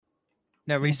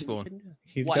Now, Respawn,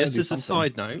 He's What? gotta just do as a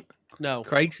something. side note, No.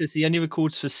 Craig says he only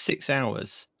records for 6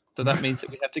 hours. So that means that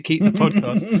we have to keep the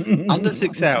podcast under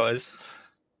 6 hours,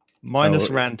 minus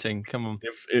Oh, ranting. Come on.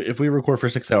 If we record for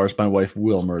 6 hours, my wife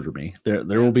will murder me. There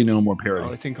will be no more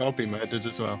parody. I think I'll be murdered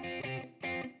as well.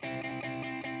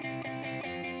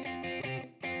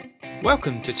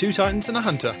 Welcome to Two Titans and a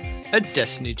Hunter, a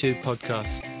Destiny 2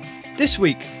 podcast. This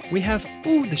week, we have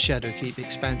all the Shadowkeep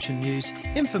expansion news,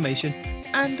 information,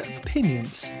 and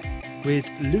opinions, with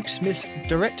Luke Smith's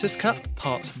Director's Cut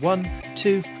Parts 1,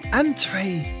 2, and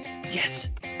 3. Yes,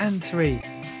 and 3.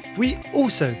 We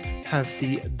also have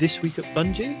the This Week at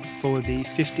Bungie for the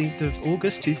 15th of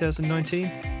August 2019,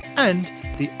 and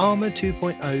the Armour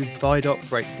 2.0 Vidoc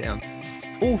breakdown.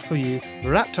 All for you,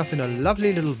 wrapped up in a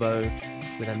lovely little bow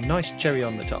with a nice cherry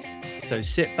on the top. So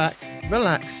sit back,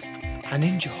 relax, and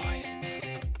enjoy.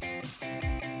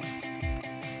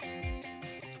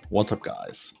 What's up,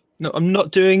 guys? No, I'm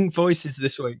not doing voices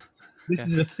this week. This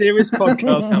is a serious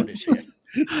podcast. Sound as shit.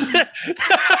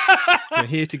 We're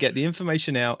here to get the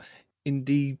information out in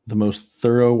the... The most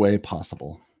thorough way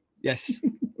possible. Yes.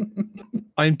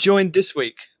 I'm joined this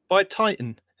week by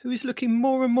Titan, who is looking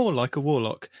more and more like a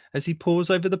warlock as he pores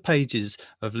over the pages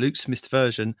of Luke Smith's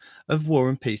version of War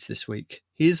and Peace this week.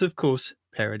 He is, of course,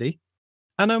 Parody.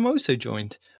 And I'm also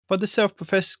joined by the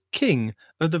self-professed king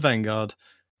of the Vanguard,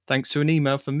 thanks to an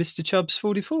email from Mr.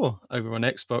 Chubbs44 over on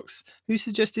Xbox, who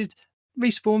suggested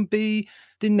Respawn be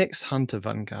the next Hunter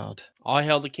Vanguard. I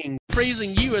hail the king,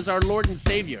 praising you as our Lord and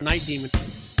Savior. Night Demon.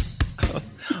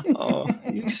 Oh,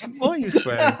 why are you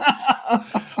swearing?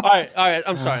 All right.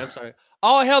 I'm sorry.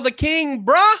 All hail the king,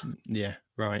 bruh. Yeah,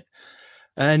 right.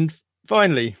 And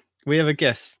finally, we have a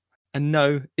guest. And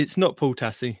no, it's not Paul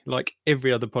Tassi, like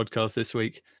every other podcast this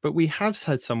week, but we have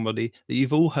had somebody that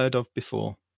you've all heard of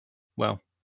before. Well,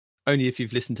 only if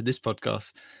you've listened to this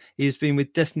podcast. He has been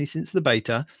with Destiny since the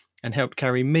beta and helped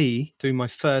carry me through my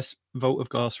first Vault of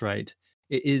Glass raid.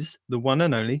 It is the one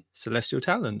and only Celestial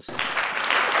Talons.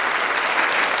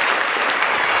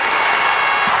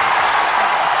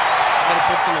 I'm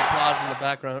gonna put some applause in the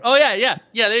background. Oh yeah.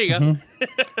 There you go.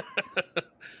 Mm-hmm.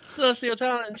 Celestial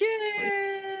Talents,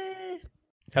 yay!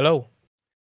 Hello.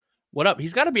 What up?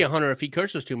 He's got to be a hunter if he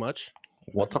curses too much.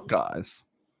 What's up, guys?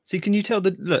 See, can you tell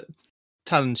look,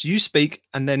 Talons, you speak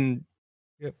and then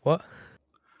What?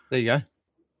 there you go.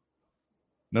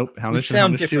 Nope. Houndish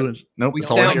sound and Houndish different. too. Nope. We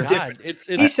That's all I sound hear. different. It's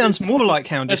He sounds more like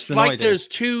Houndish It's than I like do. there's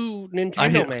two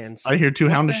Nintendo mans. I hear two What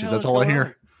the Houndishes. hell That's is all I going hear.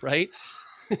 on, right?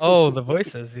 Oh, the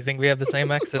voices. You think we have the same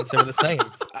accents? They're the same.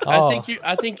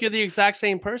 I think you're the exact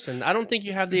same person. I don't think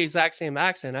you have the exact same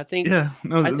accent. I think Yeah.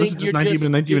 No, I this think is just you're Night Demon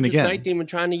and Night you're Demon just again. Night Demon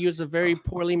trying to use a very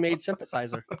poorly made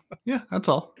synthesizer. Yeah, that's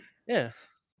all. Yeah.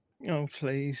 Oh,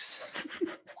 please.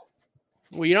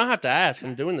 Well, you don't have to ask.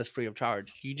 I'm doing this free of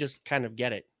charge. You just kind of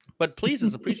get it. But please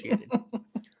is appreciated.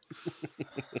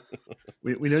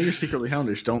 We know you're secretly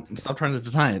Houndish. Don't stop trying to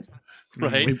deny it.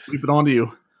 Right. We've been on to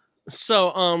you.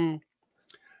 So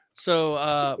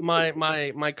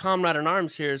my comrade in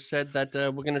arms here said that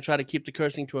we're going to try to keep the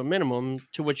cursing to a minimum,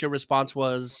 to which your response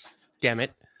was, damn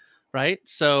it. Right?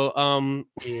 So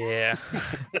Yeah.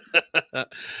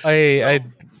 I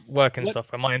work in what-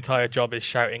 software. My entire job is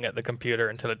shouting at the computer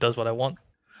until it does what I want.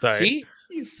 So see?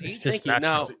 it's just Thank you.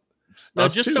 natural. Now,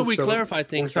 Us just too, so we so clarify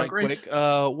things works out right great. quick,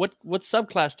 what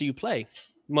subclass do you play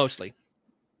mostly?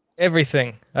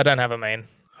 Everything. I don't have a main.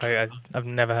 I've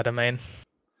never had a main.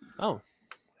 Oh,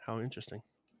 how interesting.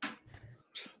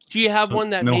 Do you have So one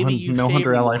that no maybe hun- you no hunter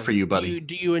favor ally more? for you, buddy.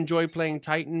 Do you enjoy playing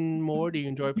Titan more? Do you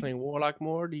enjoy playing Warlock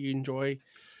more? Do you enjoy?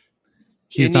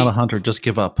 He's any- not a hunter. Just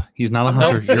give up. He's not a I'm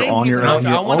hunter. not You're saying on he's your a own. hunter.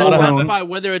 You're I want all to alone. specify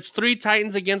whether it's 3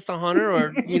 Titans against a hunter,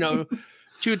 or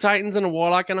 2 Titans and a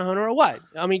Warlock and a hunter, or what?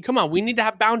 I mean, come on, we need to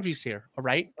have boundaries here. All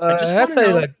right. I just I'd want to say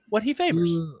know that what he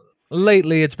favors.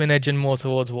 Lately, it's been edging more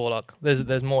towards Warlock.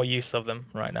 There's more use of them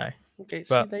right now. Okay, see,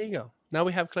 but- there you go. Now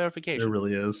we have There clarification.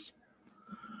 really is.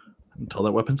 Until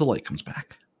that weapons of light comes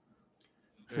back.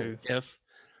 If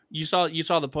you saw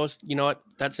the post, you know what?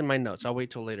 That's in my notes. I'll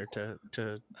wait till later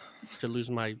to lose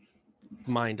my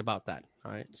mind about that.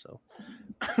 All right. So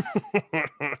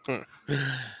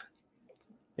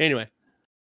anyway,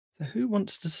 So who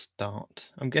wants to start?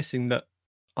 I'm guessing that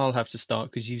I'll have to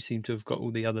start because you seem to have got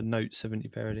all the other notes, haven't you,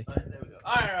 Parody? all right, there we go.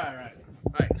 All right.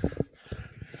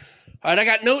 All right, I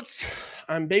got notes.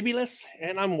 I'm babyless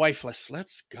and I'm wifeless.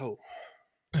 Let's go.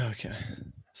 Okay.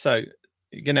 So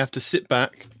you're going to have to sit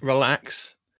back,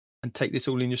 relax, and take this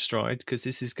all in your stride because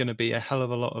this is going to be a hell of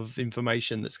a lot of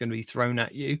information that's going to be thrown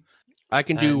at you. I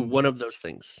can do And- one of those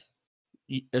things.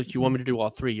 If you want me to do all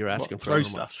three, you're asking What, for throw a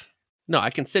little stuff? much. No, I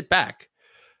can sit back,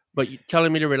 But you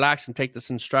telling me to relax and take this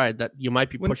in stride, that you might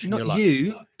be pushing your not luck.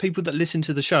 you, people that listen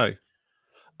to the show.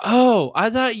 Oh, I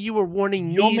thought you were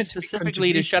warning You're me meant to be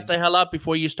specifically to shut the contributing. hell up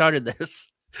before you started this.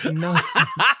 No,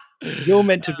 you're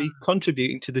meant to be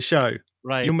contributing to the show.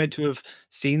 Right. You're meant to have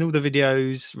seen all the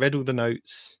videos, read all the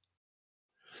notes.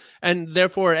 And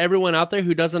therefore, everyone out there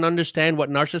who doesn't understand what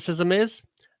narcissism is,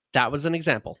 that was an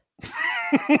example.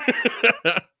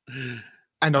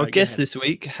 And our Go guest ahead. this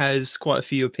week has quite a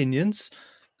few opinions,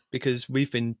 because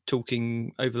we've been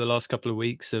talking over the last couple of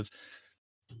weeks of,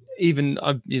 even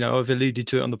I've alluded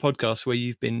to it on the podcast, where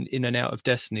you've been in and out of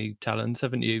Destiny, Talons,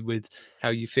 haven't you, with how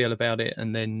you feel about it,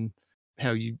 and then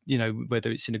how you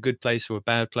whether it's in a good place or a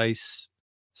bad place.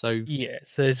 So Yeah,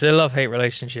 so it's a love-hate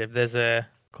relationship. There's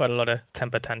quite a lot of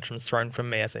temper tantrums thrown from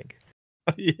me, I think.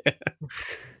 yeah.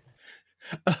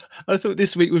 I thought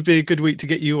this week would be a good week to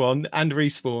get you on and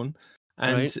Respawn,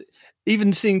 and Right.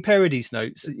 even seeing Parody's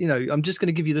notes. I'm just going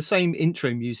to give you the same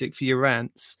intro music for your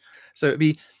rants. So it'd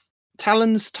be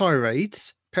Talon's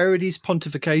tirades, Parody's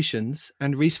pontifications,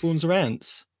 and Respawn's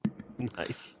rants.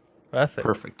 Nice.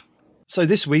 Perfect. So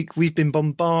this week we've been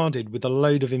bombarded with a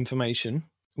load of information.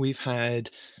 We've had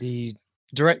the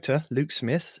director, Luke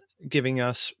Smith, giving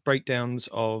us breakdowns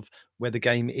of where the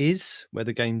game is, where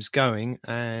the game's going,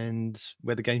 and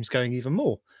where the game's going even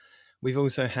more. We've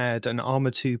also had an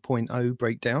Armour 2.0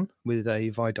 breakdown with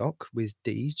a Vidoc, with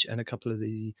Deej, and a couple of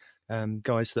the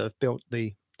guys that have built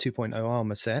the 2.0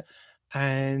 Armour set.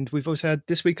 And we've also had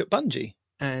This Week at Bungie.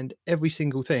 And every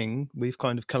single thing we've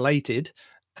kind of collated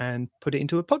and put it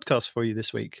into a podcast for you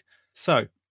this week. So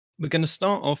we're going to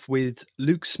start off with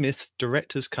Luke Smith's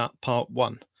Director's Cut Part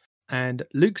 1. And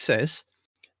Luke says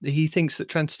that he thinks that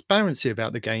transparency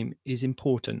about the game is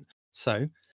important. So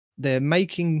they're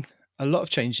making a lot of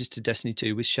changes to Destiny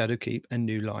 2 with Shadowkeep and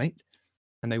New Light.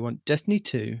 And they want Destiny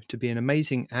 2 to be an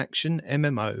amazing action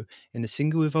MMO in a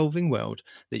single evolving world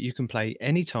that you can play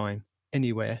anytime,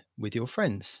 anywhere with your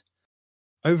friends.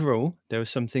 Overall, there were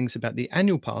some things about the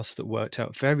annual pass that worked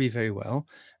out very, very well,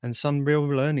 and some real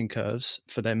learning curves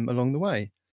for them along the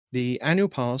way. The annual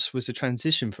pass was a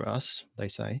transition for us, they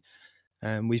say,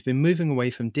 and we've been moving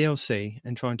away from DLC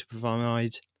and trying to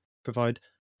provide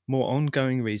more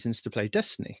ongoing reasons to play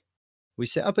Destiny. We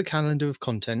set up a calendar of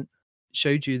content,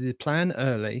 showed you the plan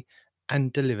early,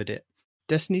 and delivered it.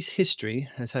 Destiny's history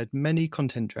has had many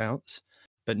content droughts,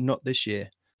 but not this year.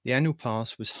 The annual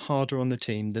pass was harder on the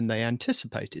team than they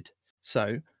anticipated.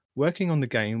 So, working on the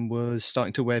game was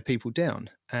starting to wear people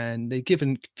down, and they've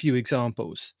given a few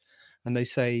examples. And they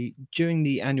say during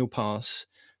the annual pass,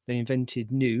 they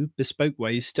invented new, bespoke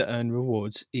ways to earn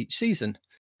rewards each season.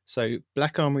 So,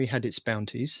 Black Armory had its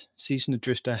bounties, Season of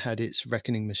Drifter had its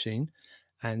reckoning machine,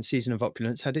 and Season of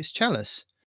Opulence had its chalice.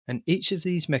 And each of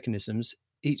these mechanisms,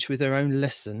 each with their own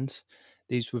lessons,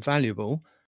 these were valuable,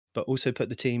 but also put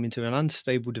the team into an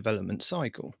unstable development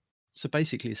cycle. So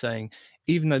basically saying,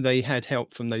 even though they had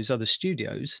help from those other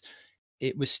studios,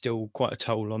 it was still quite a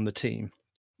toll on the team.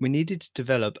 We needed to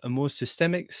develop a more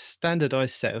systemic,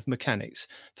 standardized set of mechanics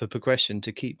for progression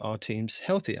to keep our teams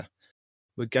healthier.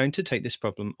 We're going to take this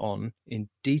problem on in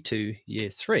D2 Year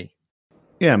 3.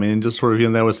 Yeah, I mean, just sort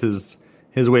of, that was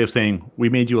his way of saying, we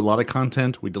made you a lot of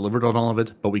content, we delivered on all of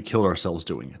it, but we killed ourselves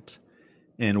doing it.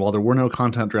 And while there were no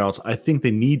content droughts, I think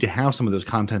they need to have some of those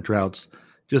content droughts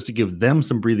just to give them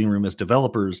some breathing room as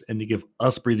developers and to give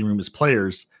us breathing room as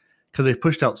players, because they've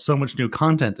pushed out so much new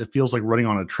content. It feels like running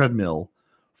on a treadmill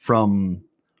from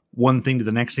one thing to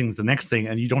the next thing to the next thing,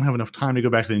 and you don't have enough time to go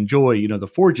back and enjoy, the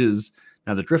Forges.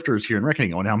 Now the Drifter is here in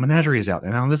Reckoning. Oh, now Menagerie is out,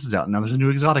 and now this is out, and now there's a new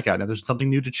exotic out, now there's something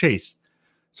new to chase.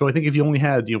 So I think if you only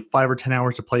had 5 or 10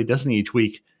 hours to play Destiny each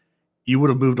week, you would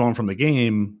have moved on from the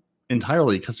game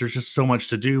entirely, because there's just so much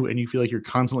to do and you feel like you're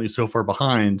constantly so far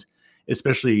behind,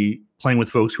 especially playing with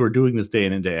folks who are doing this day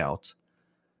in and day out.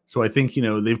 So I think,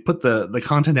 they've put the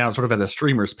content out sort of at a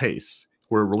streamer's pace,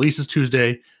 where it releases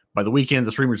Tuesday. By the weekend,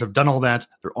 the streamers have done all that.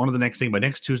 They're on to the next thing. By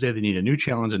next Tuesday, they need a new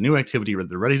challenge, a new activity, where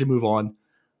they're ready to move on.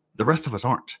 The rest of us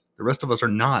aren't. The rest of us are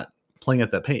not playing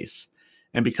at that pace.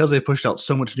 And because they've pushed out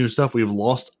so much new stuff, we've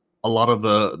lost a lot of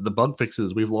the bug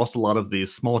fixes. We've lost a lot of the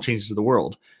small changes to the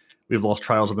world. We've lost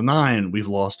Trials of the Nine. We've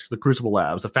lost the Crucible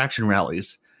Labs, the faction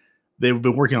rallies. They've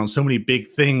been working on so many big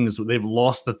things. They've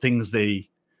lost the things they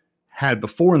had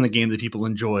before in the game that people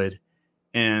enjoyed.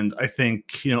 And I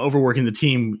think, overworking the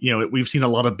team, we've seen a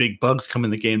lot of big bugs come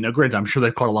in the game. Now, granted, I'm sure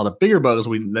they've caught a lot of bigger bugs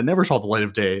that never saw the light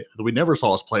of day, that we never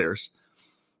saw as players.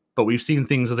 But we've seen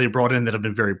things that they brought in that have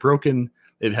been very broken.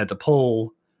 They've had to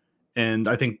pull. And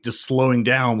I think just slowing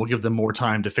down will give them more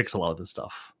time to fix a lot of this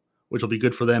stuff, which will be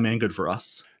good for them and good for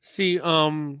us. See,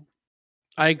 I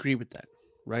agree with that,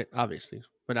 right? Obviously,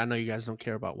 but I know you guys don't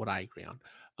care about what I agree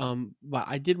on. But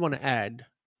I did want to add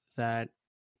that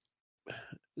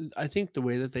I think the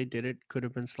way that they did it could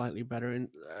have been slightly better. And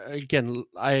again,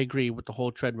 I agree with the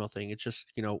whole treadmill thing. It's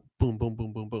just, boom, boom,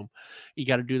 boom, boom, boom. You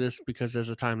got to do this because there's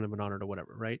a time limit on it or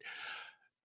whatever, right?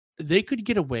 They could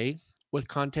get away with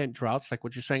content droughts, like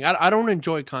what you're saying. I don't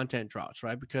enjoy content droughts,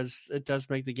 right? Because it does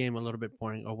make the game a little bit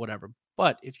boring or whatever.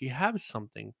 But if you have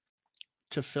something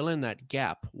to fill in that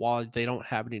gap while they don't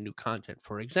have any new content,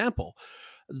 for example,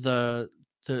 the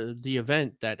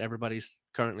event that everybody's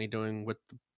currently doing with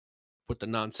the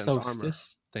nonsense armor.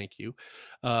 Thank you.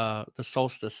 The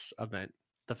Solstice event,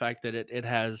 the fact that it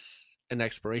has an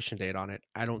expiration date on it,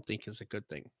 I don't think is a good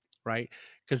thing, right?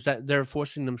 Because that they're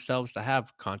forcing themselves to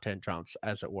have content droughts,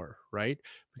 as it were, right?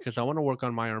 Because I want to work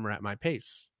on my armor at my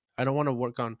pace. I don't want to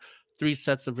work on 3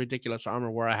 sets of ridiculous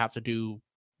armor where I have to do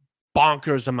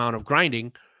bonkers amount of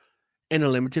grinding in a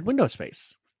limited window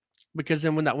space. Because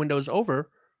then when that window is over,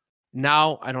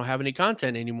 now I don't have any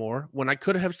content anymore when I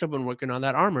could have still been working on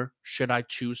that armor, should I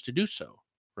choose to do so,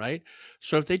 right?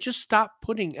 So if they just stop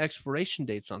putting expiration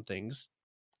dates on things,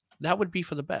 that would be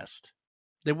for the best.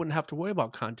 They wouldn't have to worry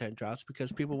about content droughts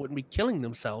because people wouldn't be killing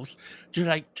themselves to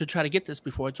try to get this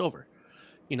before it's over.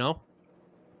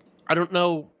 I don't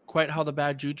know quite how the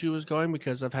bad juju is going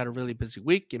because I've had a really busy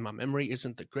week and my memory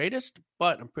isn't the greatest,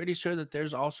 but I'm pretty sure that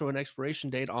there's also an expiration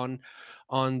date on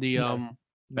the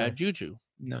bad juju.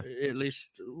 No. At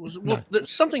least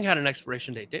something had an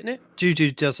expiration date, didn't it?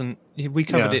 Juju doesn't. We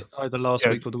covered it either last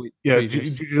week or the week. Yeah,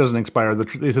 previous. Juju doesn't expire.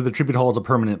 They said the tribute hall is a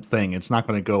permanent thing. It's not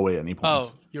going to go away at any point.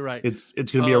 Oh, you're right. It's going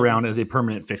to be around as a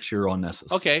permanent fixture on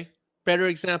Nessus. Okay, better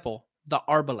example: the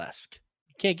Arbalesque.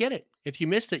 You can't get it if you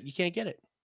missed it. You can't get it.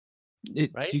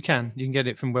 Right? You can get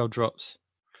it from World Drops.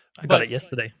 I got it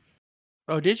yesterday.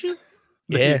 Oh, did you?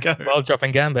 Yeah, World Drop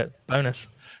and Gambit bonus.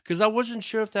 Because I wasn't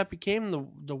sure if that became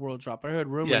the World Drop. I heard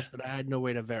rumors, but I had no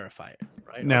way to verify it.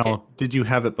 Right now, did you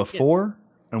have it before,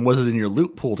 and was it in your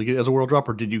loot pool to get it as a World Drop,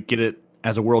 or did you get it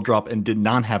as a World Drop and did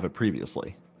not have it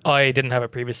previously? I didn't have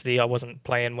it previously. I wasn't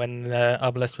playing when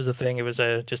Arbalest was a thing. It was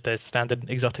just a standard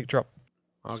exotic drop.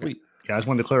 Okay. Sweet. Yeah, I just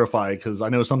wanted to clarify because I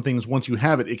know some things once you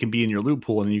have it, it can be in your loot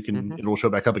pool and you can it will show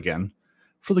back up again.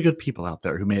 For the good people out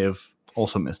there who may have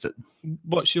also missed it.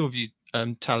 What's your view,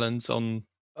 Talons, on?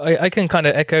 I can kind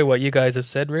of echo what you guys have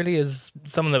said. Really, as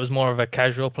someone that was more of a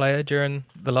casual player during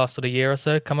the last sort of year or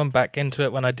so, coming back into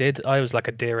it when I did, I was like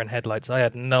a deer in headlights. I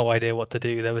had no idea what to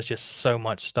do. There was just so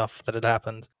much stuff that had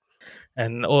happened,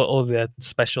 and all the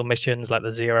special missions like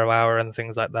the 0 hour and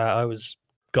things like that. I was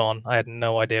gone. I had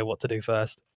no idea what to do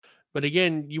first. But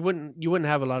again, you wouldn't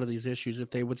have a lot of these issues if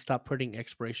they would stop putting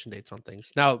expiration dates on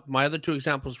things. Now, my other 2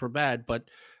 examples were bad, but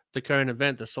the current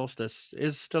event, the Solstice,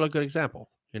 is still a good example.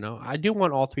 I do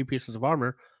want all 3 pieces of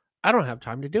armor. I don't have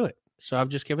time to do it, so I've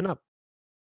just given up.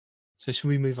 So should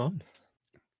we move on?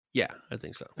 Yeah, I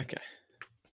think so. Okay.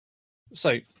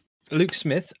 So Luke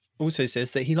Smith also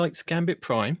says that he likes Gambit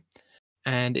Prime,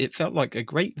 and it felt like a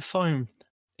great refinement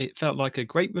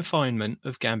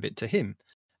of Gambit to him,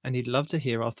 and he'd love to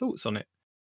hear our thoughts on it.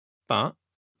 But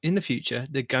in the future,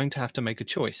 they're going to have to make a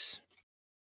choice.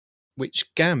 Which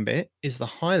Gambit is the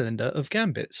Highlander of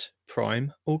Gambits,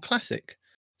 Prime or Classic?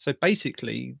 So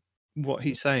basically, what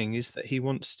he's saying is that he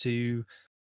wants to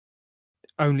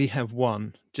only have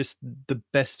one, just the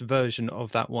best version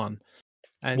of that one.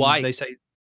 And why? They say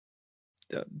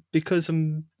because they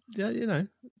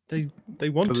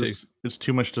want to. It's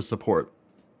too much to support.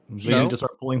 They need to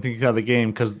start pulling things out of the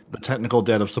game because the technical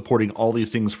debt of supporting all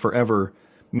these things forever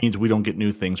means we don't get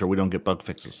new things or we don't get bug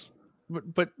fixes.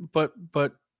 But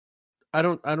I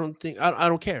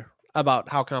don't care about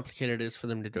how complicated it is for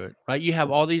them to do it. Right? You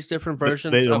have all these different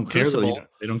versions of Crucible.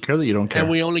 They don't care that you don't care. And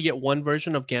we only get one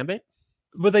version of Gambit?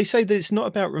 Well, they say that it's not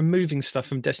about removing stuff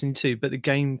from Destiny 2, but the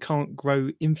game can't grow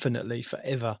infinitely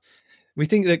forever. We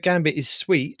think that Gambit is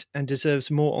sweet and deserves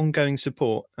more ongoing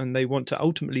support, and they want to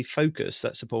ultimately focus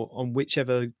that support on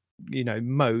whichever,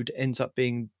 mode ends up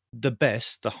being the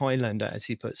best, the Highlander, as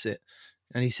he puts it.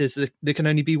 And he says that there can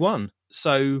only be one.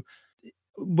 So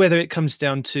whether it comes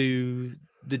down to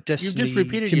the Destiny You've just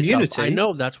repeated community, yourself. I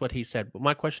know that's what he said, but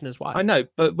my question is why? I know,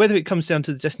 but whether it comes down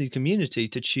to the Destiny community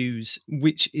to choose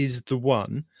which is the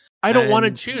one. I don't want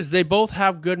to choose. They both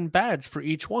have good and bads for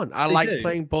each one. I like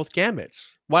playing both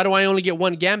Gambits. Why do I only get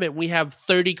one Gambit when we have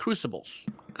 30 Crucibles?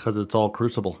 Because it's all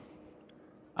Crucible.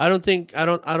 I don't think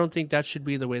that should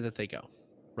be the way that they go.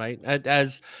 Right?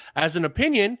 As an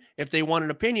opinion, if they want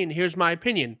an opinion, here's my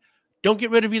opinion. Don't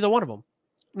get rid of either one of them.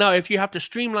 Now, if you have to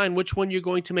streamline which one you're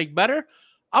going to make better,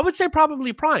 I would say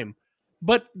probably Prime.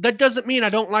 But that doesn't mean I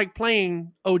don't like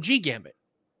playing OG Gambit.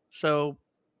 So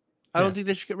I don't think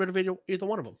they should get rid of either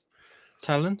one of them.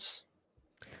 Talons?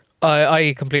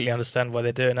 I completely understand why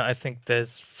they're doing it. I think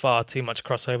there's far too much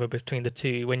crossover between the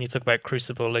two. When you talk about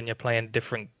Crucible and you're playing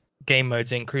different game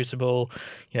modes in Crucible,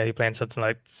 you're playing something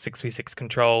like 6v6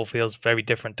 Control feels very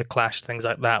different to Clash, things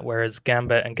like that. Whereas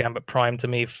Gambit and Gambit Prime to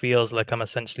me feels like I'm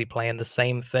essentially playing the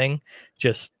same thing,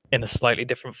 just in a slightly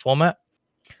different format.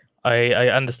 I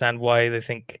understand why they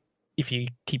think if you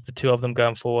keep the two of them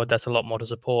going forward, that's a lot more to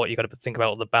support. You got to think about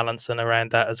all the balancing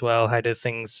around that as well. How do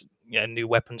things, new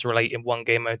weapons relate in one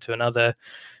game mode to another?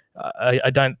 I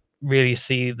don't really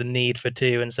see the need for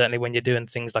two, and certainly when you're doing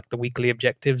things like the weekly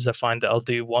objectives, I find that I'll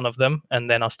do one of them and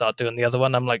then I'll start doing the other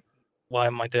one. I'm like, why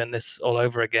am I doing this all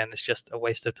over again? It's just a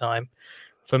waste of time.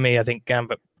 For me, I think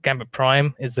Gambit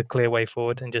Prime is the clear way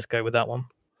forward, and just go with that one.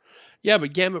 Yeah,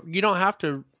 but Gambit, you don't have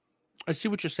to. I see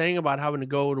what you're saying about having to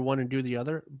go to one and do the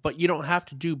other, but you don't have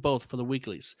to do both for the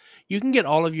weeklies. You can get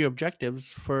all of your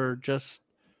objectives for just.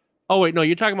 Oh wait, no,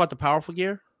 you're talking about the powerful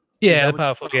gear. Yeah, the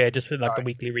powerful gear, just for like the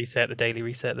weekly reset, the daily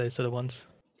reset, those sort of ones.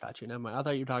 Gotcha. Never mind. I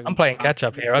thought you were talking. I'm playing catch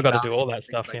up here. I got to do all that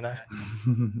stuff,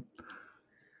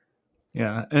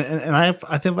 Yeah, and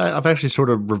I think I've actually sort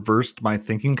of reversed my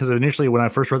thinking, because initially when I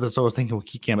first read this, I was thinking, well,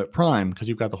 keep Gambit Prime, because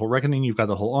you've got the whole Reckoning, you've got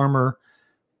the whole armor.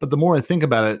 But the more I think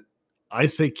about it, I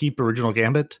say keep original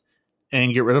Gambit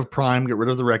and get rid of Prime, get rid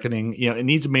of the Reckoning. It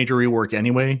needs a major rework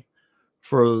anyway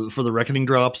for the Reckoning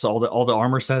drops, all the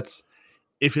armor sets.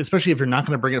 Especially if you're not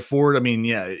going to bring it forward, I mean,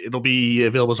 yeah, it'll be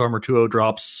available as Armor 2.0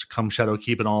 drops come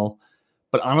Shadowkeep and all.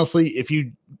 But honestly, if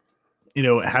you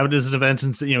have it as an event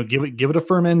and give it a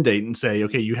firm end date and say,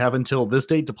 okay, you have until this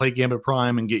date to play Gambit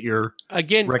Prime and get your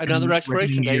another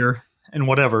expiration date and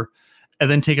whatever. And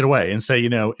then take it away and say,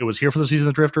 it was here for the Season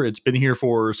of the Drifter. It's been here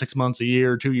for 6 months, a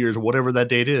year, 2 years, whatever that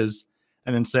date is.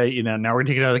 And then say, now we're going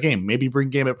to take it out of the game. Maybe bring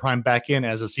Gambit Prime back in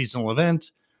as a seasonal event,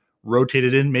 rotate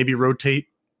it in, maybe rotate,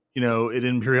 it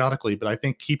in periodically. But I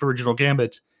think keep original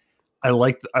Gambit. I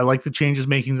like the changes,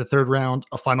 making the third round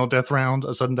a final death round,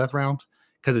 a sudden death round,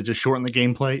 because it just shortened the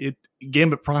gameplay.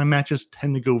 Gambit Prime matches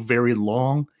tend to go very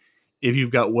long if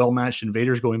you've got well-matched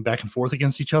invaders going back and forth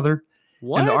against each other.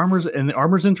 What? And the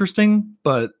armor's interesting,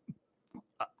 but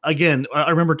again, I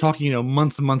remember talking,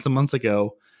 months and months and months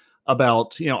ago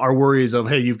about, our worries of,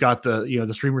 hey, you've got the,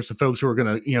 the streamers and folks who are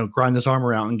going to, grind this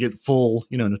armor out and get full,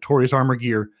 notorious armor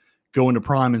gear, go into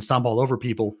Prime and stomp all over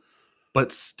people.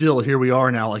 But still, here we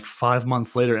are now, like 5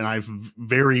 months later, and I've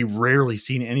very rarely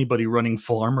seen anybody running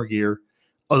full armor gear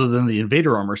other than the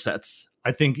invader armor sets.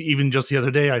 I think even just the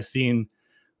other day, I've seen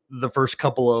the first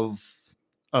couple of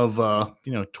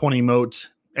 20 moat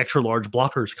extra large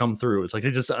blockers come through. It's like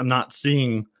I'm not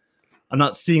seeing a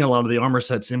lot of the armor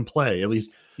sets in play, at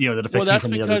least that affects me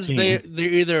from the other team. Well, that's because they're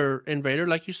either invader,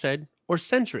 like you said, or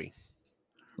sentry.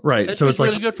 Right. Sentry's so it's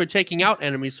really good for taking out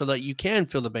enemies so that you can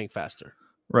fill the bank faster.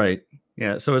 Right.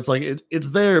 Yeah. So it's like it's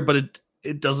there, but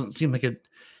it doesn't seem like it.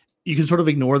 You can sort of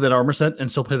ignore that armor set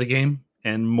and still play the game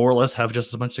and more or less have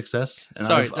just as much success. And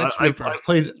Sorry, I've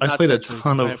played a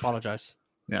ton of. I apologize.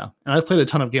 Yeah, and I've played a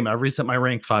ton of Gambit. I've reset my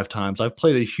rank 5 times. I've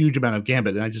played a huge amount of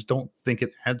Gambit, and I just don't think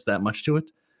it adds that much to it.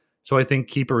 So I think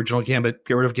keep original Gambit,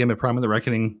 get rid of Gambit Prime and the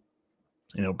Reckoning,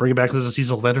 bring it back as a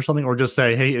seasonal event or something, or just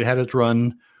say, hey, it had its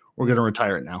run. We're going to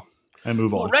retire it now and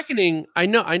move on. Reckoning, I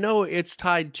know it's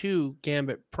tied to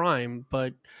Gambit Prime,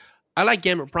 but I like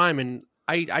Gambit Prime, and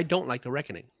I don't like the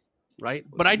Reckoning, right?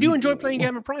 But I do enjoy playing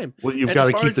Gambit Prime. Well, you've got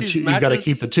to keep the two. You've got to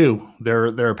keep the two. They're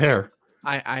a pair.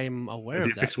 I'm aware of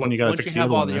that. Fix one, you gotta once fix you have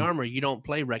the other all the one, armor, you don't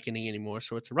play Reckoning anymore,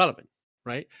 so it's irrelevant,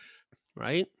 right?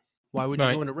 Right? Why would you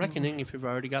go into Reckoning if you've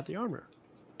already got the armor?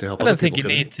 I don't think you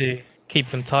need to keep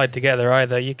them tied together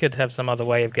either. You could have some other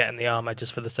way of getting the armor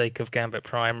just for the sake of Gambit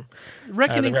Prime.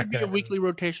 Reckoning could be a weekly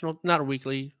rotational, not a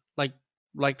weekly, like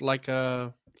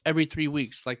every 3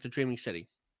 weeks, like the Dreaming City.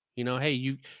 Hey,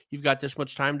 you've got this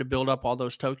much time to build up all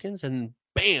those tokens, and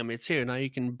bam, it's here. Now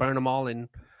you can burn them all and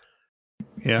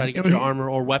try to get your armor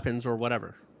or weapons or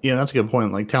whatever. Yeah, that's a good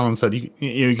point. Like Talon said,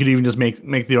 you could even just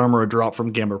make the armor a drop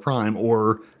from Gambit Prime,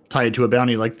 or tie it to a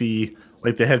bounty like the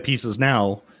headpieces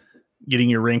now.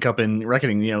 Getting your rank up in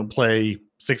Reckoning, play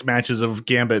 6 matches of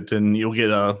Gambit, and you'll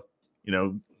get a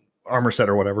armor set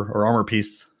or whatever, or armor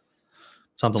piece.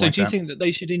 Something like that. So do you think that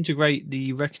they should integrate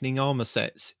the Reckoning armor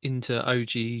sets into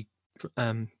OG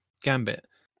Gambit?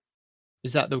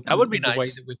 Is that that would be nice. Way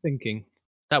that we're thinking?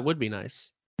 That would be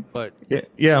nice. But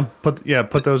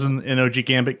put those in OG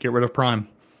Gambit, get rid of Prime.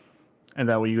 And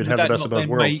that way you would have the best of both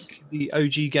worlds. Make the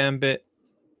OG Gambit,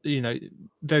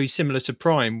 very similar to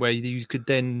Prime, where you could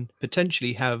then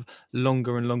potentially have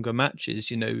longer and longer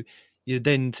matches. You're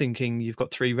then thinking you've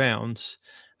got 3 rounds,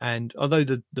 and although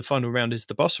the final round is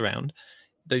the boss round,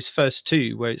 those first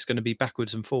two where it's going to be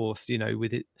backwards and forth,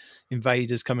 with it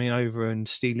invaders coming over and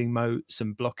stealing moats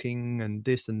and blocking and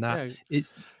this and that. Yeah.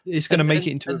 It's going to make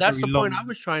it into and a that's very the long... point I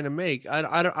was trying to make.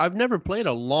 I've never played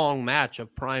a long match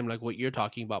of Prime like what you're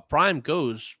talking about. Prime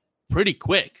goes pretty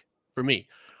quick for me,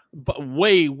 but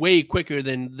way quicker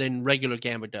than regular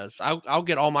Gambit does. I'll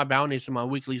get all my bounties and my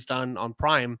weeklies done on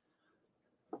Prime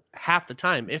half the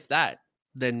time, if that,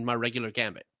 than my regular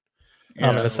Gambit.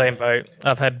 I'm in the same boat.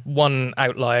 I've had one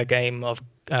outlier game of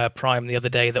Prime the other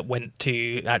day that went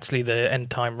to actually the end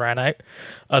time ran out.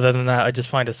 Other than that, I just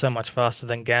find it so much faster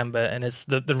than Gambit, and it's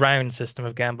the round system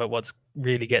of Gambit what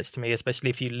really gets to me, especially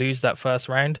if you lose that first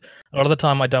round. A lot of the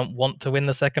time I don't want to win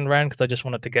the second round because I just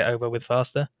want it to get over with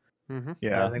faster. Mm-hmm.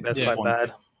 Yeah, I think that's quite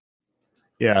bad.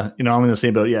 Yeah, I'm in the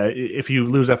same boat. Yeah, if you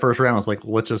lose that first round, it's like,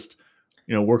 let's just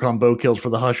work on bow kills for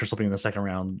the Hush or something in the second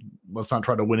round. Let's not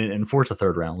try to win it and force a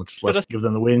third round. Let's just give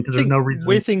them the win because there's no reason.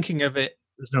 We're thinking of it.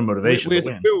 There's no motivation.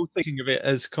 We're all thinking of it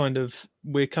as kind of,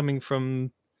 we're coming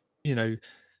from,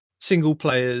 single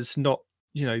players, not,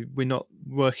 we're not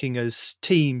working as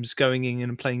teams going in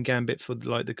and playing Gambit for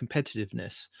the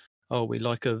competitiveness. Oh, we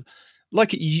like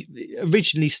it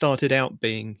originally started out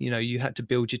being, you had to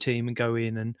build your team and go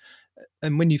in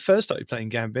and when you first started playing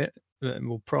Gambit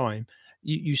or Prime,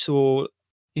 you saw,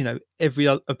 every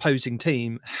opposing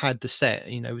team had the set,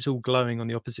 it was all glowing on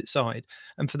the opposite side.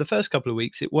 And for the first couple of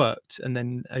weeks it worked. And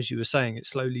then, as you were saying, it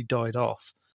slowly died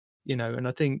off, and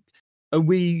I think, are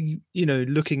we,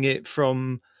 looking at it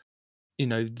from,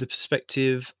 the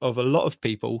perspective of a lot of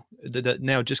people that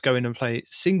now just go in and play it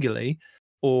singularly,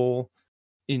 or,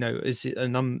 is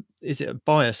it a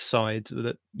bias side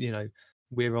that,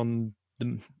 we're on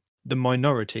the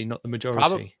minority, not the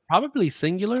majority? Probably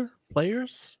singular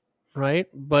players. Right,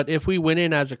 but if we went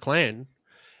in as a clan,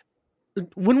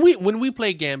 when we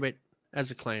play Gambit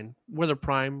as a clan, whether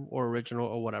Prime or Original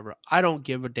or whatever, I don't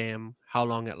give a damn how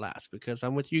long it lasts because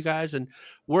I'm with you guys and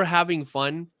we're having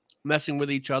fun messing with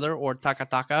each other or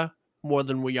taka more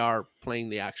than we are playing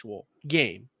the actual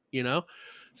game,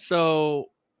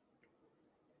 So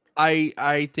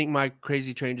I think my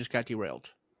crazy train just got derailed.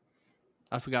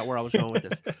 I forgot where I was going with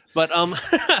this, but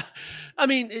I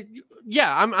mean,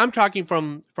 I'm talking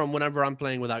from whenever I'm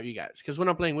playing without you guys, because when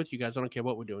I'm playing with you guys, I don't care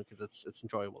what we're doing because it's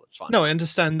enjoyable, it's fun. No, I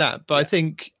understand that, but I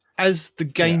think as the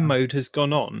game mode has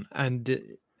gone on and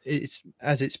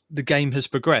the game has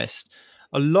progressed,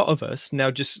 a lot of us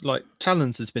now, just like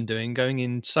Talons has been doing, going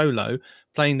in solo,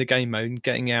 playing the game mode, and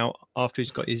getting out after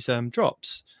he's got his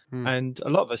drops, and a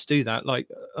lot of us do that. Like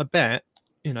I bet.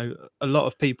 A lot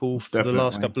of people for the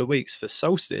last couple of weeks for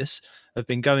Solstice have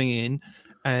been going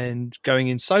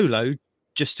in solo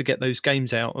just to get those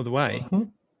games out of the way. Mm-hmm.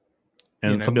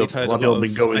 And some we've heard a lot of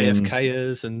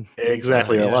AFKers and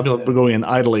exactly. A lot of people have been going in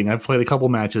idling. I've played a couple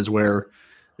matches where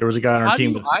there was a guy on our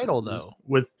team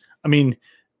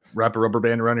wrap a rubber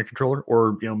band around your controller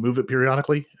or move it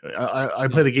periodically. I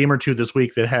played a game or two this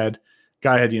week that had.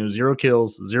 Guy had 0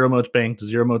 kills, 0 motes banked,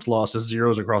 0 motes losses,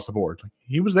 zeros across the board.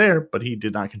 He was there, but he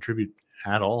did not contribute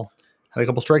at all. Had a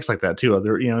couple strikes like that too.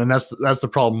 And that's the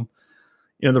problem.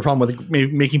 The problem with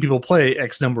making people play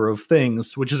X number of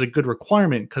things, which is a good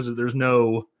requirement because there's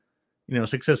no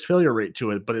success failure rate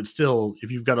to it. But it's still, if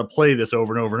you've got to play this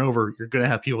over and over and over, you're going to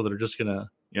have people that are just going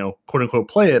to quote unquote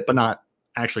play it, but not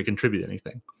actually contribute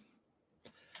anything.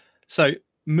 So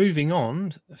moving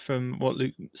on from what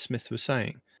Luke Smith was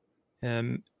saying.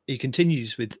 He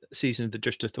continues with Season of the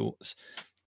Drifter thoughts,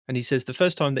 and he says the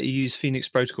first time that he used Phoenix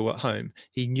Protocol at home,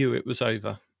 he knew it was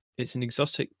over. It's an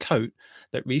exotic coat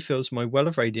that refills my well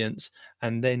of radiance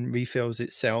and then refills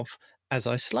itself as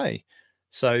I slay,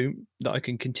 so that I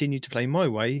can continue to play my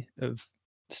way of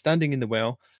standing in the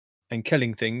well and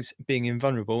killing things, being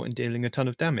invulnerable and dealing a ton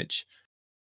of damage.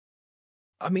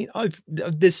 I mean,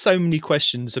 there's so many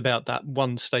questions about that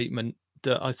one statement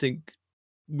that I think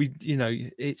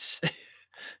it's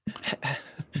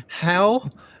how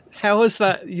is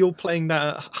that you're playing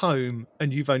that at home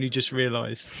and you've only just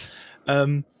realized?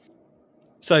 And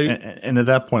at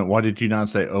that point, why did you not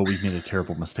say, "Oh, we've made a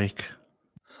terrible mistake"?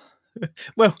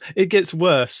 Well, it gets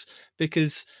worse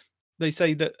because they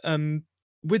say that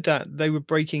with that they were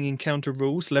breaking encounter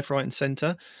rules left, right, and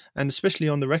center, and especially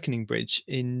on the Reckoning Bridge,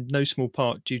 in no small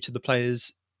part due to the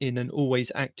players in an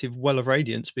always active well of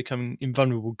radiance becoming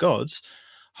invulnerable gods,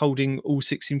 holding all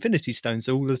 6 Infinity Stones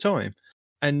all the time.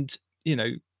 And,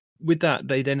 with that,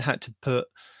 they then had to put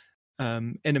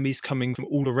enemies coming from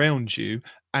all around you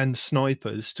and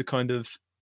snipers to kind of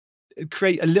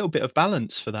create a little bit of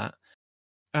balance for that.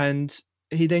 And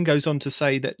he then goes on to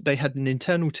say that they had an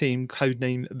internal team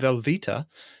codenamed Velveeta,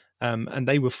 and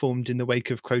they were formed in the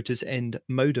wake of Crota's End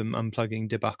modem unplugging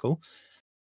debacle.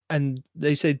 And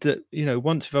they said that,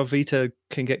 once Velveeta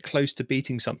can get close to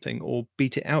beating something or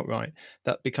beat it outright,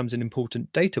 that becomes an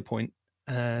important data point.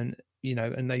 And,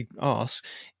 and they ask,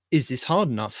 is this hard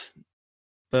enough?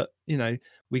 But,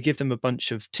 we give them a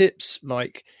bunch of tips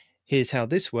like, here's how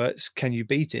this works. Can you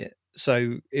beat it?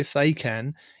 So if they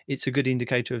can, it's a good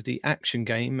indicator of the action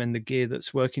game and the gear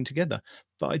that's working together.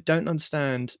 But I don't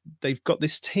understand. They've got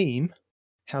this team,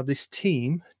 how this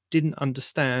team didn't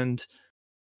understand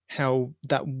how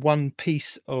that one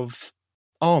piece of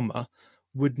armor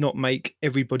would not make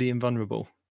everybody invulnerable.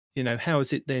 How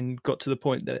has it then got to the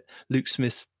point that Luke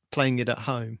Smith's playing it at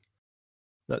home?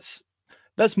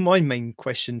 That's my main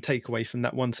question takeaway from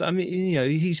that one. So, I mean,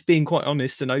 he's being quite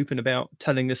honest and open about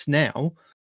telling us now,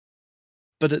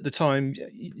 but at the time,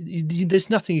 there's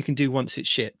nothing you can do once it's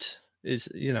shipped. Is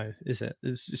it?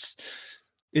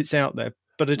 It's out there,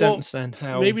 but I don't understand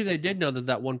how. Maybe they did know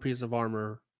that one piece of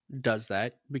armor does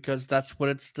that because that's what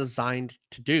it's designed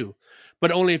to do,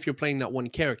 but only if you're playing that one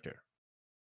character,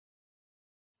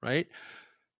 right?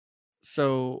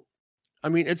 So, I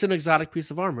mean, it's an exotic piece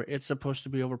of armor. It's supposed to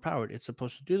be overpowered. It's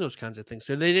supposed to do those kinds of things.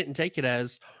 So they didn't take it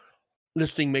as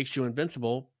this thing makes you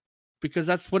invincible because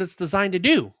that's what it's designed to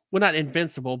do. Well, not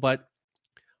invincible, but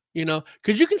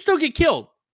because you can still get killed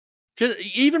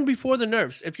even before the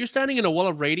nerfs. If you're standing in a wall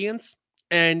of radiance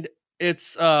and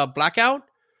it's blackout,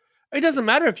 it doesn't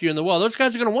matter if you're in the wall. Those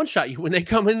guys are going to one-shot you when they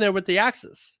come in there with the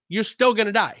axes. You're still going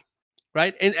to die,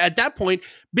 right? And at that point,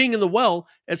 being in the well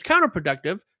is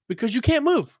counterproductive because you can't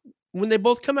move when they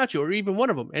both come at you, or even one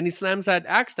of them, and he slams that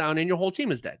axe down and your whole team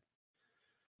is dead.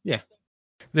 Yeah.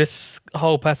 This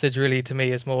whole passage really, to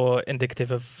me, is more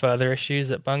indicative of further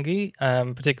issues at Bungie,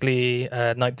 particularly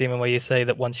Night Demon, where you say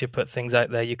that once you put things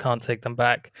out there, you can't take them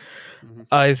back. Mm-hmm.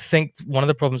 I think one of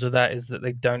the problems with that is that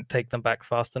they don't take them back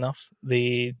fast enough.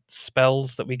 The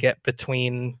spells that we get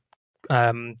between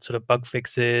sort of bug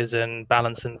fixes and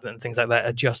balance and things like that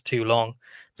are just too long.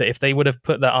 That if they would have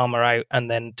put that armor out and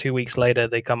then 2 weeks later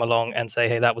they come along and say,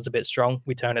 hey, that was a bit strong,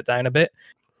 we tone it down a bit,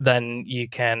 then you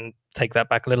can take that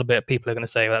back a little bit. People are going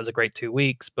to say, well, that was a great 2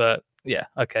 weeks, but yeah,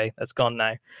 okay, that's gone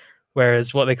now.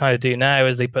 Whereas what they kind of do now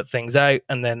is they put things out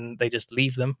and then they just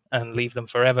leave them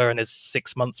forever, and there's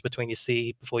 6 months before you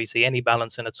see any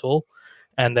balancing at all.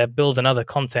 And they're building other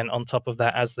content on top of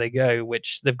that as they go,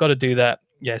 which they've got to do that,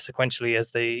 sequentially as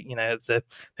they,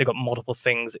 they've got multiple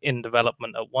things in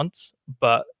development at once,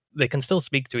 but they can still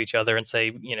speak to each other and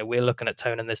say, we're looking at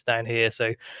toning this down here,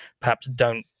 so perhaps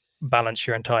don't balance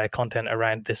your entire content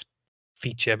around this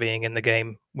feature being in the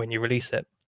game when you release it.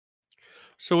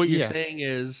 So what you're saying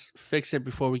is fix it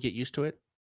before we get used to it?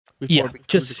 Before it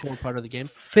becomes a core part of the game?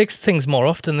 Fix things more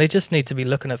often. They just need to be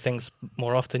looking at things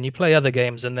more often. You play other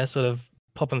games and they're sort of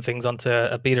popping things onto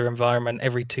a beta environment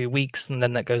every 2 weeks, and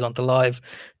then that goes on to live.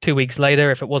 2 weeks later,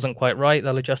 if it wasn't quite right,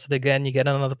 they'll adjust it again. You get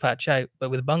another patch out.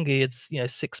 But with Bungie, it's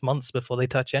 6 months before they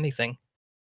touch anything.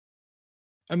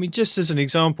 I mean, just as an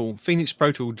example, Phoenix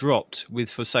Protocol dropped with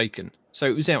Forsaken, so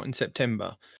it was out in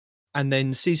September, and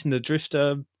then Season of the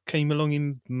Drifter came along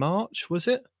in March, was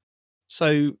it?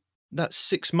 So that's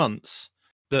 6 months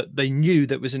that they knew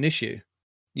that was an issue.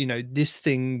 This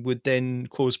thing would then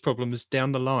cause problems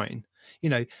down the line.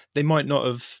 They might not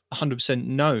have 100%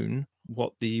 known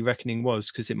what the Reckoning was,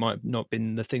 because it might have not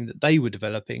been the thing that they were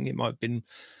developing. It might have been,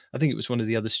 I think it was one of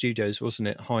the other studios, wasn't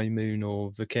it? High Moon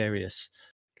or Vicarious.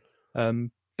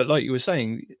 But like you were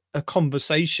saying, a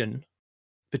conversation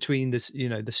between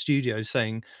the studio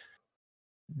saying,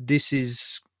 this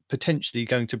is potentially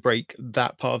going to break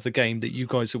that part of the game that you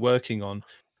guys are working on.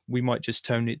 We might just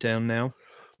tone it down now.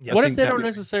 Yeah, what if they don't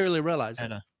necessarily realize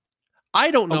it? I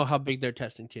don't know how big their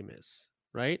testing team is,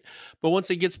 right? But once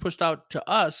it gets pushed out to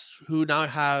us, who now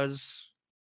has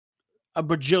a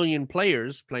bajillion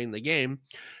players playing the game,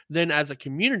 then as a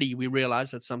community, we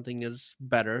realize that something is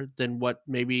better than what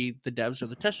maybe the devs or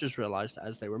the testers realized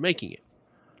as they were making it,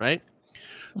 right?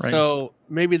 So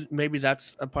maybe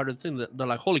that's a part of the thing that they're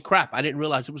like, holy crap, I didn't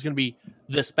realize it was going to be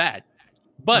this bad.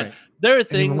 But there are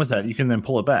things... And even with that, you can then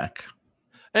pull it back.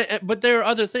 But there are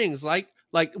other things like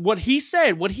what he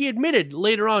said, what he admitted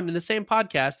later on in the same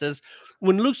podcast is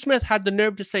when Luke Smith had the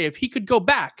nerve to say if he could go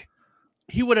back,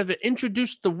 he would have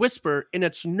introduced the Whisper in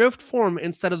its nerfed form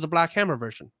instead of the Black Hammer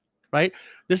version, right?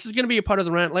 This is going to be a part of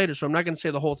the rant later, so I'm not going to say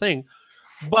the whole thing.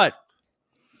 But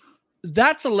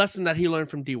that's a lesson that he learned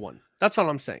from D1. That's all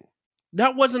I'm saying.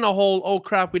 That wasn't a whole, oh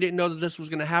crap, we didn't know that this was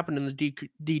going to happen in the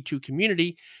D2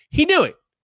 community. He knew it.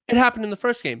 It happened in the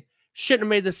first game. Shouldn't have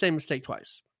made the same mistake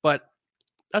twice. But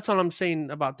that's all I'm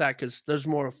saying about that, because there's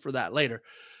more for that later.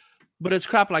 But it's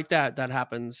crap like that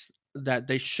happens that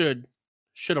they should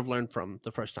have learned from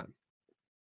the first time.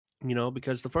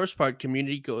 Because the first part,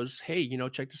 community goes, hey,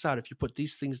 check this out. If you put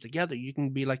these things together, you can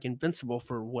be like invincible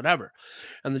for whatever.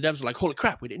 And the devs are like, holy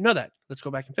crap, we didn't know that. Let's go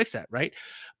back and fix that, right?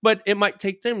 But it might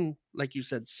take them, like you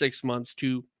said, 6 months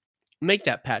to make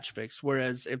that patch fix.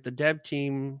 Whereas if the dev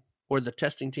team or the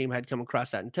testing team had come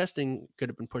across that in testing, could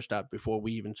have been pushed out before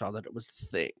we even saw that it was the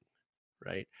thing,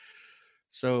 right?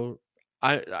 So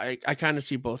I kind of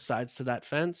see both sides to that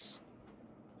fence.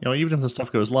 Even if the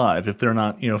stuff goes live, if they're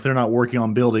not working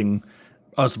on building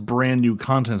us brand new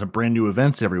content, and brand new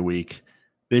events every week,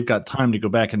 they've got time to go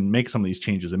back and make some of these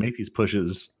changes and make these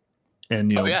pushes,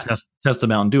 and test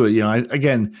them out and do it.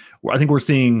 I think we're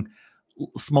seeing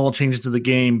small changes to the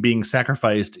game being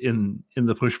sacrificed in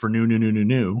the push for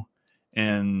new.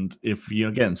 And if you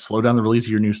again slow down the release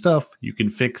of your new stuff, you can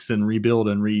fix and rebuild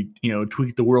and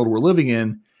tweak the world we're living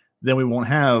in. Then we won't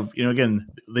have, again,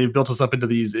 they've built us up into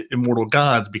these immortal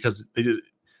gods because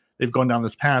they've gone down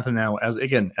this path. And now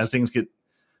as things get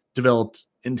developed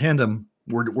in tandem,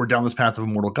 we're down this path of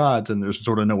immortal gods, and there's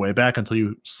sort of no way back until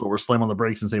you sort of slam on the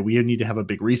brakes and say, we need to have a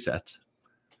big reset.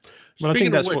 Well, I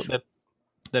think that's what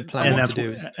they're planning to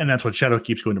do. And that's what Shadow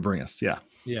keeps going to bring us. Yeah.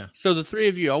 Yeah. So the three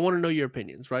of you, I want to know your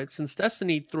opinions, right? Since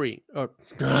Destiny 3 or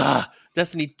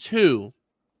Destiny 2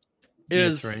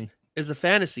 is a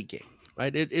fantasy game.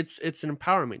 Right, it's an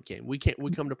empowerment game. We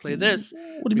come to play this.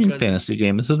 What do you mean fantasy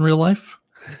game? This isn't real life.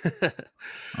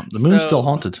 The moon's still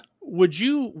haunted. Would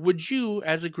you,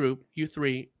 as a group, you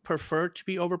three, prefer to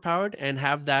be overpowered and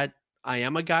have that I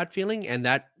am a god feeling, and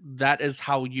that is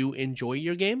how you enjoy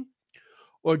your game,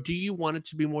 or do you want it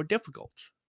to be more difficult?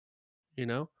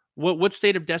 What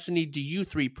state of Destiny do you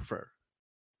three prefer?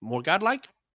 More godlike,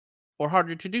 or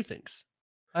harder to do things?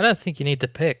 I don't think you need to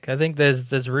pick. I think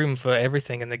there's room for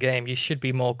everything in the game. You should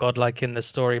be more godlike in the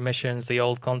story missions, the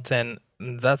old content.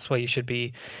 That's where you should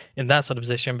be in that sort of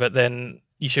position. But then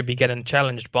you should be getting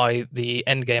challenged by the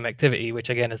end game activity, which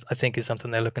again I think is something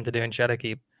they're looking to do in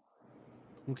Shadowkeep.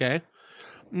 Okay.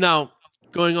 Now,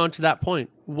 going on to that point,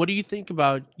 what do you think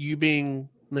about you being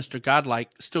Mr. Godlike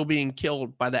still being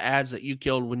killed by the ads that you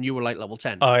killed when you were like level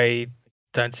 10? I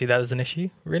don't see that as an issue,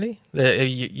 really.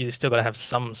 You still got to have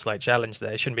some slight challenge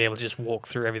there. You shouldn't be able to just walk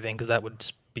through everything because that would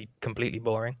just be completely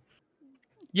boring.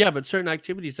 Yeah, but certain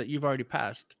activities that you've already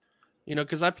passed,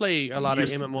 because I play a lot of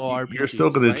MMORPGs. You're still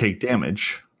going to take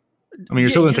damage. I mean,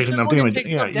 you're still going to take enough damage.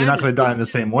 Yeah, you're not going to die in the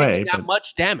same way. That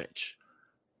much damage.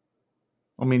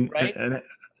 I mean, right?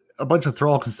 A bunch of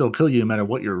Thrall can still kill you no matter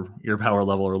what your power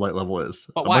level or light level is.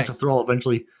 But why? Bunch of Thrall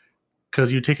eventually,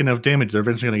 because you take enough damage, they're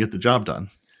eventually going to get the job done.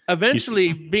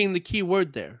 Eventually being the key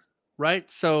word there, right?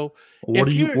 So what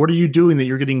are you doing that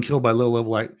you're getting killed by low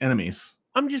level enemies?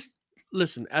 I'm just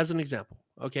listen as an example.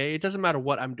 Okay, it doesn't matter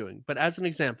what I'm doing, but as an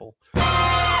example,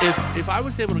 if I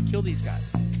was able to kill these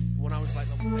guys when I was like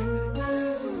level 10.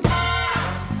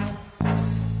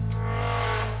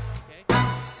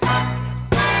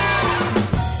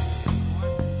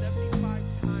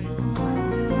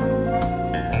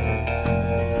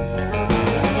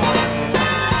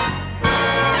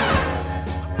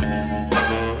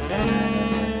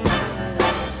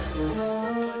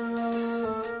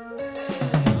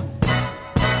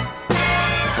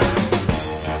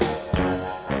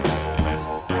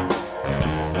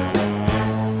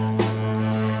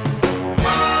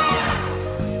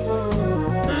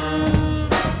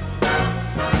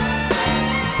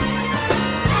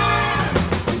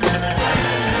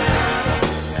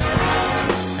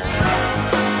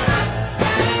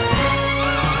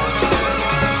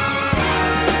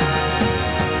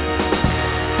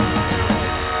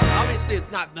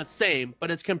 The same,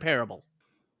 but it's comparable.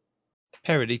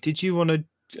 Parody, did you want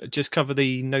to just cover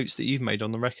the notes that you've made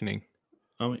on the Reckoning?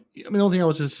 I mean, the only thing I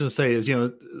was just going to say is,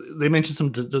 they mentioned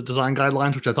some design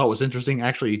guidelines, which I thought was interesting,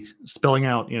 actually spelling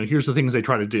out, here's the things they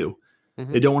try to do.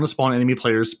 Mm-hmm. They don't want to spawn enemy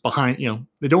players behind,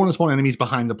 they don't want to spawn enemies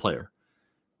behind the player.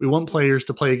 We want players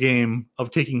to play a game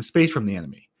of taking space from the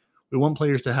enemy. We want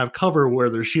players to have cover where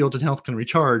their shields and health can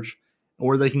recharge,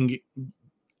 or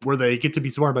where they get to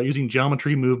be smart about using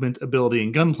geometry, movement, ability,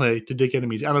 and gunplay to dig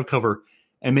enemies out of cover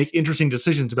and make interesting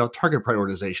decisions about target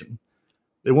prioritization.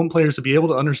 They want players to be able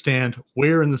to understand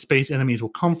where in the space enemies will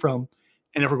come from,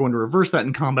 and if we're going to reverse that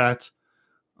in combat,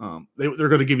 they're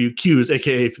going to give you cues,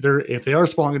 aka if they are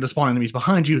going to spawn enemies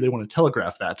behind you, they want to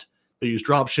telegraph that. They use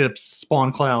drop ships,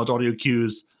 spawn clouds, audio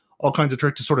cues, all kinds of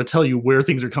tricks to sort of tell you where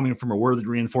things are coming from or where the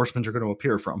reinforcements are going to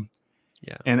appear from.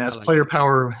 Yeah, and as player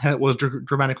power was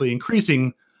dramatically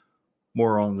increasing,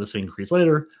 more on this increase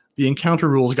later, the encounter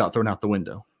rules got thrown out the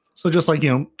window. So just like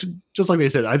they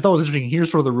said, I thought it was interesting. Here's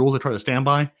sort of the rules they try to stand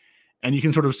by. And you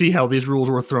can sort of see how these rules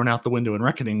were thrown out the window in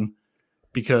Reckoning,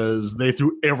 because they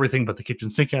threw everything but the kitchen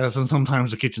sink at us, and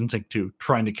sometimes the kitchen sink too,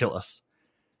 trying to kill us.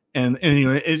 And you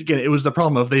know, it was the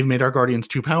problem of they've made our Guardians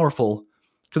too powerful,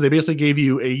 because they basically gave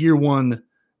you a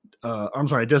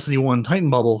Destiny 1 Titan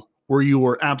bubble where you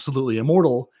were absolutely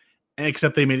immortal,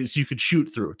 except they made it so you could shoot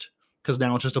through it, because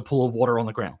now it's just a pool of water on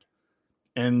the ground.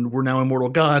 And we're now immortal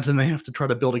gods, and they have to try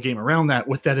to build a game around that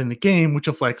with that in the game, which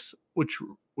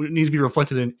needs to be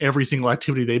reflected in every single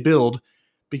activity they build,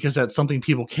 because that's something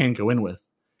people can go in with.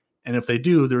 And if they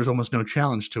do, there's almost no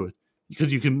challenge to it,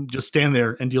 because you can just stand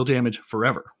there and deal damage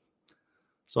forever.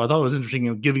 So I thought it was interesting,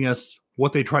 you know, giving us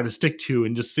what they try to stick to,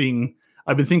 and just seeing,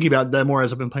 I've been thinking about that more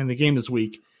as I've been playing the game this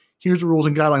week. Here's the rules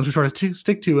and guidelines we try to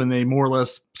stick to, and they more or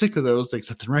less stick to those,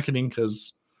 except in Reckoning,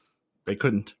 because they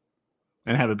couldn't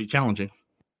and have it be challenging.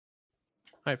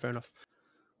 All right, fair enough.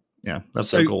 Yeah,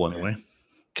 that's their goal anyway.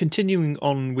 Continuing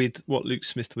on with what Luke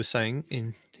Smith was saying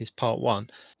in his part 1,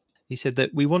 he said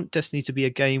that we want Destiny to be a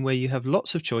game where you have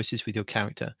lots of choices with your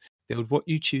character, build what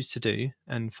you choose to do,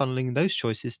 and funneling those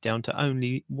choices down to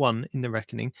only one in the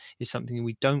Reckoning is something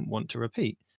we don't want to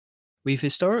repeat. We've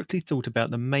historically thought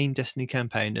about the main Destiny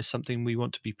campaign as something we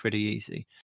want to be pretty easy,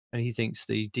 and he thinks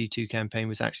the D2 campaign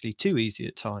was actually too easy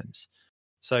at times.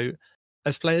 So,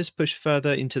 as players push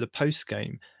further into the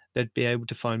post-game, they'd be able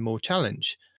to find more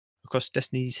challenge. Across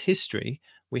Destiny's history,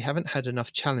 we haven't had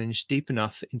enough challenge deep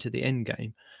enough into the end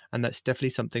game, and that's definitely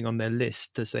something on their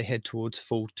list as they head towards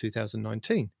fall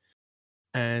 2019.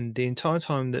 And the entire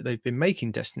time that they've been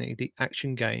making Destiny, the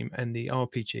action game and the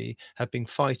RPG have been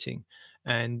fighting,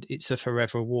 and it's a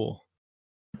forever war.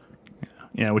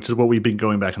 Yeah, which is what we've been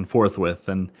going back and forth with.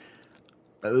 And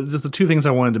just the two things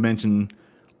I wanted to mention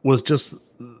was just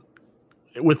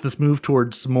with this move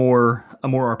towards a more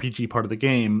RPG part of the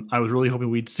game, I was really hoping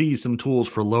we'd see some tools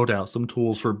for loadout, some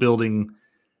tools for building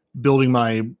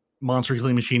my monster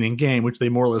killing machine in game, which they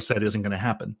more or less said isn't going to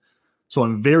happen. So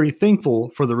I'm very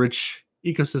thankful for the rich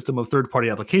ecosystem of third-party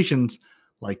applications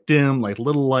like Dim, like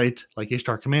Little Light, like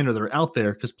Ishtar Commander that are out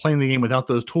there, because playing the game without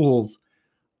those tools,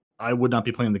 I would not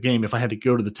be playing the game if I had to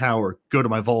go to the tower, go to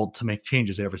my vault to make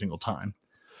changes every single time.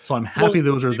 So I'm happy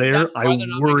those are there. I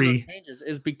worry changes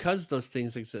is because those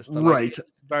things exist. Right. It's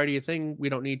already a thing. We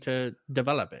don't need to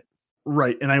develop it.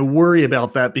 Right. And I worry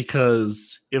about that,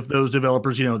 because if those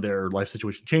developers, you know, their life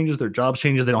situation changes, their jobs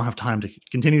changes, they don't have time to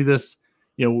continue this,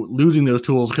 you know, losing those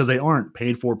tools because they aren't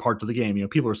paid for parts of the game. You know,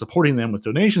 people are supporting them with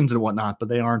donations and whatnot, but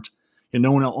they aren't, you know,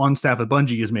 no one on staff at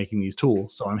Bungie is making these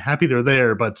tools. So I'm happy they're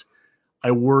there, but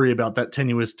I worry about that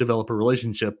tenuous developer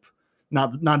relationship.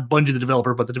 Not Bungie the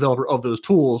developer, but the developer of those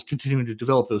tools continuing to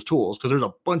develop those tools, because there's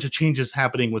a bunch of changes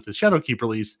happening with the Shadowkeep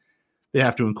release they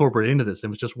have to incorporate into this.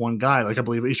 If it's just one guy, like I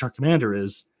believe Ishtar Commander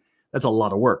is, that's a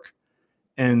lot of work.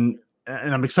 And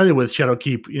I'm excited with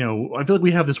Shadowkeep. You know, I feel like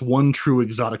we have this one true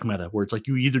exotic meta where it's like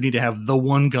you either need to have the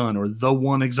one gun or the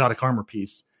one exotic armor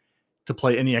piece to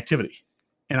play any activity.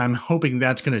 And I'm hoping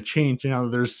that's going to change. You know,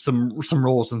 there's some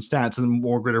roles and stats and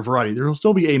more greater variety. There will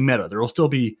still be a meta. There will still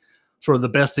be sort of the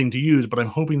best thing to use, but I'm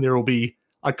hoping there will be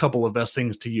a couple of best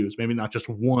things to use. Maybe not just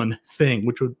one thing,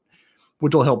 which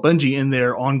will help Bungie in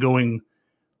their ongoing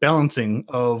balancing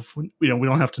of, you know, we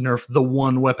don't have to nerf the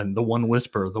one weapon, the one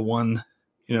whisper, the one,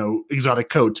 you know, exotic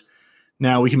coat.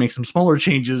 Now we can make some smaller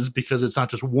changes because it's not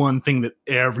just one thing that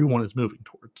everyone is moving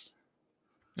towards.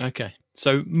 Okay.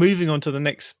 So moving on to the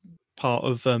next part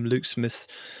of Luke Smith's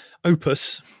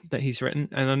opus that he's written,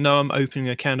 and I know I'm opening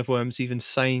a can of worms even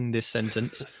saying this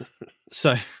sentence.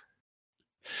 So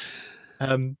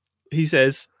he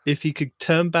says, if he could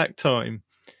turn back time,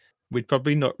 we'd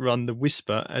probably not run the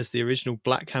Whisper as the original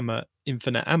Black Hammer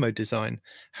infinite ammo design.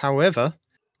 However,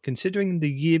 considering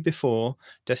the year before,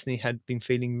 Destiny had been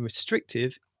feeling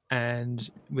restrictive and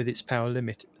with its power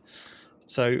limit.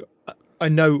 So I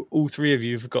know all three of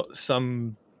you have got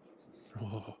some,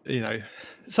 you know,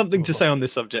 something to say on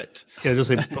this subject. Yeah, just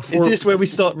say is this where we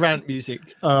start rant music?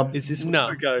 Is this where No,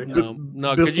 we go?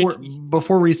 no.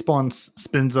 Before Respawn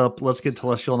spins up, let's get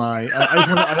Celestial and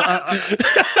I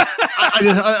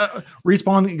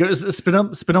Respawn goes spin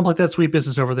up like that sweet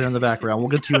business over there in the background. We'll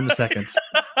get to you in a second.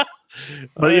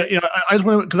 But yeah, you know, I just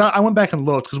want to, because I went back and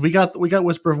looked, because we got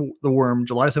Whisper of the Worm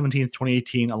July 17th,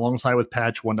 2018, alongside with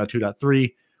patch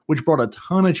 1.2.3, which brought a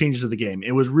ton of changes to the game.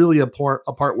 It was really a part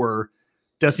where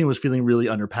Destiny was feeling really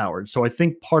underpowered. So I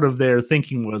think part of their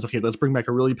thinking was, okay, let's bring back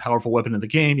a really powerful weapon in the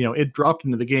game. You know, it dropped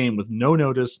into the game with no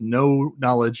notice, no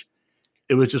knowledge.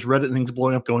 It was just Reddit things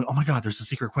blowing up going, oh my God, there's a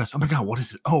secret quest. Oh my God, what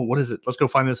is it? Oh, what is it? Let's go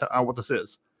find this out, what this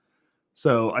is.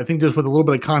 So I think just with a little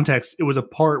bit of context, it was a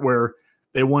part where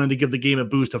they wanted to give the game a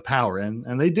boost of power.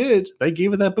 And they did. They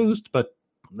gave it that boost, but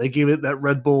They gave it that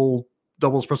Red Bull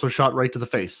double espresso shot right to the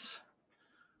face.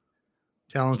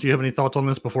 Talons, do you have any thoughts on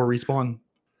this before Respawn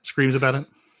screams about it?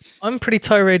 I'm pretty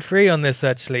tirade free on this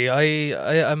actually.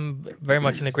 I'm very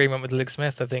much in agreement with Luke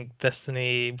Smith. I think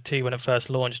Destiny 2 when it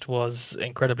first launched was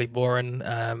incredibly boring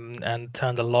and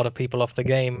turned a lot of people off the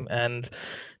game, and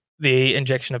the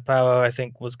injection of power I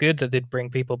think was good. That did bring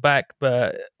people back,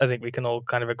 but I think we can all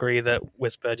kind of agree that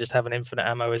Whisper just having infinite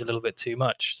ammo is a little bit too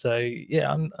much. So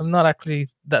yeah, I'm not actually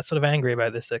that sort of angry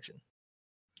about this section.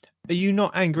 Are you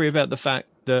not angry about the fact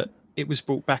that it was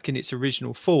brought back in its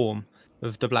original form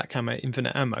of the Black Hammer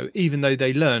infinite ammo, even though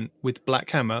they learned with Black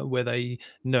Hammer where they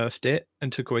nerfed it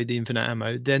and took away the infinite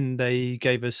ammo, then they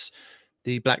gave us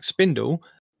the Black Spindle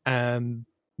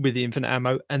with the infinite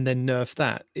ammo and then nerfed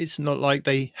that? It's not like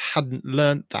they hadn't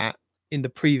learnt that in the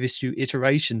previous few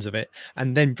iterations of it,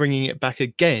 and then bringing it back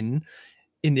again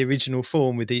in the original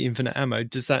form with the infinite ammo.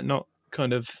 Does that not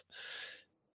kind of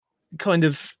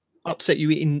upset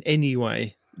you in any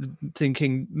way,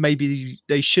 thinking maybe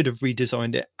they should have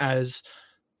redesigned it as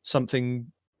something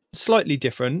slightly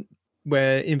different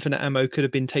where infinite ammo could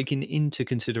have been taken into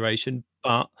consideration,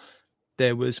 but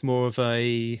there was more of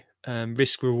a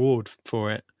risk reward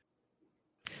for it?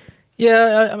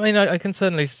 Yeah, I mean, I can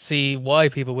certainly see why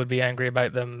people would be angry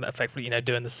about them effectively,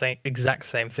 doing the exact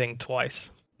same thing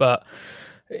twice. But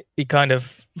it kind of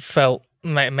felt,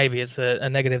 maybe it's a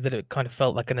negative, that it kind of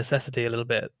felt like a necessity a little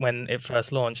bit when it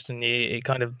first launched, and it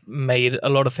kind of made a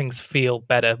lot of things feel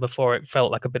better before it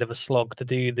felt like a bit of a slog to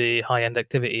do the high-end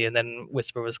activity, and then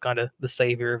Whisper was kind of the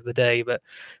savior of the day. But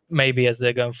maybe as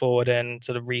they're going forward and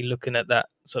sort of re-looking at that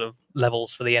sort of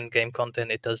levels for the end game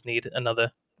content, it does need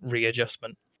another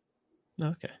readjustment.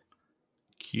 Okay.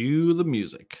 Cue the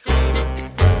music.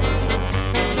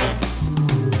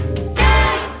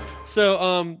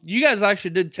 So, you guys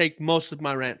actually did take most of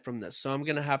my rant from this, so I'm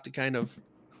gonna have to kind of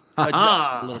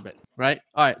adjust a little bit, right?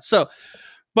 All right. So,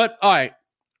 but all right.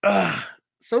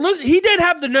 So look, he did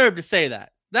have the nerve to say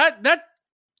that.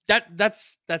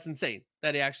 That's insane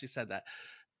that he actually said that.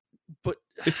 But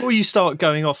before you start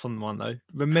going off on one though,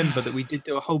 remember that we did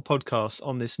do a whole podcast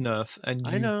on this nerf,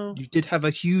 and you did have a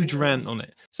huge rant on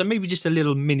it. So maybe just a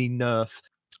little mini nerf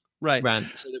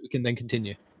rant, so that we can then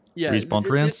continue. Yeah,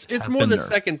 it's more the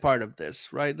second part of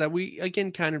this, right? That we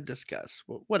again kind of discuss.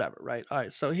 Well, whatever, right? All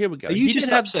right, so here we go. Are you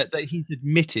just upset that he's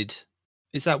admitted?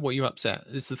 Is that what you're upset?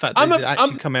 Is the fact that he's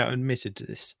actually come out and admitted to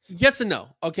this? Yes and no.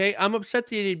 Okay, I'm upset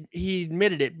that he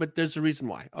admitted it, but there's a reason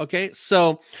why. Okay,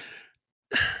 so.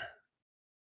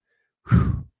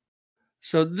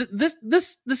 So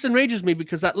this enrages me,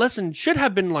 because that lesson should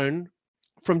have been learned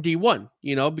from D1,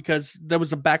 because there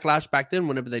was a backlash back then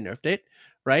whenever they nerfed it,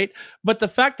 right? But the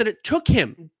fact that it took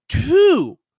him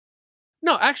now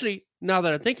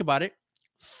that I think about it,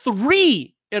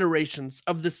 3 iterations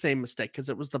of the same mistake, because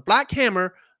it was the Black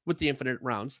Hammer with the infinite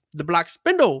rounds, the Black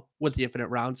Spindle with the infinite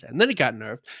rounds, and then it got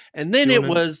nerfed, and then it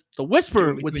was the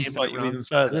Whisper with the infinite rounds,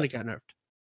 and then it got nerfed.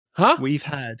 Huh? We've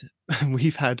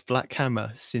had Black Hammer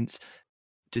since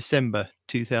December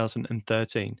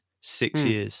 2013. 6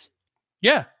 years.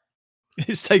 Yeah.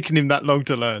 It's taken him that long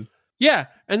to learn. Yeah.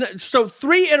 And so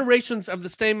 3 iterations of the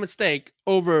same mistake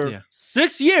over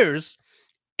 6 years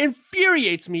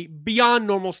infuriates me beyond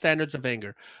normal standards of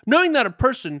anger. Knowing that a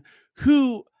person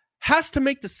who has to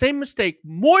make the same mistake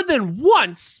more than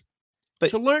once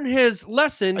to learn his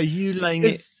lesson. Are you laying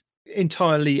it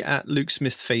entirely at Luke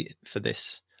Smith's feet for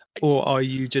this? Or are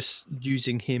you just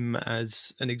using him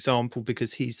as an example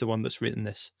because he's the one that's written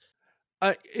this?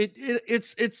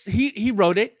 He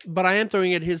wrote it, but I am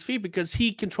throwing it at his feet because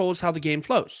he controls how the game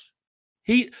flows.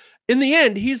 In the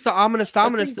end, he's the ominous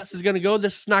dominus. This is going to go.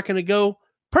 This is not going to go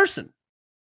person.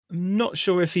 I'm not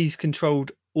sure if he's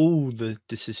controlled all the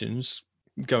decisions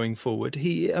going forward.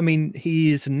 He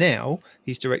is now.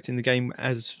 He's directing the game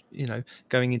as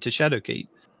going into Shadowkeep.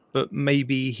 But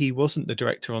maybe he wasn't the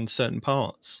director on certain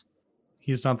parts.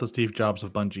 He's not the Steve Jobs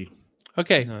of Bungie.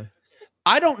 Okay. No.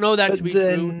 I don't know that to be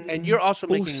true, and you're also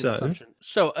making an assumption.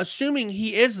 So, assuming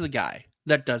he is the guy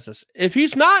that does this, if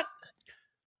he's not,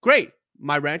 great,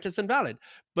 my rant is invalid.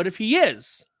 But if he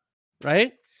is,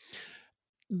 right,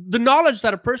 the knowledge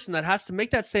that a person that has to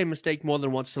make that same mistake more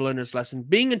than once to learn his lesson,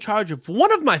 being in charge of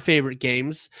one of my favorite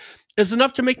games, is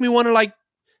enough to make me want to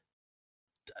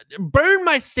burn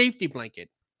my safety blanket.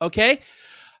 Okay,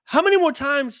 how many more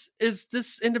times is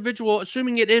this individual,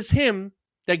 assuming it is him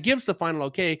that gives the final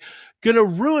okay, gonna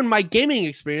ruin my gaming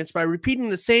experience by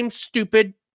repeating the same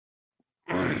stupid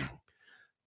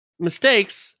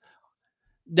mistakes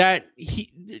that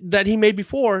he made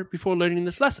before learning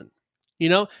this lesson?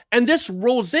 And this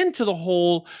rolls into the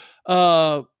whole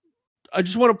I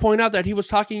just want to point out that he was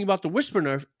talking about the Whisper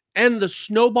nerf and the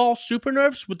Snowball super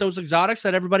nerfs with those exotics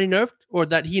that everybody nerfed, or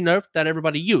that he nerfed that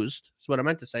everybody used. That's what I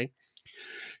meant to say.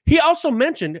 He also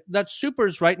mentioned that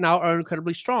supers right now are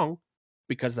incredibly strong,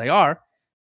 because they are,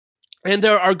 and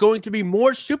there are going to be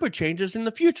more super changes in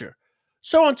the future.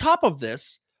 So on top of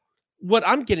this, what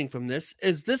I'm getting from this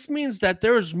is this means that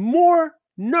there's more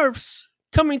nerfs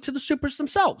coming to the supers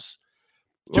themselves.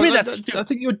 To me, that's I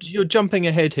think you're jumping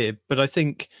ahead here, but I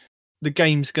think the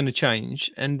game's going to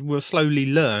change, and we'll slowly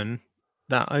learn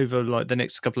that over like the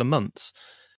next couple of months.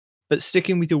 But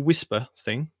sticking with your Whisper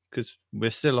thing, because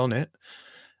we're still on it,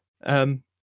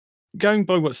 going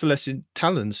by what Celestial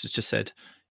Talons has just said,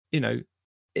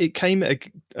 it came at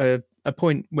a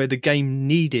point where the game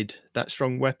needed that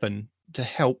strong weapon to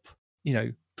help,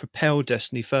 propel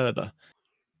Destiny further.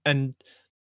 And,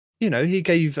 he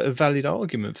gave a valid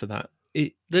argument for that.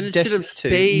 Then it should have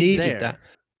stayed there. That.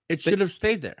 It should have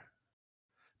stayed there.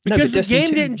 Because the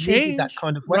game didn't change, that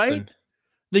kind of weapon. Right?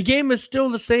 The game is still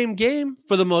the same game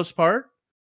for the most part,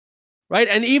 right?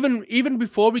 And even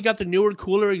before we got the newer,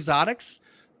 cooler exotics,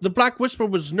 the Black Whisper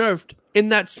was nerfed in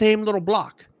that same little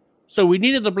block. So we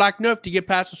needed the Black nerf to get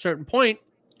past a certain point,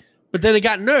 but then it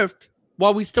got nerfed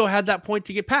while we still had that point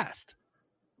to get past.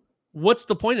 What's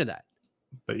the point of that?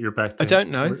 But you're back to I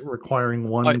don't know. Requiring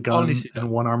one gun and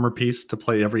one armor piece to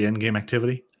play every endgame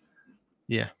activity.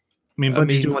 Yeah. I mean,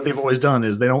 Bungie's doing what they've always done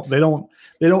is they put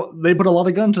a lot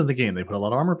of guns in the game. They put a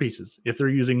lot of armor pieces. If you're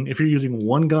using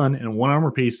one gun and one armor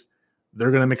piece,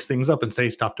 they're going to mix things up and say,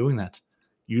 stop doing that.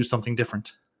 Use something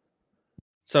different.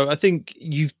 So I think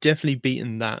you've definitely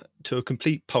beaten that to a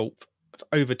complete pulp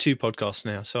over 2 podcasts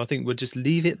now. So I think we'll just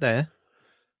leave it there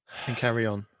and carry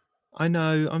on. I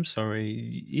know. I'm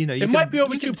sorry. It might be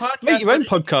over 2 podcasts. Make your own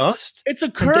podcast. It's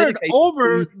occurred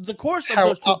over the course of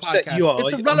those 2 podcasts. You are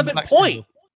it's a relevant point.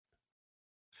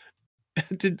 I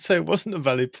didn't say it wasn't a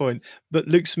valid point, but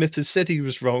Luke Smith has said he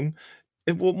was wrong.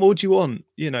 What more do you want?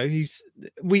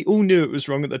 We all knew it was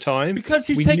wrong at the time because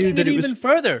he's taking it even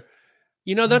further.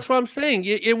 That's what I'm saying.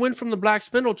 It went from the Black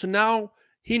Spindle to now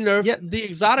he nerfed the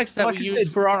exotics that we use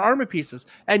for our armor pieces,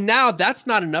 and now that's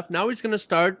not enough. Now he's going to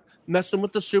start messing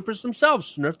with the supers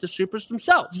themselves, nerf the supers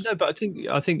themselves. No, but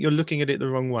I think you're looking at it the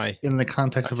wrong way. In the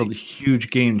context of a huge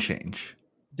game change,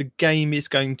 the game is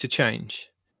going to change,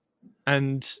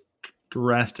 and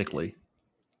drastically.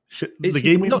 The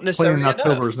game we play in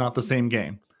October is not the same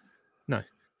game. No.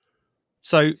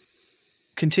 So,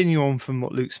 continue on from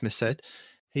what Luke Smith said.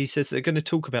 He says they're going to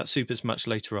talk about supers much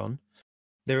later on.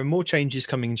 There are more changes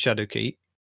coming in Shadowkeep,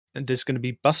 and there's going to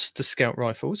be buffs to scout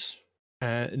rifles,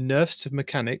 nerfs to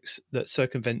mechanics that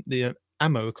circumvent the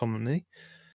ammo economy,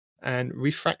 and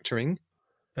refactoring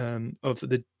of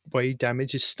the way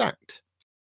damage is stacked.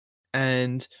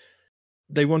 And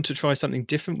they want to try something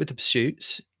different with the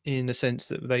pursuits, in the sense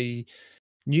that they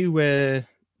knew where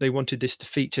they wanted this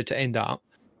feature to end up,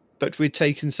 but we'd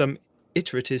taken some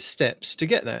iterative steps to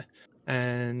get there.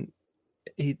 And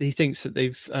he thinks that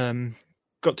they've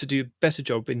got to do a better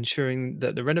job ensuring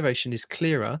that the renovation is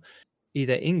clearer,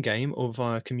 either in-game or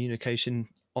via communication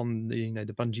on the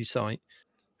Bungie site.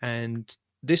 And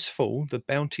this fall, the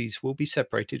bounties will be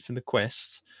separated from the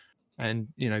quests, and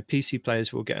PC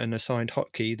players will get an assigned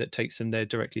hotkey that takes them there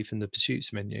directly from the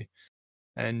pursuits menu.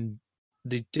 And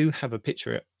they do have a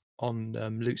picture on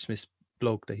Luke Smith's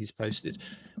blog that he's posted,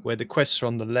 where the quests are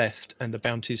on the left and the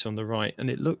bounties on the right, and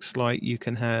it looks like you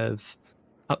can have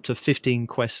up to 15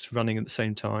 quests running at the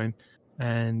same time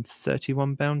and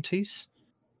 31 bounties.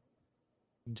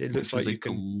 It looks like a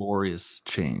glorious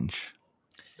change.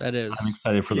 That is. I'm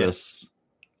excited for this.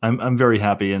 I'm very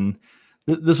happy, and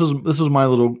this was my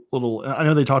little. I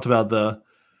know they talked about the,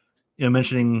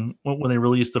 mentioning when they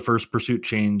released the first pursuit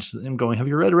change, and going, "Have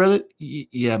you read Reddit?"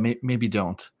 Yeah, maybe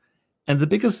don't. And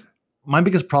my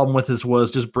biggest problem with this was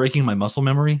just breaking my muscle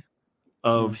memory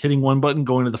of hitting one button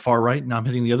going to the far right, now I'm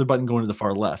hitting the other button going to the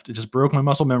far left. It just broke my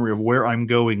muscle memory of where I'm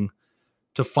going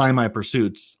to find my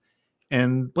pursuits.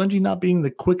 And Bungie not being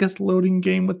the quickest loading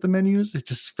game with the menus, it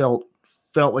just felt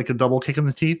like a double kick in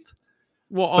the teeth.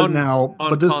 Well, on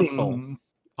console.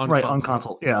 On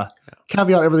console, yeah.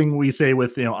 Caveat everything we say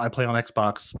with, I play on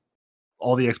Xbox.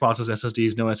 All the Xboxes,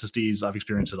 SSDs, no SSDs, I've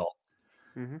experienced it all.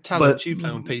 Mm-hmm. Talent, you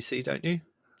play on PC, don't you?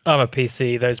 I'm a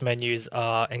PC. Those menus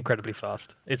are incredibly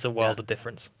fast. It's a world of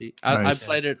difference. I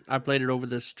played it over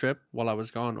this trip while I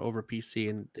was gone over PC,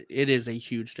 and it is a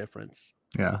huge difference.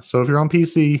 Yeah. So if you're on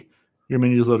PC, your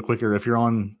menus load quicker. If you're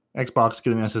on Xbox,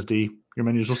 get an SSD. Your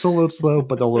menus will still load slow,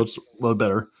 but they'll load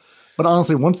better. But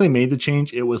honestly, once they made the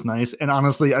change, it was nice. And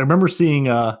honestly, I remember seeing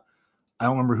I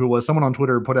don't remember who it was. Someone on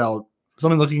Twitter put out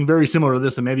something looking very similar to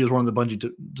this, and maybe it was one of the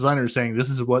Bungie designers saying, "This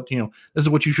is what this is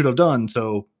what you should have done."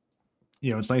 So,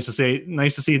 it's nice to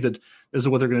see that this is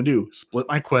what they're going to do: split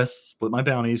my quests, split my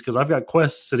bounties, because I've got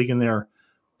quests sitting in there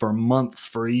for months,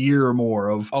 for a year or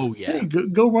more. Hey,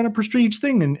 go run a prestige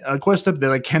thing, and a quest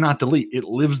that I cannot delete. It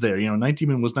lives there. Night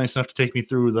Demon was nice enough to take me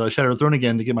through the Shadow Throne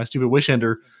again to get my stupid Wish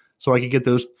Ender, so I could get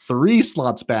those 3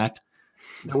 slots back.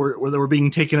 That were being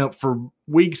taken up for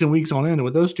weeks and weeks on end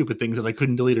with those stupid things that I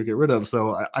couldn't delete or get rid of.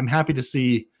 So I'm happy to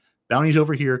see bounties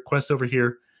over here, quests over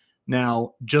here.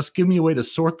 Now, just give me a way to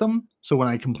sort them. So when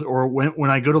I complete, or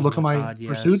when I go to look at my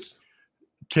pursuits,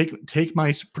 take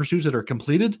my pursuits that are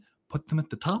completed, put them at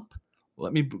the top.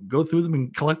 Let me go through them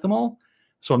and collect them all.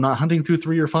 So I'm not hunting through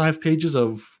 3 or 5 pages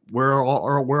of where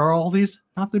are all these.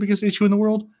 Not the biggest issue in the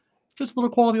world. Just a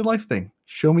little quality of life thing.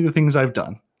 Show me the things I've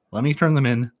done. Let me turn them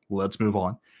in. Let's move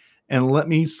on. And let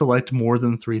me select more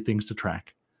than 3 things to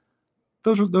track.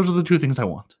 Those are the 2 things I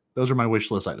want. Those are my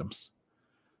wish list items.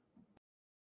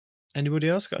 Anybody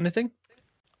else got anything?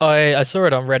 I saw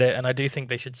it on Reddit, and I do think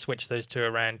they should switch those 2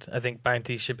 around. I think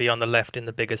bounties should be on the left in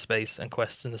the bigger space and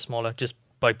quests in the smaller, just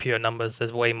by pure numbers.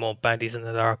 There's way more bounties than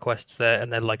there are quests there,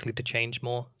 and they're likely to change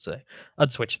more. So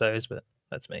I'd switch those, but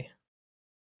that's me.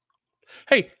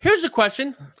 Hey, here's a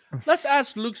question. Let's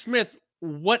ask Luke Smith,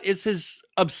 what is his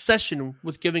obsession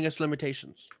with giving us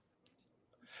limitations?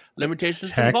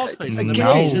 Limitations in vault space,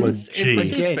 limitations in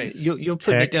pursuit space. You're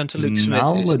putting it down to Luke Smith.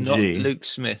 It's not Luke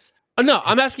Smith. No,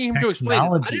 I'm asking him to explain it.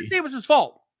 I didn't say it was his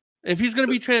fault. If he's going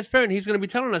to be transparent, he's going to be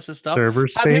telling us this stuff. Server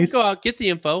Have him space. go out, get the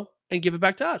info, and give it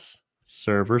back to us.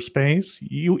 Server space.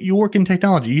 You work in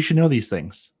technology. You should know these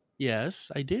things.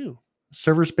 Yes, I do.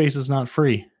 Server space is not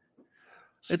free.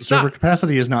 Server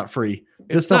capacity is not free.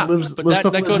 This stuff lives in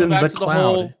the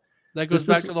cloud. That goes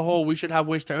back to the whole. We should have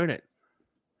ways to earn it.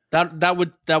 That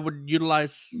would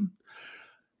utilize.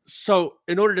 So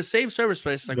in order to save server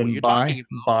space, like what you're talking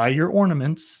about, buy your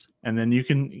ornaments, and then you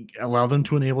can allow them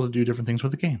to enable to do different things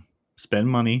with the game. Spend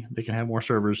money. They can have more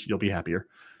servers. You'll be happier.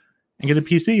 And get a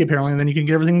PC apparently, and then you can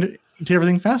get everything to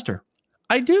everything faster.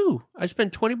 I do. I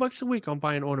spend $20 a week on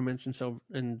buying ornaments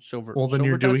and silver. Well, then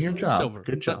you're doing your job.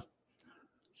 Good job.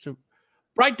 So,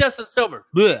 bright dust and silver.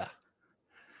 Blech.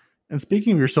 And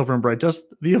speaking of your silver and bright dust,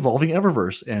 the evolving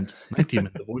Eververse and Night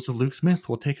Demon, the voice of Luke Smith,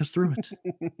 will take us through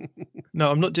it. No,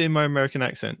 I'm not doing my American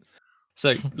accent.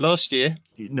 So last year,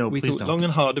 we thought long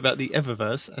and hard about the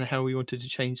Eververse and how we wanted to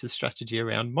change the strategy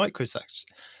around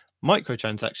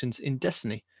microtransactions in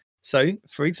Destiny. So,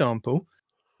 for example,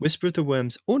 Whisper of the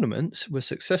Worm's ornaments were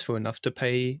successful enough to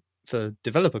pay for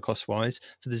developer cost-wise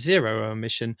for the 0-hour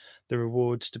mission, the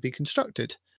rewards to be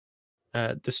constructed.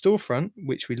 The storefront,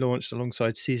 which we launched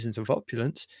alongside Seasons of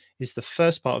Opulence, is the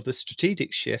first part of the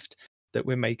strategic shift that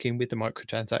we're making with the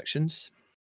microtransactions.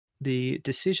 The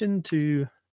decision to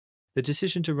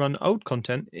run old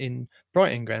content in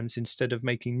Bright Engrams instead of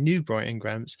making new Bright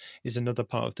Engrams is another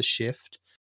part of the shift.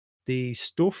 The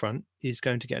storefront is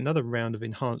going to get another round of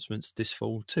enhancements this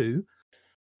fall too.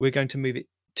 We're going to move it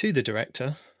to the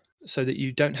director so that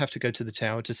you don't have to go to the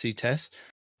tower to see Tess.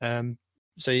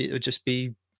 So it'll just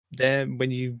be there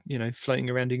when you floating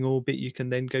around in orbit. You can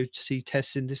then go to see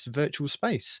Tess in this virtual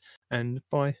space and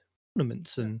buy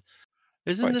ornaments and.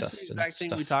 Isn't this the exact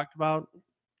thing we talked about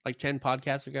like 10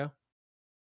 podcasts ago?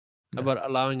 No. About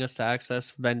allowing us to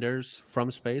access vendors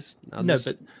from space?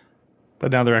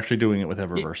 But now they're actually doing it with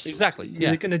Eververse. Yeah, exactly. Yeah,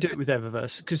 they're going to do it with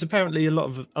Eververse because apparently a lot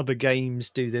of other games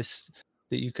do this,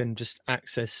 that you can just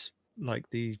access like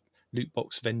the loot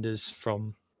box vendors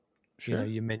from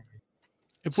your menu.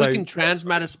 If we can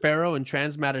transmat a sparrow and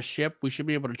transmat a ship, we should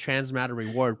be able to transmat a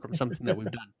reward from something that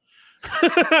we've done.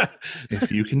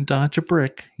 If you can dodge a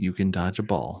brick, you can dodge a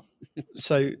ball.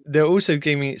 So they're also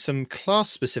giving it some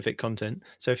class-specific content.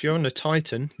 So if you're on a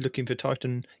Titan looking for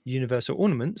Titan universal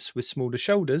ornaments with smaller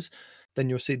shoulders, then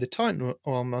you'll see the Titan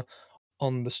armor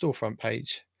on the storefront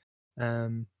page.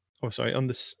 On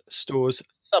the store's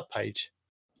sub-page.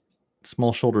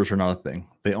 Small shoulders are not a thing.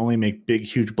 They only make big,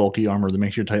 huge, bulky armor that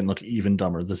makes your Titan look even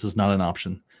dumber. This is not an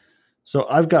option. So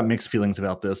I've got mixed feelings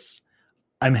about this.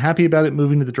 I'm happy about it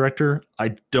moving to the director.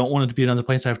 I don't want it to be another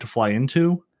place I have to fly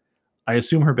into. I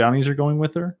assume her bounties are going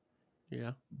with her.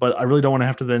 Yeah. But I really don't want to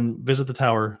have to then visit the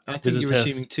tower. I think you're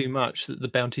assuming too much that the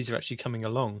bounties are actually coming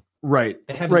along. Right.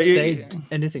 They haven't said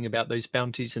anything about those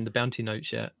bounties in the bounty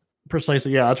notes yet.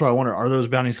 Precisely. Yeah, that's why I wonder, are those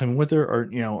bounties coming with her? Or,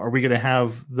 are we going to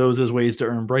have those as ways to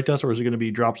earn bright dust, or is it going to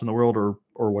be drops in the world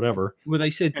or whatever? Well,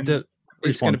 they said that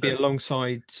it's going to be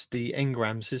alongside the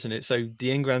engrams, isn't it? So the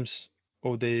engrams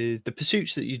or the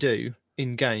pursuits that you do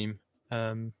in game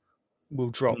will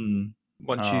drop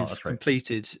once you've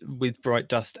completed with bright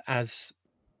dust as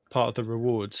part of the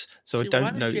rewards. So I See, why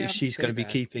don't did know you if have to she's say going to be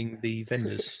that? keeping the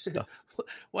vendors stuff.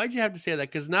 Why'd you have to say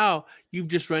that? Because now you've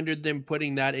just rendered them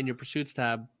putting that in your pursuits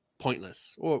tab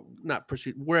pointless, or not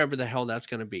pursuit, wherever the hell that's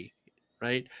going to be,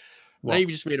 right? Now What? you've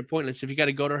just made it pointless if you got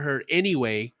to go to her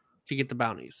anyway to get the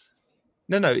bounties.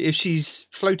 No. If she's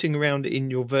floating around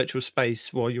in your virtual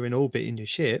space while you're in orbit in your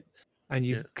ship, and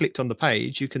you've Yeah. clicked on the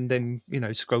page, you can then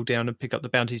scroll down and pick up the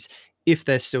bounties if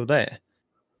they're still there.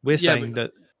 We're Yeah, saying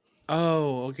that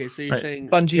Oh, okay. So you're Right. saying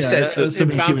Bungie Yeah, said that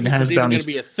assuming she even bounties has is even going bounties. to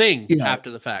be a thing Yeah,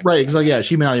 after the fact. Right, exactly. Yeah,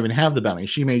 she may not even have the bounty.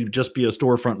 She may just be a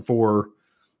storefront for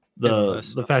the Eververse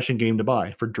stuff. fashion game to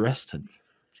buy for Dresden.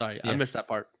 Sorry, I Yeah. missed that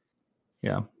part.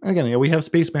 Yeah. And again, we have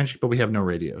space magic, but we have no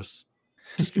radios.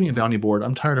 Just give me a bounty board.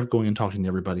 I'm tired of going and talking to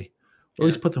everybody. At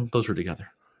least put them closer together.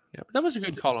 Yeah, but that was a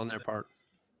good call on their part.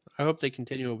 I hope they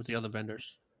continue it with the other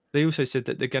vendors. They also said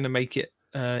that they're going to make it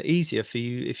easier for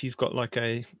you if you've got like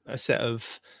a set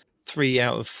of 3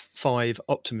 out of 5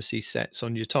 Optimacy sets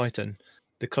on your Titan.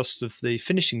 The cost of the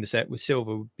finishing the set with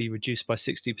silver would be reduced by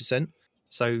 60%.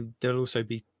 So they'll also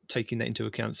be taking that into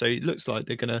account. So it looks like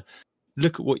they're going to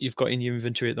look at what you've got in your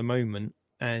inventory at the moment,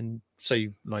 and say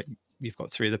like you've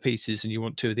got 3 of the pieces and you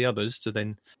want 2 of the others to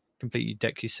then completely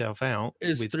deck yourself out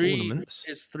with ornaments.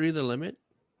 Is 3 the limit?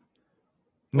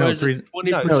 No, Or is it 20%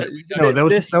 no, reduction? that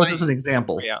was They're just an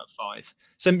example. 3 out of 5.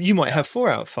 So you might have 4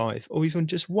 out of 5, or even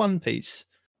just 1 piece.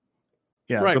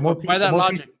 Yeah, Right, but by that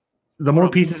logic, the more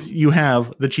pieces you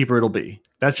have, the cheaper it'll be.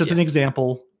 That's just an Yeah.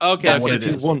 example. okay, That's what if it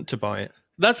you is. want to buy it.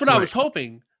 that's what I was Right.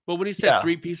 hoping. But when he said Yeah.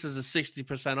 3 pieces is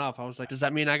 60% off, I was like, does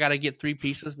that mean I got to get 3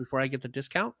 pieces before I get the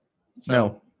discount? So,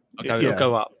 No. Okay, it'll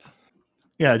go up.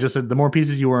 Yeah, just the more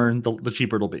pieces you earn, the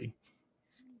cheaper it'll be.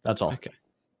 That's all. Okay.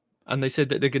 And they said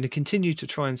that they're going to continue to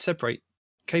try and separate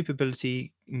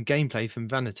capability and gameplay from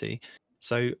vanity.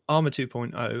 So Armor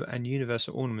 2.0 and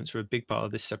Universal Ornaments are a big part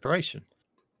of this separation.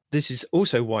 This is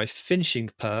also why finishing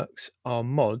perks are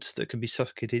mods that can be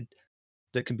socketed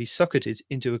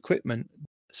into equipment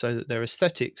so that their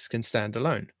aesthetics can stand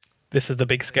alone. This is the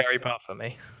big scary part for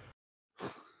me.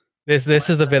 This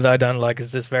is the bit I don't like,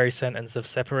 is this very sentence of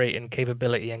separating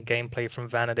capability and gameplay from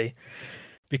vanity.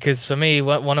 Because for me,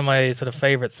 one of my sort of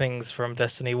favorite things from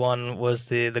Destiny 1 was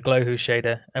the Glowhu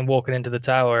shader, and walking into the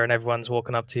tower and everyone's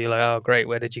walking up to you like, oh, great,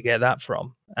 where did you get that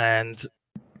from? And,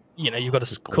 you've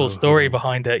got a cool story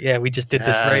behind it. Yeah, we just did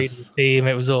this raid Yes. with the team.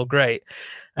 It was all great.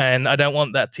 And I don't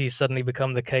want that to suddenly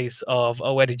become the case of,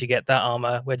 oh, where did you get that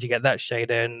armor? Where did you get that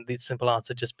shader? And the simple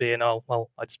answer just being, oh,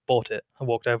 well, I just bought it. I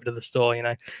walked over to the store,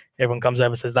 everyone comes over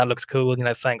and says, that looks cool.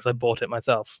 Thanks, I bought it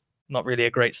myself. Not really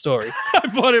a great story. I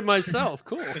bought it myself.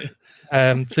 Cool.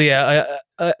 So yeah,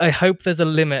 I hope there's a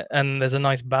limit and there's a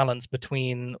nice balance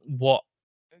between what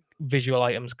visual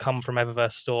items come from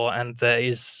Eververse Store, and there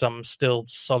is some still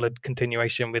solid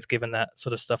continuation with giving that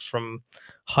sort of stuff from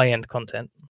high-end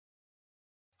content.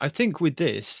 I think with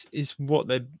this is what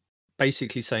they're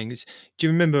basically saying is, do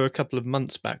you remember a couple of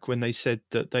months back when they said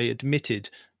that they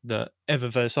admitted that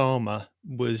Eververse armor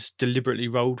was deliberately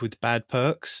rolled with bad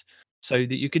perks so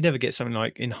that you could never get something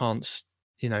like enhanced,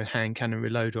 hand cannon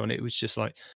reload on it? It was just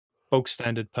like bog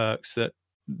standard perks that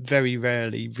very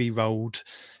rarely re-rolled.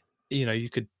 You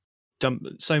could dump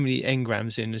so many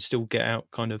engrams in and still get out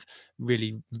kind of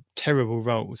really terrible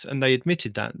rolls. And they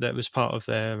admitted that was part of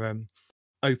their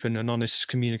open and honest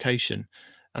communication.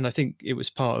 And I think it was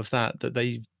part of that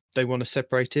they want to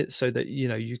separate it so that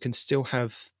you can still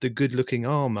have the good looking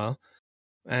armor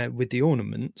with the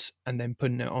ornaments, and then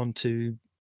putting it onto,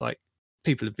 like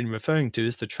people have been referring to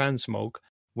as the transmog,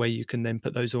 where you can then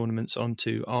put those ornaments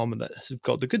onto armor that has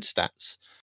got the good stats.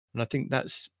 And I think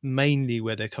that's mainly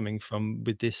where they're coming from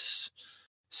with this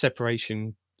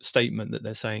separation statement, that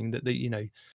they're saying that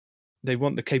they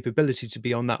want the capability to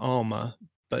be on that armor,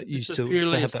 but you It's just still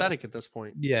purely to have aesthetic at this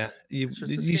point. yeah, you It's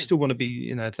just a you skin. still want to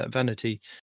be that vanity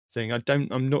thing.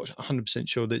 I'm not 100%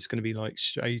 sure that it's going to be like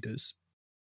shaders,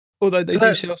 although they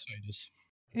do sell shaders.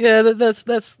 Yeah,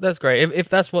 that's great. If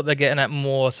that's what they're getting at,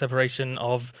 more separation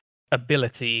of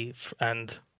ability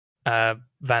and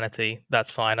vanity,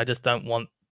 that's fine. I just don't want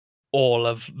all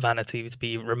of vanity to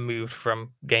be removed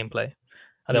from gameplay.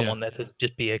 I don't Yeah. want there to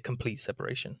just be a complete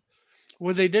separation.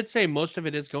 Well, they did say most of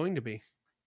it is going to be.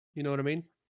 You know what I mean?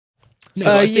 No,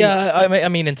 but I think- yeah, I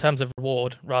mean in terms of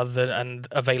reward and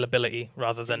availability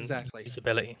rather than Exactly.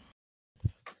 usability.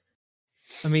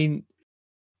 I mean,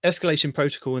 Escalation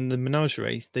Protocol and the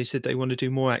Menagerie, they said they want to do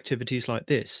more activities like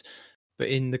this, but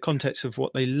in the context of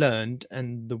what they learned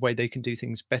and the way they can do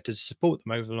things better to support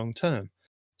them over the long term.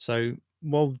 So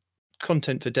while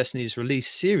content for Destiny is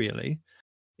released serially,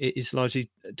 it is largely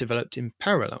developed in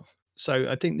parallel. So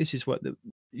I think this is what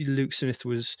Luke Smith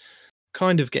was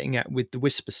kind of getting at with the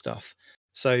Whisper stuff.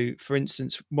 So, for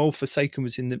instance, while Forsaken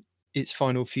was in its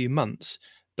final few months,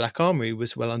 Black Armory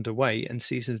was well underway and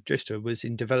Season of Drifter was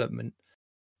in development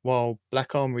while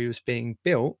Black Armory was being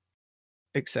built,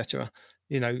 etc.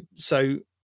 So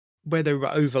where they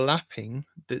were overlapping,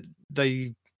 that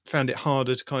they found it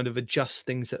harder to kind of adjust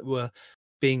things that were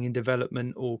being in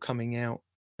development or coming out.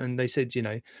 And they said,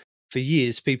 for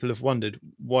years people have wondered,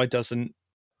 why doesn't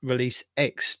release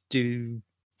X do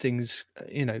things,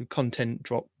 content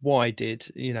drop Y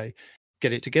did,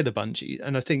 get it together, Bungie.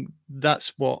 And I think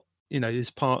that's what, is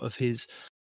part of his,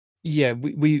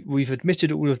 we've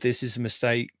admitted all of this is a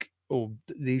mistake, or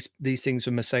these things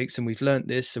were mistakes, and we've learnt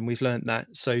this and we've learnt that.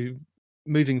 So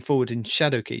moving forward in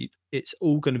Shadowkeep, it's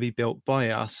all going to be built by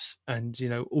us, and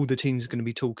all the teams are going to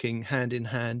be talking hand in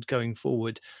hand going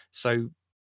forward. So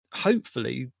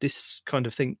hopefully this kind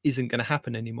of thing isn't going to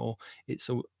happen anymore. It's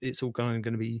all going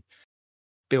to be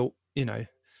built,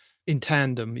 in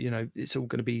tandem. It's all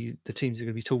going to be, the teams are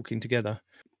going to be talking together.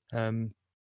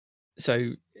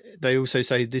 So they also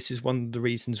say this is one of the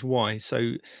reasons why.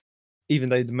 So even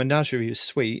though the Menagerie is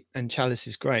sweet and Chalice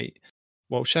is great,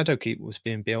 while Shadowkeep was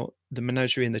being built, the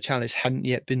Menagerie and the Chalice hadn't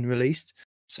yet been released,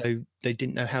 so they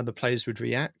didn't know how the players would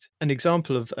react. An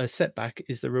example of a setback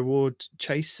is the reward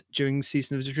chase during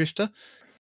Season of the Drifter.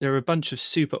 There are a bunch of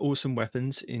super awesome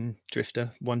weapons in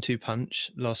Drifter, 1-2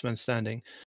 punch, last man standing,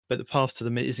 but the path to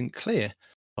them isn't clear,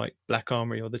 like Black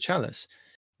Armory or the Chalice.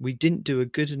 We didn't do a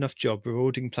good enough job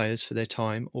rewarding players for their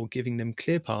time or giving them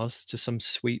clear paths to some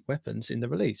sweet weapons in the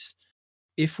release.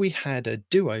 If we had a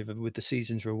do-over with the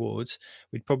season's rewards,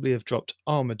 we'd probably have dropped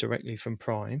armor directly from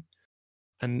Prime.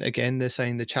 And again, they're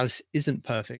saying the Chalice isn't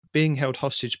perfect. Being held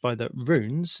hostage by the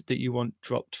runes that you want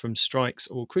dropped from Strikes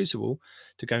or Crucible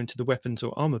to go into the weapons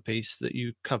or armor piece that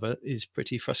you cover is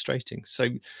pretty frustrating. So,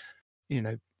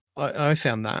 I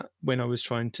found that when I was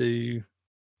trying to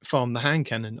farm the hand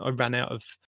cannon. I ran out of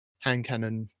hand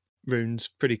cannon runes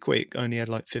pretty quick. I only had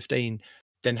like 15,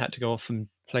 then had to go off and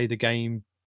play the game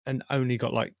and only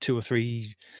got like 2 or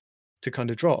 3 to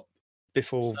kind of drop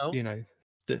before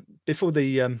before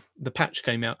the patch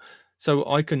came out. So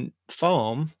I couldn't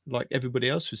farm like everybody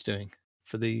else was doing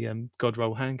for the God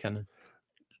Roll hand cannon.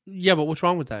 Yeah, but what's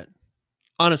wrong with that?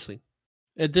 Honestly,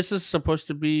 this is supposed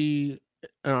to be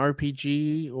an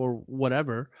RPG or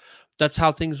whatever. That's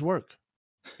how things work.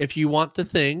 If you want the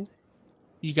thing,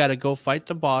 you got to go fight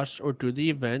the boss or do the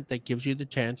event that gives you the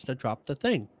chance to drop the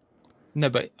thing. No,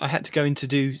 but I had to go in to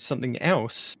do something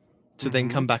else to then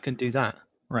come back and do that.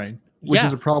 Right. Which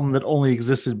is a problem that only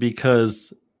existed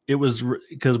because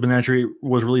because Menagerie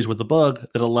was released with the bug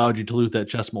that allowed you to loot that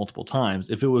chest multiple times.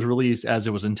 If it was released as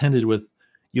it was intended with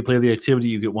you play the activity,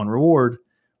 you get 1 reward,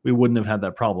 we wouldn't have had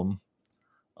that problem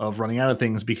of running out of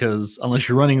things, because unless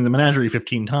you're running the Menagerie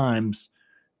 15 times,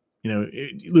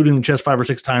 looting the chest 5 or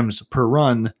 6 times per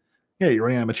run, you're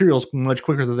running out of materials much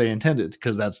quicker than they intended,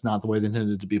 because that's not the way they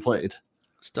intended to be played.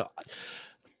 Still,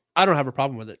 I don't have a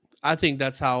problem with it. I think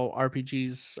that's how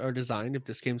RPGs are designed. If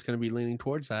this game's going to be leaning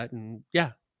towards that, and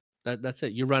that's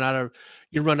it. You run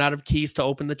out of keys to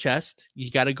open the chest.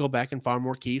 You got to go back and farm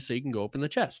more keys so you can go open the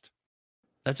chest.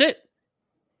 That's it.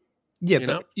 Yeah,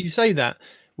 but you say that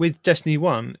with Destiny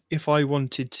 1, if I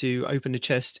wanted to open a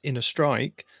chest in a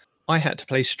strike, I had to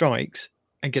play strikes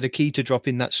and get a key to drop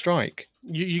in that strike.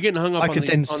 You're getting hung up on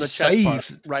the chest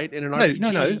part, right? In an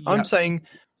RPG, no. I'm saying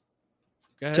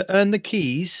to earn the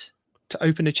keys to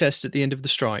open a chest at the end of the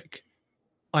strike,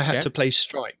 I had to play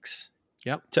strikes.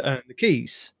 To earn the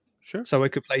keys. Sure. So I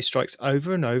could play strikes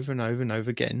over and over and over and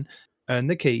over again, earn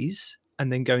the keys,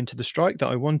 and then go into the strike that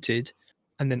I wanted,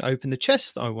 and then open the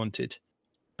chest that I wanted.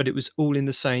 But it was all in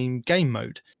the same game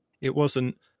mode. It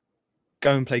wasn't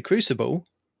go and play Crucible,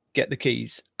 get the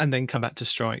keys, and then come back to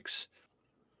strikes.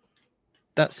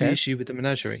 That's the issue with the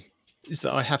Menagerie, is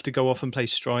that I have to go off and play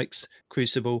strikes,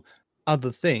 Crucible,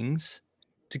 other things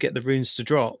to get the runes to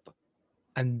drop,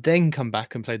 and then come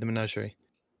back and play the Menagerie.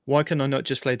 Why can I not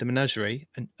just play the Menagerie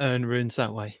and earn runes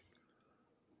that way?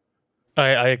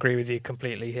 I agree with you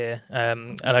completely here.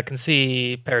 And I can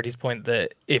see Parody's point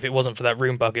that if it wasn't for that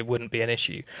rune bug, it wouldn't be an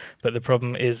issue. But the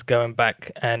problem is going back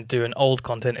and doing old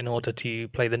content in order to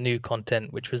play the new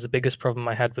content, which was the biggest problem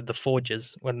I had with the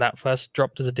Forges when that first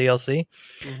dropped as a DLC.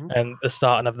 And the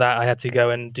starting of that, I had to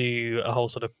go and do a whole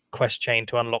sort of quest chain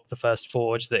to unlock the first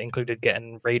Forge that included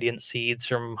getting Radiant Seeds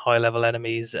from high-level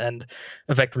enemies. And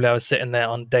effectively, I was sitting there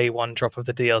on day 1 drop of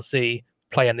the DLC,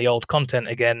 playing the old content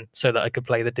again so that I could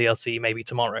play the DLC maybe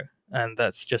tomorrow, and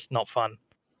that's just not fun.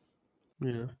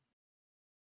 Yeah.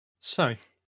 So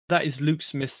that is Luke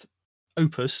Smith's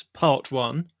Opus Part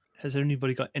 1. Has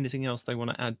anybody got anything else they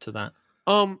want to add to that?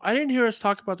 I didn't hear us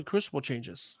talk about the Crucible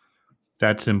changes.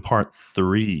 That's in part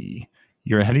 3.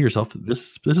 You're ahead of yourself.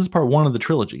 This is part 1 of the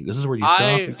trilogy. This is where you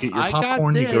stop, you get your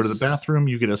popcorn, you go to the bathroom,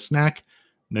 you get a snack.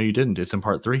 No, you didn't. It's in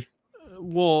part 3.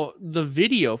 Well, the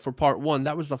video for part 1,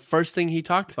 that was the first thing he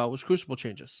talked about was Crucible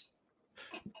changes.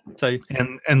 So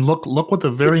and look what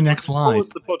the very next line. Pause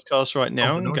the podcast right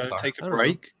now and go and take a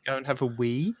break. Go and have a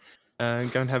wee. Go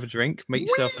and have a drink. Make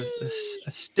yourself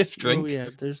a stiff drink. Oh yeah,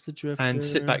 there's the Drifter. And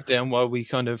sit back down while we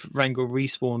kind of wrangle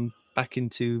Respawn back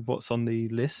into what's on the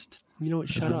list. You know what?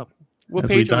 Shut up. What As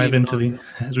page we dive into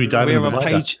we're on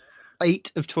page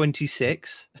 8 of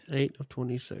 26. 8 of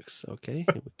 26. Okay,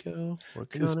 here we go.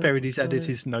 Because Parody's added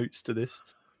his notes to this.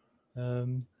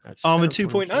 Armor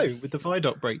 2.0 with the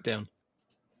Vidoc breakdown.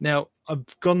 Now, I've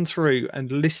gone through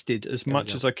and listed as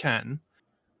much as I can,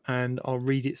 and I'll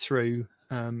read it through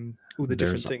all the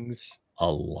different things.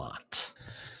 A lot.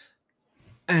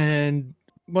 And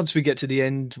once we get to the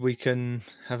end, we can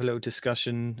have a little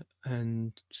discussion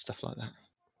and stuff like that.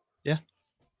 Yeah?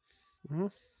 Mm-hmm.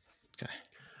 Okay.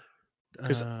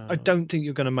 Because I don't think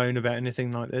you're going to moan about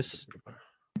anything like this.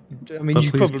 I mean, But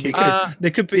you please probably could.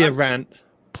 There could be a rant.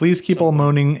 Please keep all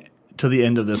moaning to the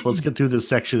end of this. Let's get through this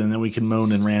section, and then we can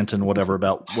moan and rant and whatever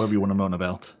about whatever you want to moan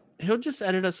about. He'll just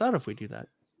edit us out if we do that.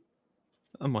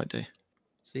 I might do.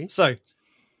 See? So,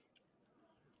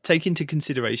 take into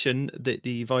consideration that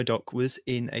the Vidoc was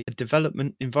in a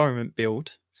development environment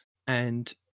build,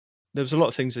 and there was a lot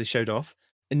of things they showed off.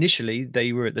 Initially,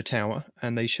 they were at the tower,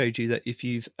 and they showed you that if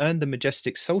you've earned the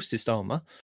Majestic Solstice armor,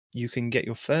 you can get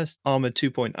your first Armor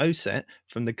 2.0 set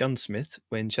from the gunsmith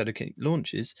when Shadowkeep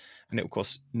launches, and it will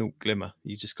cost 0 glimmer.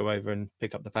 You just go over and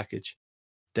pick up the package.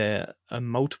 There are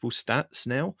multiple stats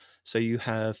now, so you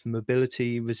have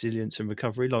mobility, resilience, and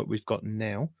recovery like we've got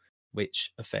now,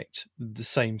 which affect the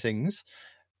same things.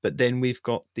 But then we've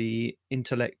got the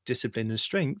intellect, discipline, and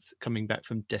strength coming back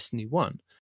from Destiny 1.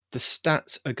 The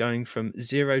stats are going from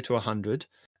 0 to 100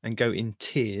 and go in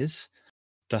tiers.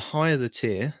 The higher the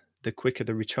tier, the quicker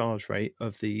the recharge rate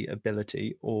of the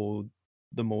ability, or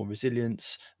the more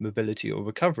resilience, mobility, or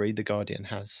recovery the Guardian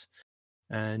has.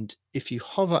 And if you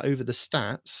hover over the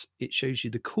stats, it shows you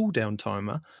the cooldown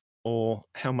timer, or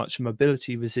how much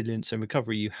mobility, resilience, and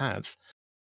recovery you have.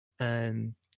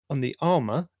 And on the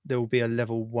armor, there will be a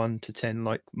level 1 to 10,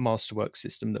 like Masterwork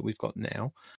system that we've got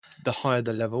now. The higher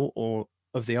the level or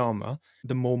of the armor,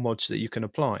 the more mods that you can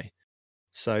apply.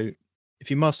 So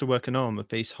if you Masterwork an armor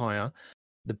piece higher,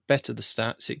 the better the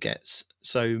stats it gets.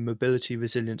 So mobility,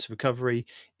 resilience, recovery,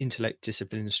 intellect,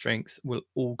 discipline, and strength will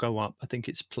all go up. I think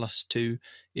it's +2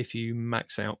 if you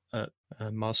max out at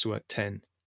Masterwork 10.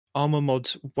 Armor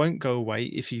mods won't go away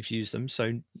if you've used them.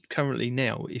 So currently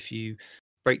now, if you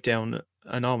break down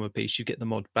an armor piece, you get the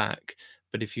mod back.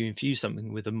 But if you infuse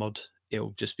something with a mod,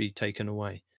 it'll just be taken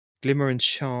away. Glimmer and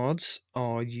shards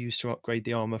are used to upgrade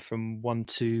the armor from 1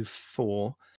 to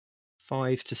 4.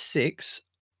 5 to 6,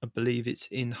 I believe it's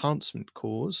enhancement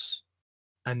cores.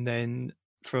 And then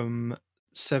from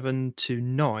 7 to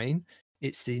 9,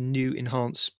 it's the new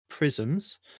enhanced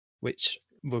prisms, which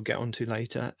we'll get onto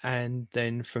later. And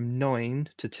then from 9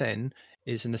 to 10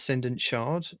 is an ascendant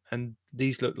shard. And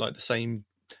these look like the same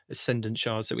ascendant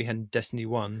shards that we had in Destiny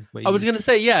 1. I was going to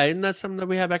say, yeah, and that's something that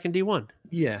we had back in D1.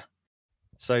 Yeah.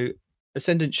 So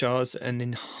ascendant shards and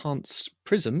enhanced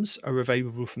prisms are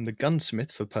available from the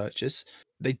gunsmith for purchase.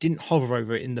 They didn't hover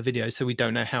over it in the video, so we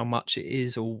don't know how much it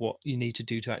is or what you need to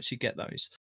do to actually get those.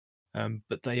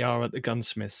 But they are at the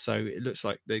gunsmith, so it looks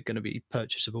like they're going to be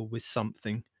purchasable with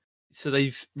something. So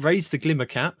they've raised the glimmer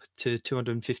cap to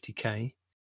 250k.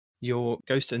 Your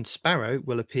Ghost and Sparrow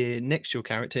will appear next to your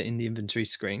character in the inventory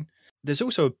screen. There's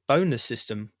also a bonus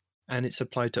system, and it's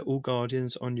applied to all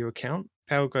Guardians on your account.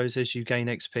 Power grows as you gain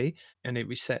XP, and it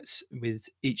resets with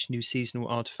each new seasonal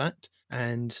artifact.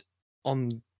 And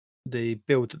on the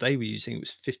build that they were using, it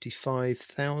was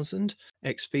 55,000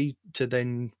 XP to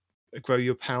then grow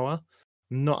your power.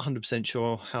 I'm not 100%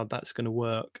 sure how that's going to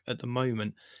work at the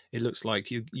moment. It looks like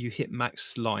you hit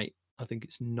max light. I think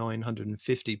it's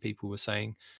 950, people were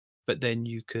saying. But then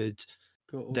you could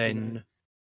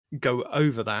go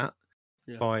over that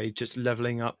by just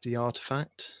leveling up the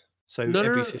artifact. So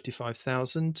every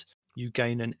 55,000, you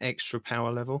gain an extra power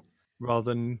level,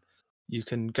 rather than you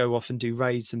can go off and do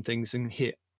raids and things and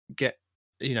get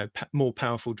more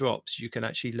powerful drops. You can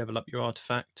actually level up your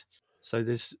artifact. So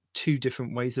there's 2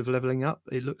 different ways of leveling up,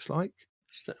 it looks like.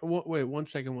 Wait, one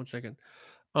second.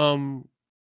 I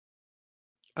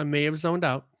may have zoned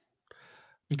out,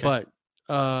 but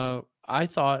I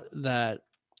thought that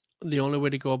the only way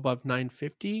to go above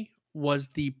 950 was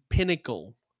the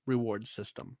pinnacle reward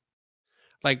system.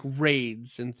 like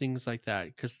raids and things like that.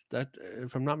 Because that,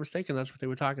 if I'm not mistaken, that's what they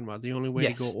were talking about. The only way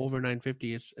to go Yes. over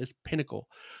 950 is Pinnacle.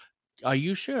 Are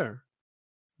you sure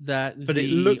that But it the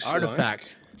looks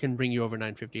artifact can bring you over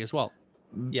 950 as well?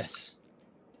 Yes.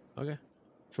 Okay.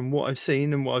 From what I've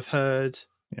seen and what I've heard.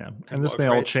 Yeah, And and this what may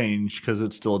I've all read. change because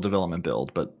it's still a development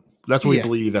build, but that's what we Yeah.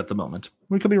 believe at the moment.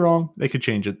 We could be wrong. They could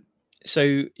change it.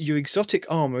 So your exotic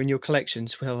armor in your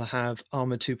collections will have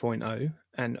armor 2.0,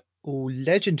 and all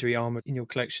legendary armor in your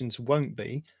collections won't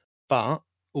be, but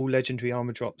all legendary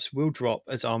armor drops will drop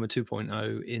as armor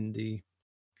 2.0 in the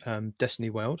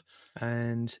Destiny world.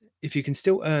 And if you can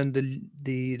still earn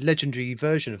the legendary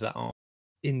version of that armor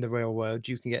in the real world,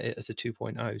 you can get it as a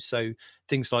 2.0. So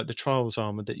things like the Trials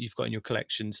armor that you've got in your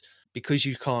collections, because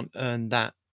you can't earn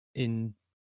that in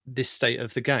this state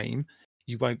of the game,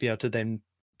 you won't be able to then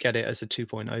get it as a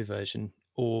 2.0 version,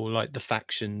 or like the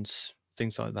factions,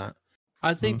 things like that.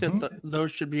 I think Mhm. that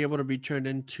those should be able to be turned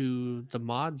into the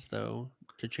mods, though,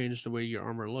 to change the way your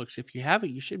armor looks. If you have it,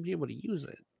 you should be able to use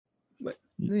it. But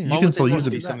You yeah, Why can would they still want use to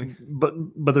do it, that?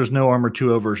 something. but there's no Armor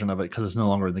 2.0 version of it because it's no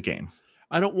longer in the game.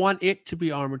 I don't want it to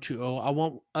be armor 2.0. I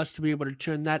want us to be able to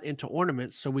turn that into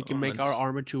ornaments so we can make our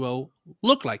Ornaments. armor 2.0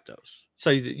 look like those.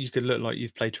 So that you could look like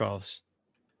you've played Trials.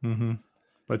 Mm-hmm.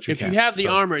 But If you can't, have the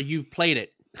so. armor, you've played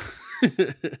it.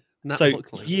 Not So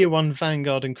look like Year 1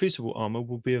 Vanguard and Crucible armor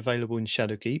will be available in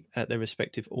Shadowkeep at their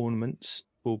respective ornaments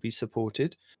will be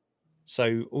supported.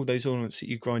 So all those ornaments that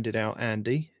you grinded out,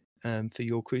 Andy, for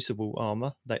your Crucible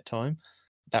armor that time,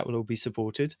 that will all be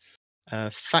supported.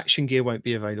 Faction gear won't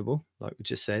be available, like we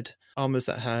just said. Armors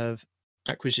that have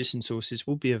acquisition sources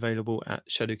will be available at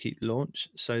Shadowkeep launch,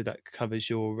 so that covers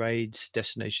your raids,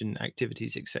 destination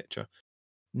activities, etc.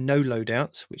 No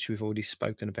loadouts, which we've already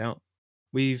spoken about.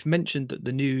 We've mentioned that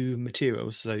the new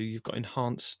materials, so you've got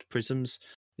enhanced prisms,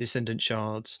 the ascendant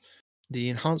shards, the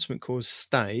enhancement cores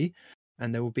stay,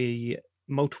 and there will be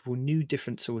multiple new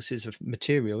different sources of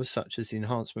materials, such as the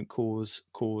enhancement cores,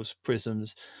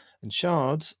 prisms, and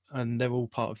shards, and they're all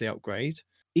part of the upgrade.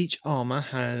 Each armor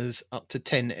has up to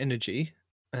 10 energy,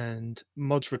 and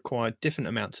mods require different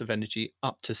amounts of energy,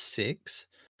 up to 6.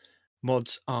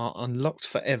 Mods are unlocked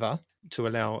forever to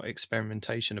allow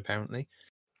experimentation, apparently.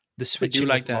 The I switching do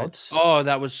like of that. mods. Oh,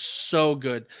 that was so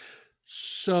good.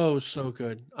 So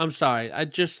good. I'm sorry. I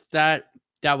just that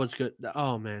was good.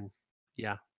 Oh man.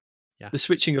 Yeah. The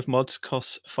switching of mods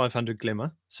costs 500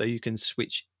 glimmer, so you can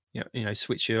switch,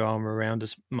 switch your armor around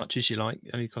as much as you like.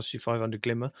 It only costs you 500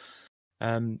 glimmer.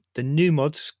 The new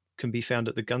mods can be found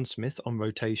at the gunsmith on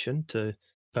rotation to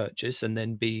purchase and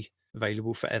then be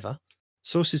available forever.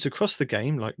 Sources across the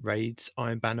game, like raids,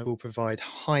 Iron Banner, will provide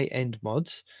high-end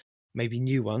mods, maybe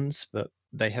new ones, but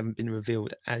they haven't been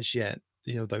revealed as yet,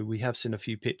 though we have seen a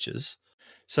few pictures.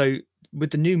 So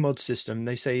with the new mod system,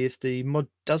 they say if the mod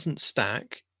doesn't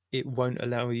stack, it won't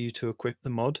allow you to equip the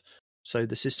mod. So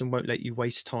the system won't let you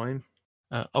waste time.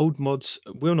 Old mods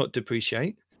will not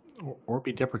depreciate. Or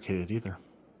be deprecated either.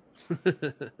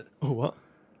 Or what?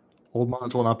 Old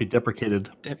mods will not be deprecated.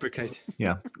 Deprecate.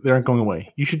 Yeah, they aren't going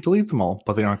away. You should delete them all,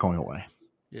 but they aren't going away.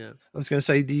 Yeah. I was going to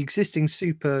say the existing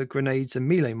super grenades and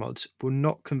melee mods will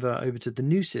not convert over to the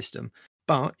new system,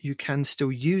 but you can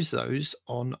still use those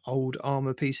on old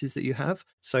armor pieces that you have.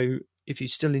 So if you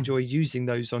still enjoy using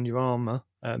those on your armor,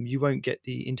 you won't get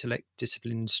the intellect,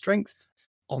 discipline, and strength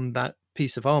on that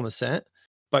piece of armor set,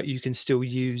 but you can still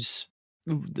use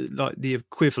the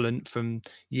equivalent from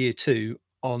year 2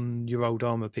 on your old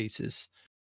armor pieces.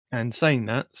 And saying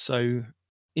that, so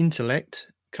intellect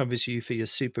covers you for your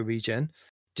super regen,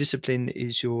 discipline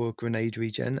is your grenade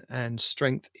regen, and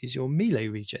strength is your melee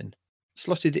regen.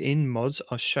 Slotted in mods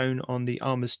are shown on the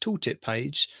armor's tooltip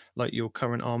page, like your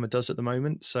current armor does at the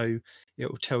moment, so it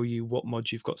will tell you what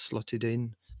mods you've got slotted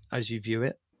in as you view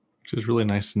it. Which is really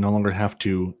nice to no longer have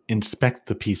to inspect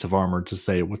the piece of armor to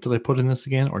say, what did I put in this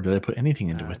again? Or did I put anything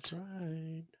into That's it?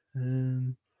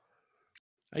 right.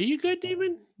 Are you good,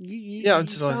 Damon? You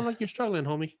sound like you're struggling,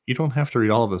 homie. You don't have to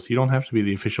read all of this. You don't have to be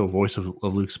the official voice of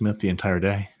Luke Smith the entire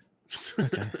day.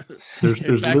 Okay.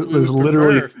 There's fact, we would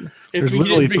literally prefer if there's you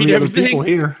literally didn't read 3 other everything. people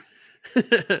here.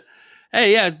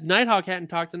 Hey, yeah, Nighthawk hadn't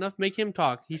talked enough. Make him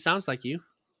talk. He sounds like you.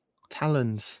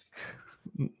 Talons.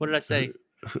 What did I say?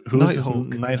 Who's this Nighthawk.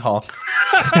 Nighthawk?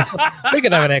 We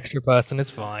can have an extra person. It's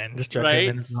fine. Just jump Right?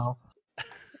 him in as well.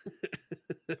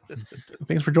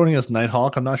 Thanks for joining us,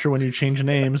 Nighthawk. I'm not sure when you change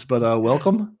names, but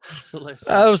welcome. So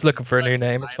listen, I was looking for a new listen,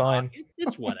 name. It's Nighthawk, fine.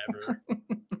 It's whatever.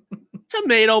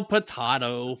 Tomato,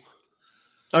 potato.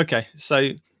 Okay, so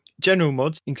general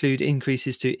mods include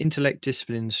increases to intellect,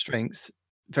 discipline, and strength,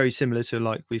 very similar to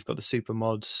like we've got the super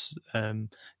mods,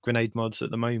 grenade mods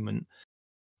at the moment.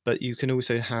 but you can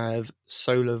also have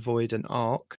Solar Void and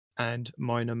Arc, and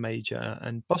Minor, Major,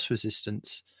 and Boss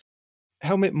Resistance.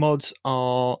 Helmet mods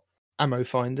are ammo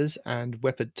finders and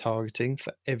weapon targeting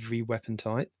for every weapon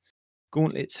type.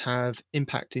 Gauntlets have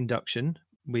impact induction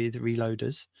with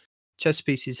reloaders. Chest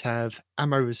pieces have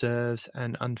ammo reserves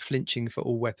and unflinching for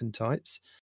all weapon types.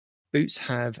 Boots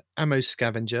have ammo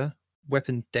scavenger,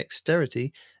 weapon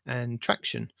dexterity, and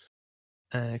traction.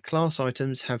 Class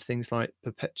items have things like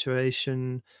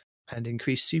perpetuation and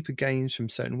increased super gains from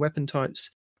certain weapon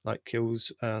types, like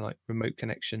kills, like remote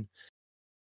connection.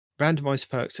 Randomized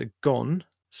perks are gone,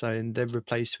 so they're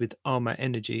replaced with armor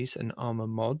energies and armor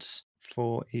mods.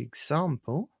 For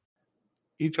example,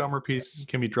 each armor piece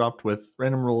can be dropped with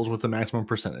random rolls with a maximum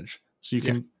percentage. So you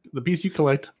can the piece you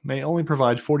collect may only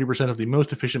provide 40% of the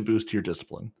most efficient boost to your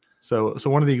discipline. So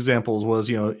one of the examples was,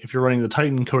 if you're running the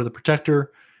Titan Code of the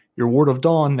Protector, your Ward of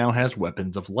Dawn now has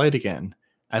Weapons of Light again,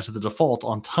 as the default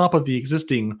on top of the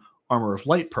existing Armor of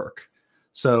Light perk.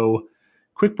 So,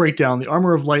 quick breakdown, the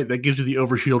Armor of Light, that gives you the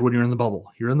overshield when you're in the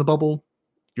bubble. You're in the bubble,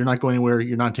 you're not going anywhere,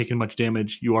 you're not taking much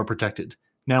damage, you are protected.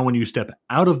 Now, when you step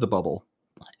out of the bubble,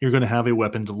 you're going to have a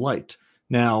Weapons of Light.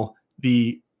 Now,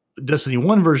 the Destiny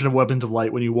 1 version of Weapons of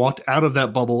Light, when you walked out of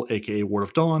that bubble, aka Ward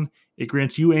of Dawn, it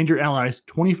grants you and your allies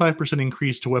 25%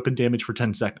 increase to weapon damage for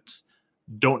 10 seconds.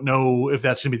 Don't know if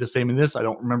that's going to be the same in this. I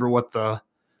don't remember what the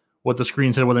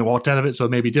screen said when they walked out of it, so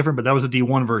it may be different, but that was a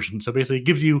D1 version. So basically it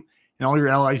gives you, and all your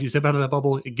allies, you step out of that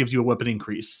bubble, it gives you a weapon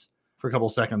increase for a couple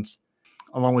of seconds,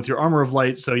 along with your Armor of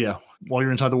Light. So yeah, while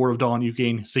you're inside the Ward of Dawn, you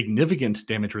gain significant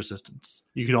damage resistance.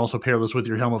 You can also pair this with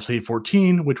your Helm of Save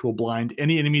 14, which will blind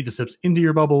any enemy that steps into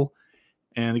your bubble.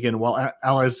 And again, while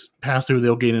allies pass through,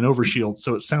 they'll gain an overshield.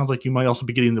 So it sounds like you might also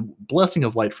be getting the Blessing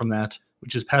of Light from that,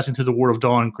 which is passing through the Ward of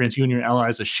Dawn, grants you and your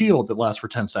allies a shield that lasts for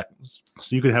 10 seconds.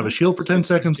 So you could have a shield for 10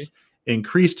 seconds,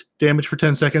 increased damage for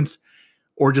 10 seconds,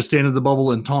 or just stand in the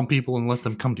bubble and taunt people and let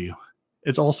them come to you.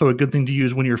 It's also a good thing to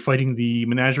use when you're fighting the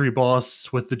Menagerie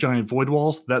boss with the giant void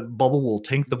walls. That bubble will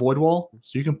tank the void wall.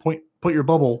 So you can put your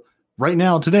bubble right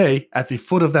now, today, at the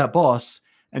foot of that boss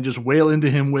and just wail into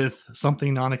him with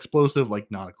something non-explosive,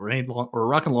 like not a grenade or a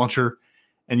rocket launcher,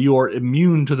 and you are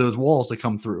immune to those walls that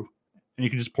come through. And you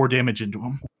can just pour damage into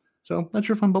them. So that's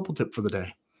your fun bubble tip for the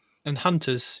day. And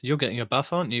hunters, you're getting a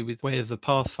buff, aren't you, with Way of the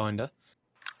Pathfinder?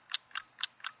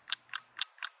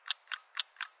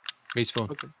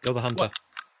 Respawn. Okay. You're the hunter.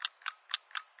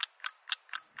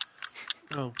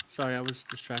 What? Oh, sorry, I was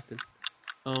distracted.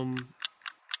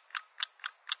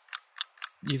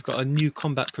 You've got a new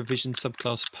combat provision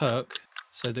subclass perk,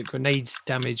 so that grenades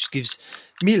damage gives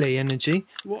melee energy.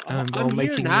 Well, I'm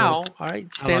here now. All right,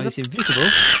 stand up. Invisible.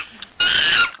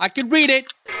 I can read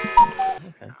it.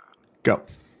 Okay. Go.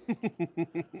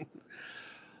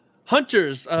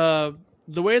 Hunters, the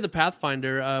Way of the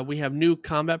Pathfinder, we have new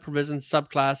combat provision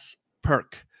subclass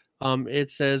perk.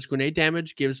 It says grenade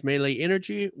damage gives melee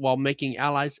energy while making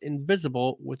allies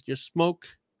invisible with your smoke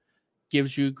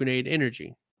gives you grenade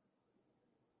energy.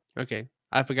 Okay,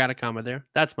 I forgot a comma there.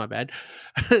 That's my bad.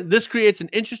 This creates an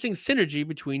interesting synergy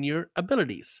between your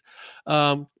abilities.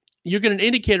 You get an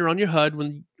indicator on your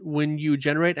HUD when you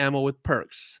generate ammo with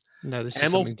perks. No, this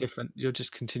is something different. You're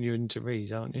just continuing to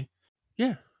read, aren't you?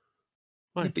 Yeah.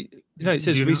 Why? No, it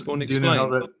says respawn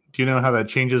explain. Do you know how that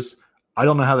changes? I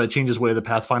don't know how that changes Way of the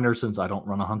Pathfinder, since I don't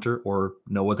run a hunter or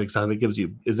know what exactly gives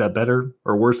you. Is that better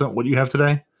or worse than what you have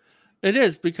today? It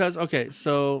is, because, okay,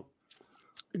 so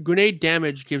grenade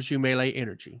damage gives you melee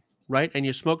energy, right? And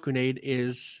your smoke grenade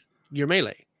is your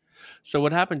melee. So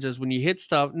what happens is when you hit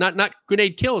stuff, not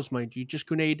grenade kills, mind you, just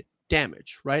grenade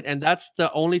damage, right? And that's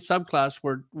the only subclass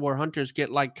where hunters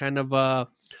get like kind of a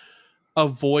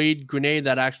void grenade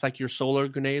that acts like your solar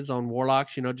grenades on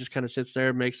warlocks, just kind of sits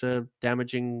there, makes a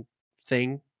damaging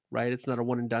thing, right? It's not a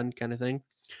one and done kind of thing.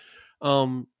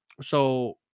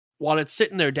 So while it's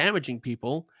sitting there damaging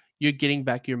people, you're getting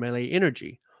back your melee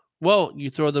energy. Well, you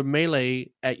throw the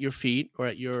melee at your feet or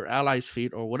at your allies'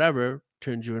 feet or whatever,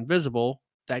 turns you invisible.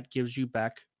 That gives you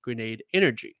back grenade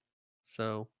energy.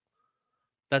 So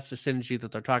that's the synergy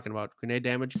that they're talking about. Grenade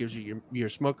damage gives you your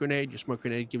smoke grenade. Your smoke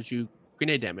grenade gives you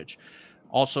grenade damage.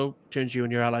 Also turns you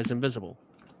and your allies invisible.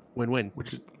 Win-win.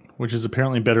 Which is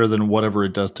apparently better than whatever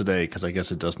it does today, because I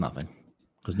guess it does nothing.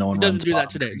 Because no one doesn't do that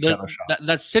today.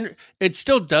 It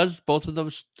still does both of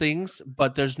those things,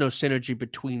 but there's no synergy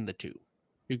between the two.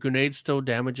 Your grenade still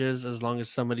damages as long as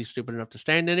somebody's stupid enough to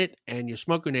stand in it, and your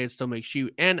smoke grenade still makes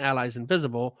you and allies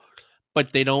invisible,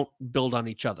 but they don't build on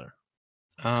each other.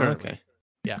 Okay.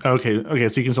 Yeah. Okay.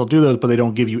 So you can still do those, but they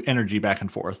don't give you energy back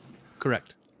and forth.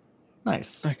 Correct.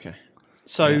 Nice. Okay.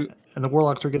 So And the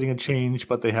Warlocks are getting a change,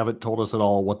 but they haven't told us at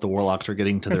all what the Warlocks are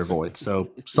getting to their void. So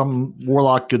some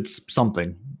Warlock gets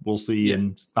something. We'll see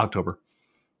in October.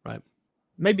 Right.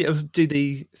 Maybe it'll do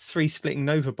the 3 splitting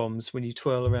Nova bombs when you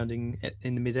twirl around in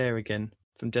the midair again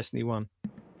from Destiny 1.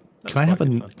 Can I have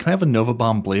a Nova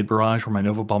Bomb Blade Barrage where my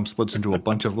Nova Bomb splits into a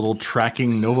bunch of little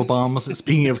tracking Nova Bombs?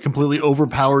 Speaking of completely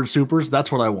overpowered supers,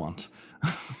 that's what I want.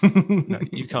 No,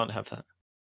 you can't have that.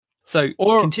 So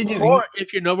continuing, or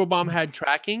if your Nova Bomb had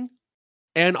tracking,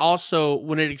 and also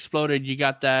when it exploded, you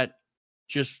got that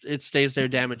it stays there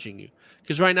damaging you.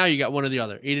 Because right now you got one or the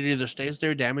other. It either stays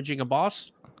there damaging a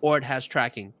boss, or it has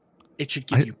tracking. It should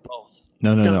give you both.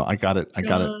 No. I got it.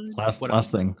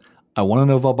 Last thing. I want a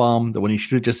Nova Bomb that when you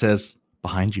shoot it just says,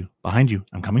 behind you,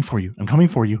 I'm coming for you,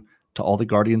 to all the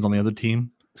Guardians on the other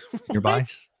team nearby,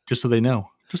 just so they know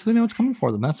it's coming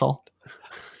for them. That's all.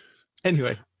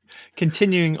 Anyway,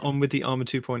 continuing on with the Armor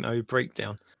 2.0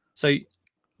 breakdown. So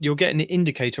you'll get an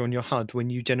indicator on your HUD when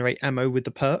you generate ammo with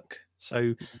the perk.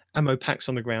 So ammo packs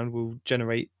on the ground will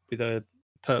generate with a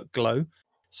perk glow.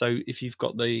 So if you've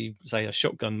got a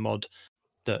shotgun mod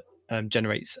that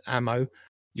generates ammo,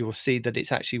 you'll see that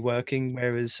it's actually working.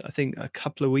 Whereas I think a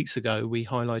couple of weeks ago, we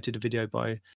highlighted a video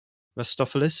by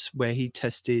Rastophilus where he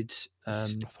tested, I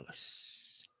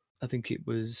think it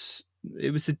was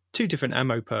the 2 different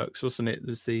ammo perks, wasn't it? It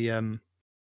was the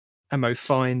ammo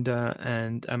finder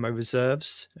and ammo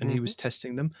reserves, and he was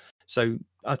testing them. So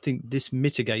I think this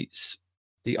mitigates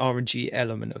the RNG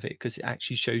element of it because it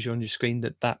actually shows you on your screen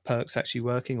that perk's actually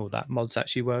working or that mod's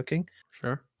actually working.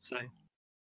 Sure.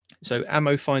 So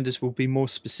ammo finders will be more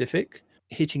specific,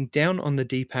 hitting down on the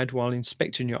D-pad while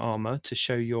inspecting your armor to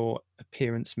show your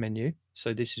appearance menu.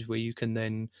 So this is where you can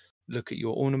then look at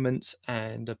your ornaments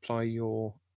and apply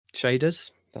your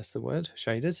shaders. That's the word,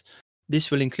 shaders. This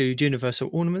will include universal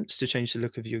ornaments to change the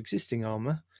look of your existing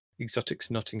armor, exotics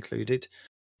not included,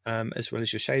 as well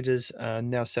as your shaders are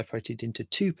now separated into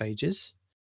 2 pages.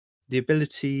 The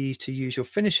ability to use your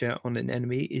finisher on an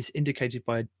enemy is indicated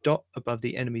by a dot above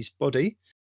the enemy's body,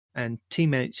 and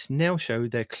teammates now show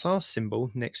their class symbol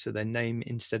next to their name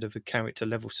instead of the character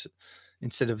level.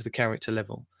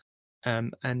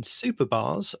 And super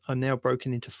bars are now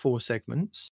broken into 4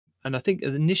 segments. And I think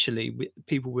initially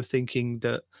people were thinking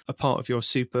that a part of your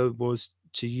super was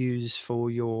to use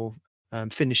for your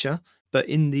finisher. But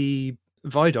in the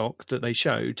Vidoc that they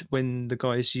showed, when the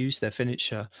guys used their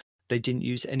finisher, they didn't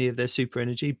use any of their super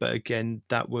energy. But again,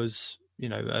 that was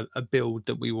a build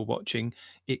that we were watching.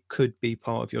 It could be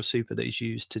part of your super that is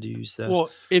used to use the. Well,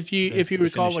 if you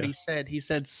recall finisher. what he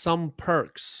said some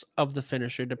perks of the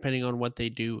finisher, depending on what they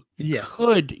do, Yeah.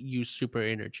 could use super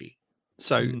energy.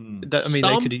 So they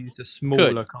could use a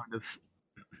smaller kind of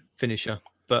finisher,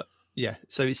 but yeah.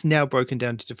 So it's now broken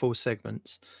down into 4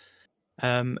 segments,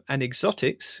 and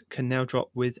exotics can now drop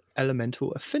with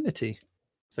elemental affinity.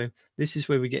 So this is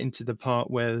where we get into the part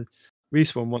where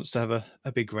Respawn wants to have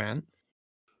a big rant.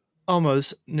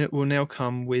 Armors will now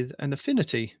come with an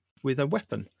affinity with a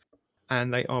weapon,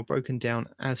 and they are broken down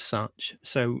as such.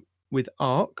 So with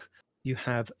Arc, you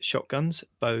have shotguns,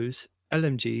 bows,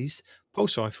 LMGs,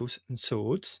 pulse rifles, and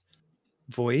swords.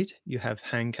 Void, you have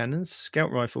hand cannons,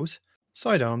 scout rifles,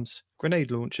 sidearms,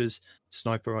 grenade launchers,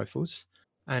 sniper rifles.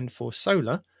 And for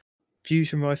Solar,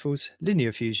 fusion rifles,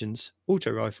 linear fusions,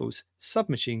 auto rifles,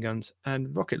 submachine guns,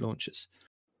 and rocket launchers.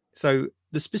 So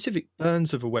the specific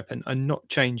burns of a weapon are not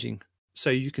changing. So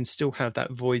you can still have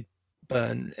that Void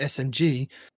burn SMG.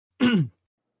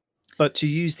 But to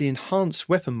use the enhanced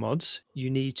weapon mods,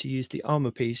 you need to use the armor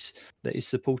piece that is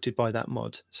supported by that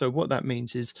mod. So what that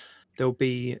means is there'll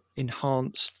be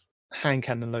enhanced hand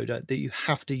cannon loader that you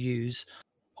have to use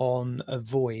on a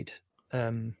Void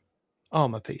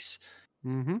armor piece.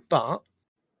 Mm-hmm. But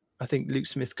I think Luke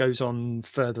Smith goes on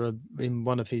further in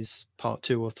one of his part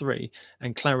 2 or 3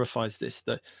 and clarifies this,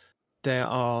 that there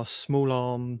are small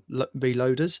arm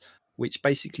reloaders which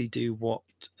basically do what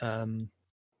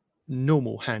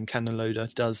normal hand cannon loader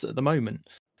does at the moment.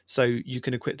 So you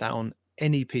can equip that on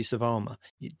any piece of armor.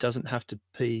 It doesn't have to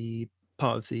be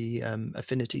part of the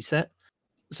affinity set.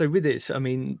 So with this, I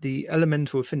mean, the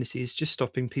elemental affinity is just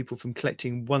stopping people from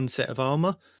collecting 1 set of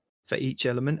armor for each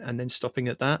element and then stopping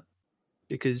at that.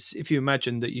 Because if you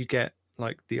imagine that you get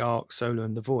like the Arc, Solar,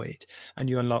 and the Void, and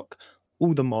you unlock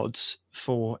all the mods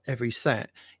for every set,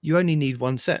 you only need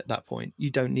 1 set at that point. You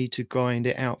don't need to grind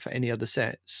it out for any other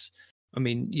sets. I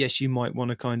mean, yes, you might want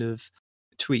to kind of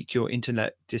tweak your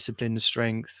intellect, discipline,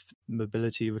 strength,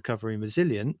 mobility, recovery, and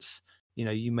resilience.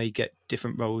 You may get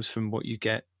different rolls from what you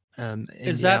get.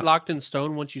 Is that locked in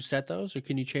stone once you set those, or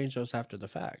can you change those after the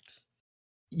fact?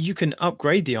 You can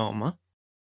upgrade the armor,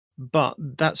 but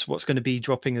that's what's going to be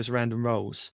dropping as random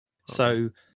rolls. Okay. So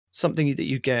something that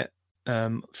you get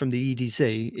from the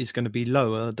EDZ is going to be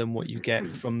lower than what you get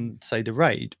from, say, the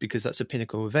raid, because that's a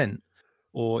pinnacle event,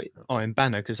 or Iron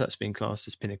Banner, because that's being classed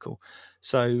as pinnacle.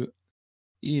 So,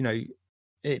 you know,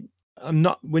 we're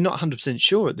not 100%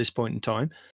 sure at this point in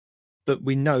time, but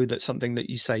we know that something that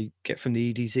you say get from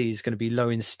the EDZ is going to be low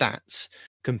in stats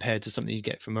compared to something you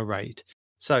get from a raid.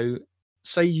 So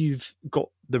say you've got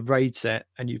the raid set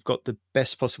and you've got the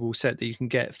best possible set that you can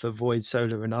get for Void,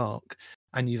 Solar and Arc,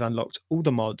 and you've unlocked all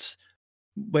the mods.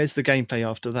 Where's the gameplay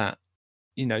after that?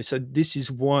 You know, so this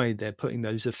is why they're putting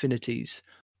those affinities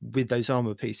with those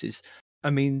armor pieces.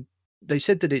 I mean, they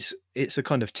said that it's a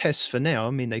kind of test for now.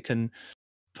 I mean, they can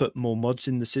put more mods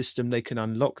in the system, they can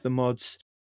unlock the mods.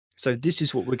 So this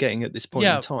is what we're getting at this point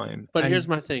in time. But here's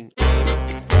my thing.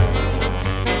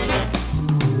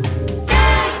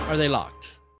 Are they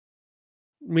locked?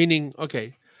 Meaning,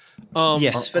 okay.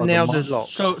 Yes, for now they're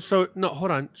locked. So no,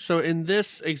 hold on. So in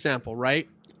this example, right,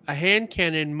 a hand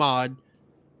cannon mod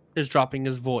is dropping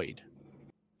as void.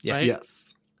 Yes. Right?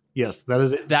 Yes, that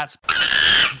is it. That's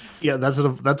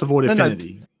a void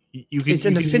affinity. It's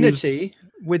an affinity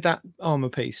with that armor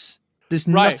piece. There's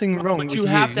nothing wrong with you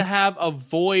have to have a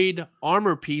void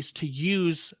armor piece to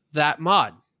use that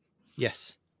mod.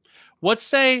 Yes. Let's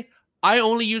say I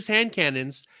only use hand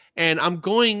cannons and I'm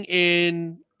going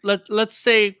in, let's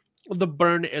say the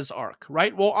burn is arc,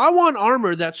 right? Well, I want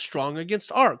armor that's strong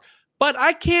against arc, but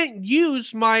I can't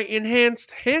use my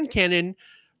enhanced hand cannon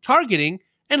targeting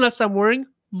unless I'm wearing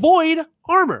void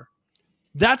armor.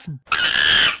 That's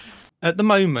at the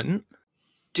moment.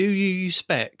 Do you use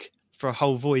spec for a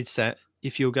whole void set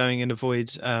if you're going in a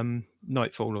void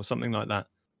Nightfall or something like that?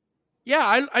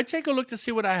 Yeah, I take a look to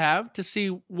see what I have, to see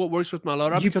what works with my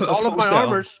loadout, You because put a all of full my set on,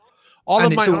 armors, all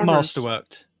of my armors,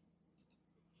 masterworked.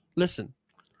 Listen,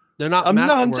 they're not.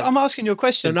 I'm asking you a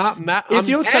question. They're not. If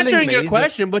you're telling answering me your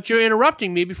question, but you're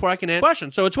interrupting me before I can answer the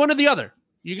question. So it's one or the other.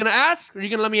 You gonna ask, or you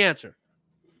gonna let me answer?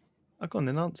 I've got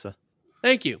an answer.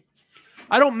 Thank you.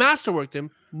 I don't masterwork them,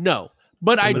 no,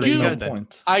 but I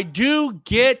do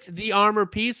get the armor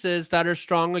pieces that are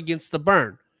strong against the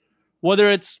burn, whether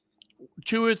it's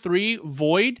 2 or 3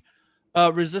 void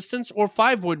resistance or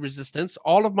 5 void resistance.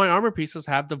 All of my armor pieces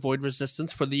have the void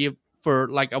resistance for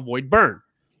like a void burn.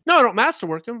 No, I don't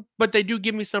masterwork them, but they do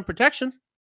give me some protection.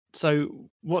 So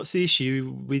what's the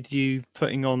issue with you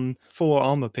putting on 4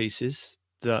 armor pieces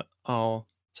that are,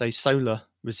 say, solar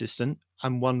resistant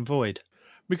and 1 void?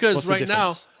 Because right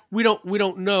now we don't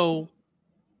know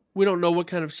what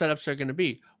kind of setups they're going to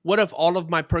be. What if all of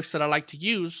my perks that I like to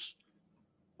use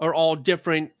are all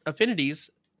different affinities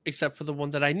except for the one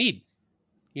that I need?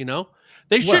 You know,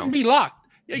 they shouldn't be locked.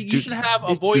 You should have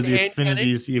a void hand cannon.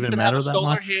 You should have a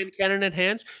solar hand cannon at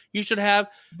hands. You should have.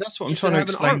 That's what I'm trying to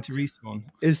explain to Respawn,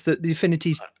 is that the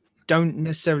affinities don't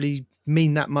necessarily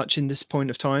mean that much in this point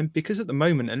of time, because at the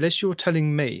moment, unless you're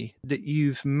telling me that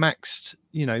you've maxed,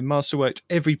 masterworked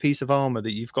every piece of armor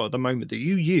that you've got at the moment that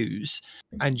you use,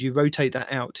 and you rotate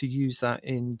that out to use that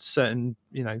in certain,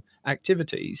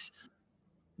 activities,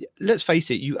 let's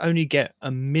face it, you only get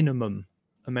a minimum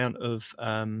amount of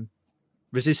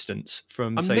resistance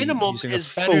from a minimum is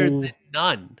better than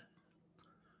none.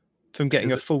 From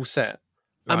getting a full set.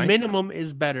 Right? A minimum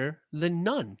is better than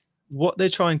none. What they're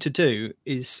trying to do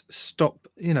is stop,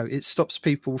 it stops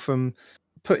people from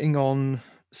putting on,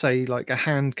 say, like a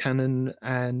hand cannon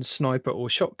and sniper or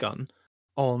shotgun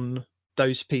on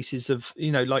those pieces of,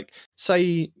 like,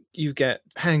 say you get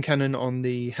hand cannon on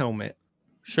the helmet.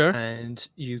 Sure. And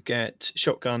you get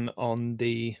shotgun on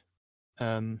the,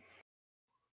 where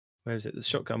is it? The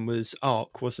shotgun was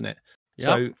arc, wasn't it? Yep.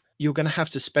 So you're going to have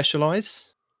to specialize.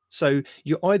 So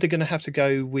you're either going to have to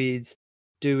go with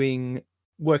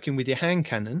working with your hand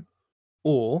cannon,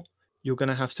 or you're going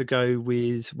to have to go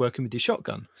with working with your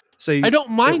shotgun. So I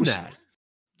don't mind that.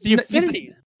 The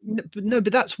affinity.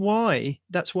 But that's why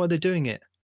they're doing it.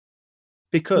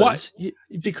 Because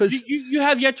you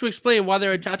have yet to explain why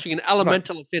they're attaching an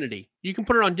elemental affinity. You can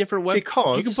put it on different weapons.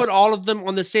 Because you can put all of them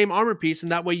on the same armor piece,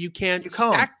 and that way you can't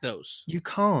stack those. You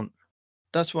can't.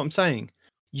 That's what I'm saying.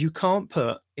 You can't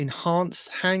put enhanced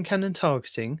hand cannon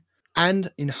targeting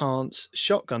and enhanced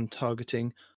shotgun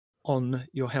targeting on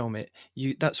your helmet.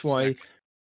 That's why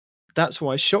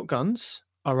shotguns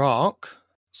are arc,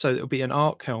 so it'll be an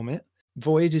arc helmet.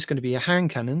 Void is going to be your hand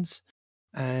cannons,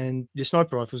 and your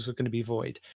sniper rifles are going to be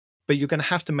void. But you're going to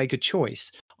have to make a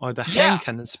choice, either hand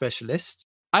cannon specialists.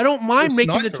 I don't mind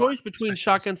making the choice between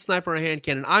shotgun, sniper, and hand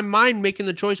cannon. I mind making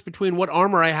the choice between what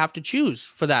armor I have to choose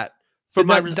for that for But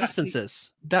my that's the-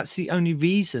 resistances. That's the only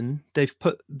reason they've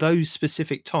put those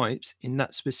specific types in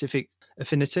that specific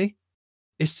affinity,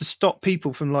 is to stop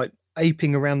people from like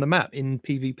aping around the map in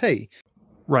PvP.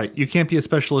 Right. You can't be a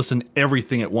specialist in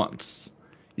everything at once.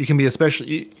 You can be a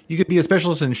you could be a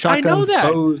specialist in shotguns,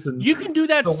 that. bows, and You can do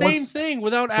that So same what's- thing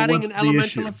without so adding what's an the elemental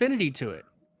issue? affinity to it.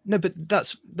 No, but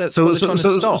that's so what they're trying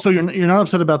to stop. so you're not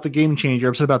upset about the game change.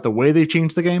 You're upset about the way they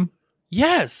changed the game.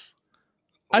 Yes.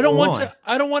 I don't want Why? to.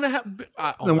 I don't want to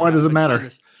have. Then why does it matter?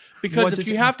 Because Why if does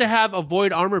you it have to have a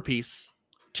void armor piece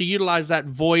to utilize that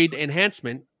void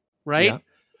enhancement, right? Yeah.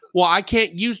 Well, I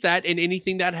can't use that in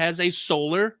anything that has a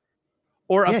solar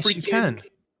or a Yes, you freaking can.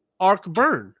 arc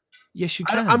burn. Yes, you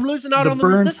can. I'm losing out on the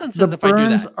burns resistances if I do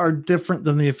burns that. are different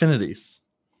than the affinities.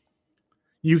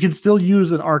 You can still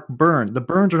use an arc burn. The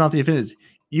burns are not the affinities.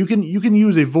 You can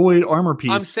use a void armor piece.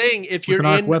 I'm saying if with you're an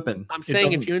arc in, weapon. I'm It saying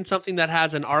if doesn't- you're in something that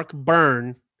has an arc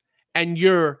burn, and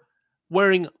you're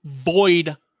wearing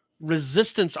void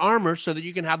resistance armor, so that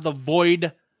you can have the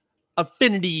void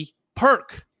affinity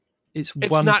perk, it's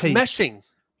it's one not piece. meshing.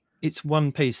 It's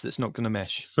one piece that's not going to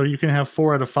mesh. So you can have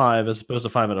 4 out of 5 as opposed to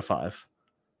 5 out of 5.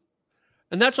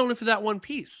 And that's only for that one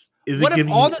piece. Is What it if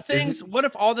giving all you- the is things? it- What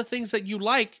if all the things that you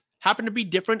like happen to be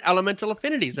different elemental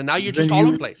affinities, and now you're then just all over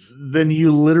you- the place? Then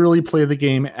you literally play the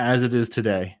game as it is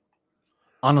today.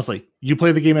 Honestly, you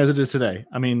play the game as it is today.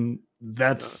 I mean,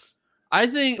 that's I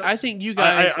think you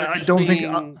guys are I just don't think-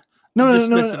 being no,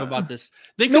 dismissive about this.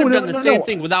 They No, could have no, done the no, same no.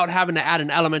 thing without having to add an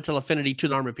elemental affinity to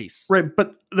the armor piece. right.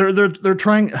 But they're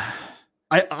trying.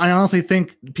 I honestly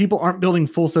think people aren't building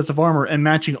full sets of armor and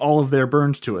matching all of their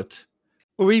burns to it.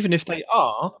 Or even if they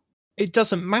are, it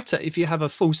doesn't matter if you have a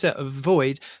full set of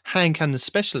void hand cannon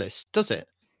specialists, does it?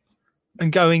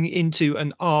 And going into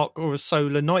an arc or a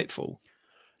solar nightfall.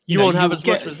 You know, won't have you'll as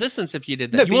much get- resistance if you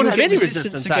did that. No, you but won't you'll have get any resistance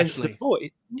resistance against actually. the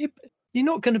void. Yeah, but you're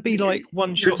not going to be like one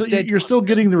You're shot still, dead. you're still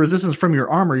getting the resistance from your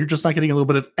armor. You're just not getting a little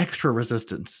bit of extra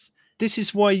resistance. This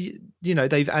is why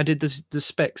they've added the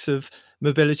specs of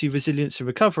mobility, resilience, and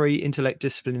recovery, intellect,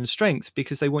 discipline, and strength,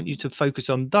 because they want you to focus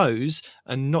on those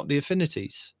and not the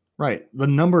affinities. Right. The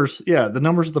numbers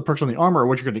of the perks on the armor are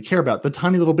what you're going to care about. The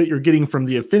tiny little bit you're getting from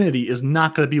the affinity is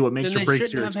not going to be what makes Then or they breaks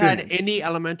shouldn't your have experience. had any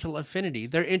elemental affinity.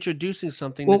 They're introducing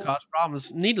something Well- to cause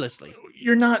problems needlessly.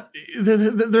 You're not.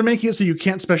 They're making it so you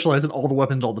can't specialize in all the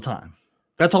weapons all the time.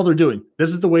 That's all they're doing.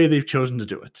 This is the way they've chosen to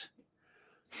do it.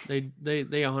 They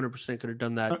 100% could have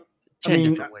done that I 10 mean,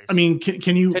 different ways. I mean,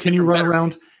 can you 10 different run better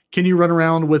around? ways. Can you run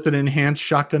around with an enhanced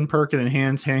shotgun perk, an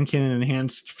enhanced hand cannon, an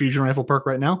enhanced fusion rifle perk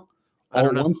right now? I All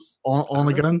don't at know. once, all on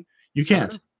the don't know. gun? You don't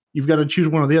can't. know. You've got to choose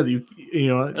one or the other. You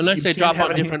know, Unless you they can't drop have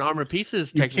on an different armor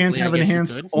pieces, You technically, can't have I guess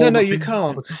enhanced. you could. all No, the you things-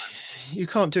 can't. You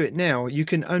can't do it now. You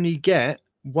can only get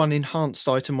one enhanced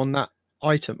item on that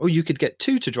item, or you could get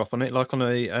two to drop on it, like on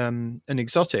a an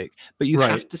exotic. But you Right.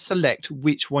 have to select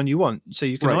which one you want. So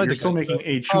you can Right, either you're still go making for a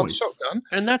enhanced choice. shotgun,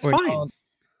 And that's or fine. enhanced-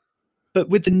 But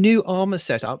with the new armor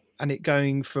setup and it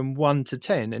going from 1 to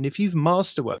 10, and if you've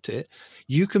masterworked it,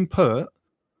 you can put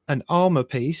an armor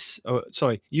piece, or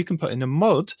sorry, you can put in a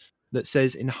mod that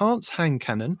says enhanced hand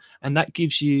cannon, and that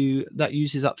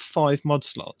uses up 5 mod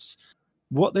slots.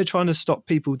 What they're trying to stop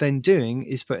people then doing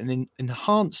is putting an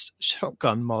enhanced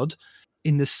shotgun mod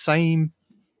in the same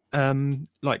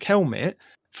like helmet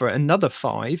for another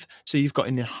 5. So you've got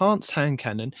an enhanced hand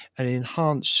cannon and an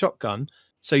enhanced shotgun.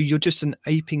 So you're just an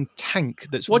aping tank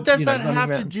that's What does that running have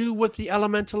to around. do with the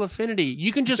elemental affinity?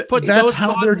 You can just put That's those how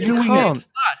mods they're in the doing same it.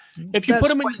 slot. If you put That's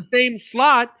them in what- the same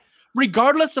slot,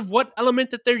 regardless of what element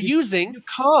that they're using, You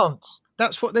can't.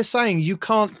 That's what they're saying. You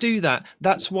can't do that.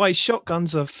 That's why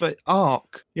shotguns are for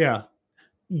arc. Yeah.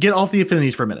 Get off the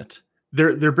affinities for a minute.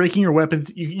 They're breaking your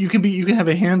weapons. You can have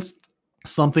enhanced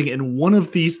something in one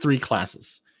of these 3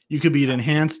 classes. You could be an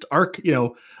enhanced arc,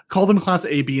 call them class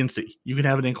A, B, and C. You can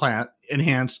have an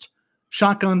enhanced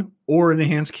shotgun or an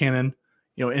enhanced cannon,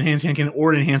 enhanced hand cannon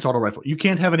or an enhanced auto rifle. You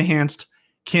can't have enhanced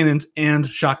cannons and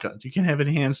shotguns. You can't have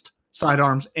enhanced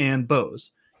sidearms and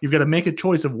bows. You've got to make a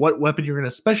choice of what weapon you're going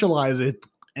to specialize in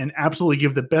and absolutely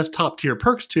give the best top tier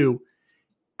perks to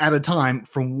at a time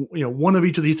from one of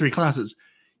each of these 3 classes.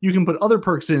 You can put other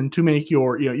perks in to make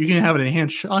your you can have an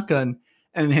enhanced shotgun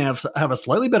and have a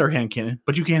slightly better hand cannon,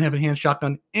 but you can't have enhanced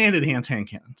shotgun and enhanced hand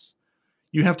cannons.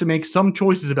 You have to make some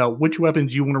choices about which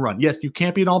weapons you want to run. Yes, you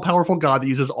can't be an all-powerful god that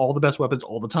uses all the best weapons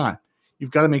all the time.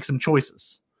 You've got to make some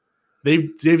choices. They've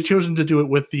chosen to do it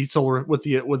with the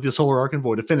solar arc and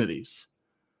void affinities.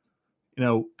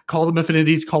 Call them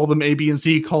affinities, call them A, B, and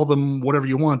C, call them whatever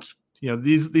you want.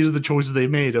 These are the choices they've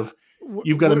made of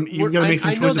you've got to make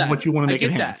some choices of what you want to make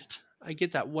enhanced. I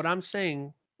get that. What I'm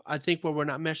saying, I think where we're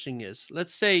not meshing is,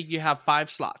 let's say you have 5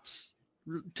 slots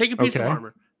Take a piece of Okay.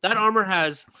 armor. That armor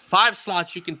has 5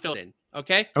 slots you can fill in.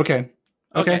 Okay. Okay.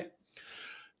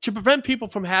 To prevent people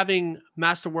from having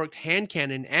masterwork hand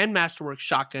cannon and masterwork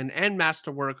shotgun and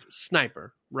masterwork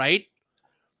sniper, right?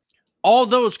 All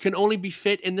those can only be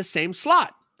fit in the same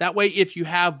slot. That way, if you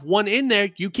have one in there,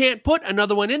 you can't put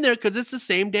another one in there because it's the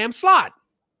same damn slot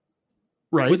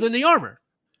Right. within the armor.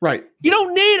 Right. You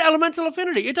don't need elemental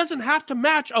affinity. It doesn't have to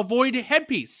match a void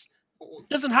headpiece. It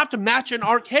doesn't have to match an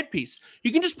arc headpiece.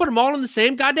 You can just put them all in the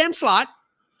same goddamn slot,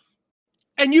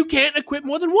 and you can't equip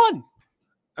more than one.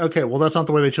 Okay, well, that's not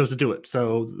the way they chose to do it.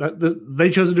 So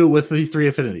they chose to do it with these 3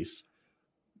 affinities.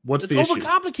 What's It's the issue?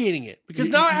 overcomplicating it because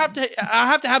now I have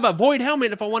to have a void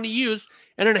helmet if I want to use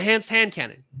an enhanced hand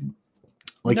cannon.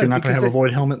 Like No, you're not going because to have a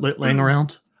void helmet laying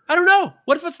around? I don't know.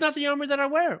 What if it's not the armor that I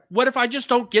wear? What if I just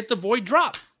don't get the void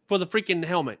drop for the freaking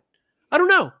helmet? I don't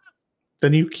know.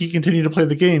 Then you continue to play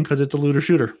the game because it's a looter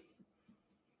shooter.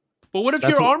 But what if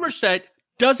That's your what- armor set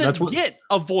doesn't that's what- get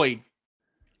a void?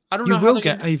 I don't You know. how will they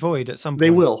get can- a void at some point. They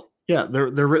will. Yeah, they're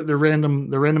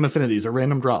random affinities, they're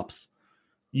random drops.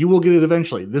 You will get it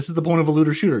eventually. This is the point of a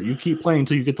looter shooter. You keep playing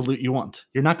until you get the loot you want.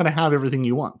 You're not going to have everything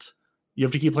you want. You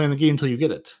have to keep playing the game until you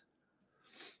get it.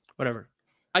 Whatever.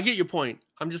 I get your point.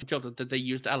 I'm just tilted that they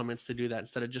used elements to do that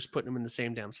instead of just putting them in the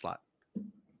same damn slot.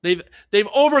 They've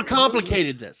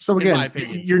overcomplicated this. So in my again,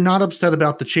 opinion. you're not upset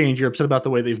about the change. You're upset about the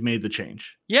way they've made the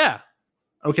change. Yeah.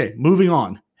 Okay, moving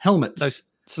on. Helmets. No,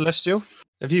 Celestial,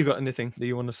 have you got anything that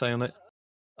you want to say on it?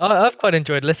 I've quite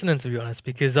enjoyed listening, to be honest,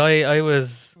 because I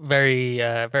was very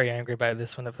very angry about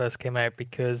this when it first came out,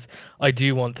 because I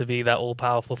do want to be that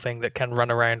all-powerful thing that can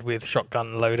run around with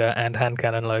shotgun loader and hand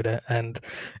cannon loader, and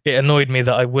it annoyed me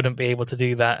that I wouldn't be able to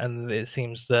do that, and it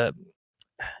seems that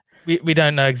we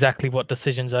don't know exactly what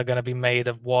decisions are going to be made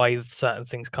of why certain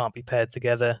things can't be paired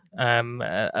together, and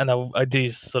I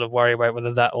do sort of worry about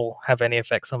whether that will have any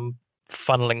effects on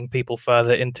funneling people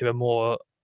further into a more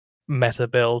meta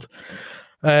build.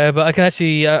 But I can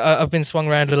actually, I've been swung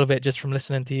around a little bit just from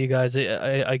listening to you guys.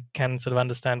 I can sort of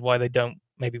understand why they don't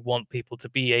maybe want people to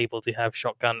be able to have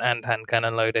shotgun and hand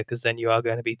cannon loader, because then you are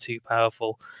going to be too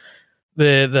powerful.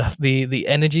 The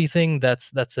energy thing,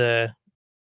 that's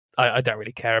I don't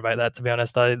really care about that, to be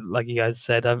honest. Like you guys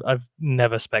said, I've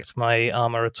never spec'd my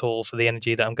armor at all for the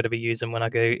energy that I'm going to be using when I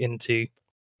go into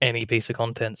any piece of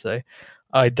content. So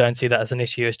I don't see that as an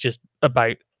issue. It's just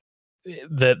about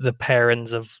the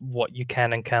pairings of what you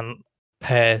can and can't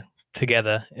pair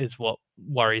together is what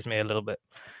worries me a little bit.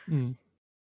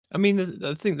 I mean,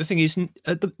 I think the thing is,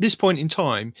 at this point in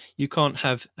time, you can't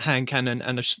have hand cannon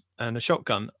and a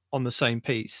shotgun on the same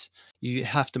piece. You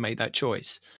have to make that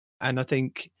choice. And I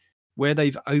think where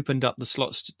they've opened up the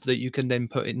slots that you can then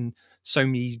put in so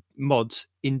many mods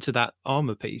into that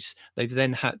armor piece, they've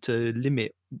then had to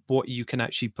limit what you can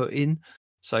actually put in.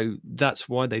 So that's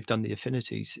why they've done the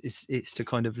affinities. It's to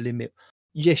kind of limit.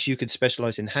 Yes, you could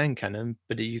specialize in hand cannon,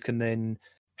 but you can then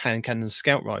hand cannon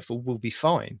scout rifle will be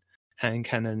fine. Hand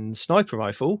cannon sniper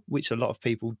rifle, which a lot of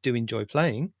people do enjoy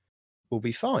playing, will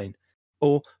be fine.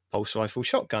 Or pulse rifle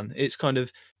shotgun. It's kind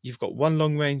of, you've got one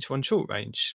long range, one short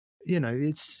range. You know,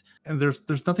 it's... And there's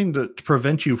nothing to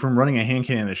prevent you from running a hand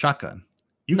cannon and a shotgun.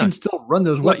 You No. can still run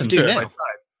those Like you weapons do side now. by side.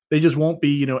 They just won't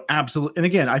be, absolute. And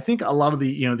again, I think a lot of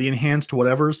the, the enhanced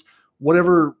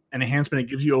whatever enhancement it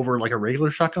gives you over like a regular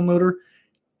shotgun loader,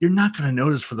 you're not going to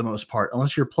notice for the most part,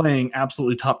 unless you're playing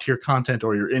absolutely top tier content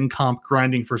or you're in comp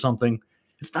grinding for something.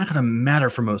 It's not going to matter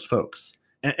for most folks.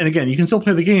 And again, you can still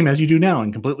play the game as you do now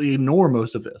and completely ignore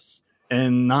most of this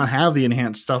and not have the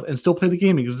enhanced stuff and still play the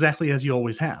game exactly as you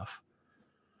always have.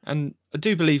 And I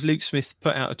do believe Luke Smith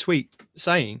put out a tweet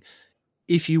saying,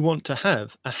 if you want to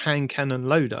have a hand cannon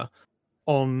loader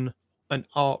on an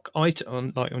arc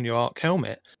item, on your arc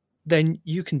helmet, then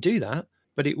you can do that,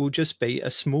 but it will just be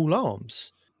a small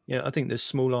arms. Yeah, I think there's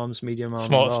small arms, medium arms,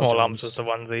 Small arms was the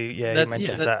one you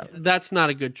mentioned that. That's not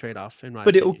a good trade-off in my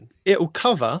but opinion. it'll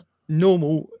cover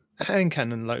normal hand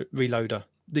cannon reloader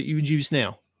that you would use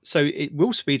now. So it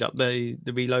will speed up the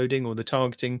reloading or the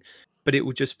targeting, but it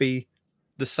will just be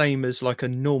the same as like a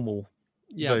normal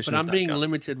version but of I'm that being gun.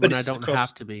 limited But when I it's don't across-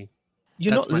 have to be.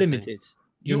 You're That's not my thing. limited.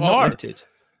 You You're not are. limited.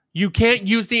 You can't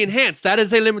use the enhanced. That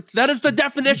is a limit. That is the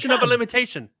definition of a can.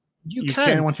 limitation. You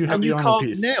can once you have and the you armor can't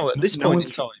piece. now at this No point in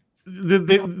one's-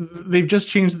 time. They've just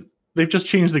changed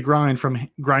the grind from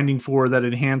grinding for that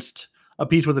a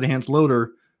piece with an enhanced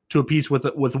loader to a piece with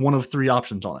one of 3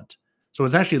 options on it. So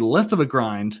it's actually less of a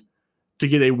grind to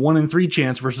get a 1 in 3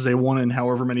 chance versus a 1 in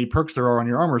however many perks there are on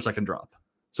your armors that can drop.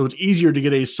 So it's easier to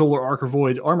get a solar arc or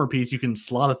void armor piece you can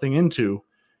slot a thing into.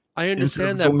 I Instead of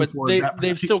understand that, going but for they've that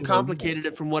still particular complicated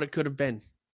it from what it could have been.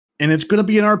 And it's going to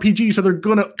be an RPG, so they're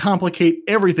going to complicate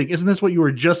everything. Isn't this what you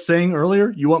were just saying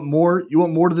earlier? You want more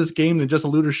to this game than just a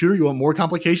looter shooter? You want more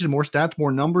complication, more stats,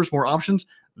 more numbers, more options?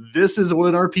 This is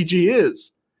what an RPG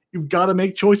is. You've got to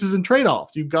make choices and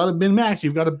trade-offs. You've got to min-max.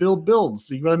 You've got to build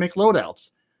builds. You've got to make loadouts.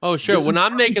 Oh, sure. This when is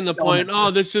I'm making the point,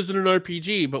 this isn't an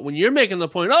RPG. But when you're making the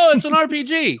point, it's an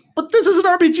RPG. But this is an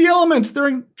RPG element they're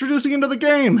introducing into the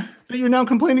game that you're now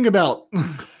complaining about.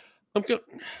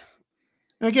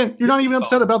 And again, you're not even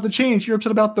upset about the change. You're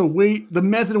upset about the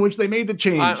method in which they made the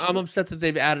change. I'm upset that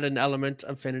they've added an element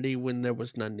of affinity when there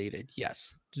was none needed.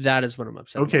 Yes, that is what I'm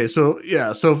upset about. Okay, so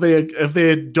if they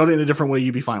had done it in a different way,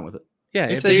 you'd be fine with it. Yeah,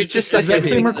 if they just said the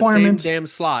same requirement, the same damn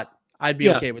slot, I'd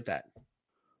be okay with that.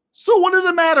 So what does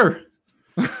it matter?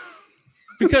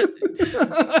 Because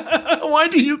why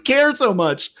do you care so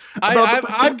much about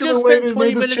I've just spent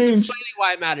 20 minutes explaining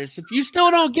why it matters. If you still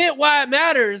don't get why it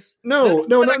matters, no. I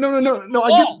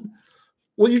get.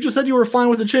 Well, you just said you were fine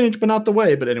with the change, but not the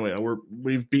way. But anyway,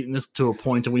 we've beaten this to a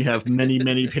point, and we have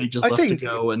many pages left to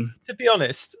go. And to be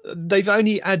honest, they've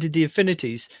only added the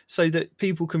affinities so that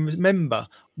people can remember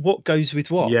what goes with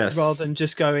what, rather than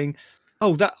just going,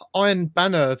 "Oh, that Iron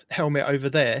Banner helmet over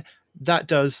there." That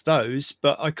does those,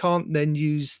 but I can't then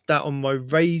use that on my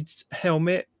raid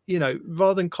helmet,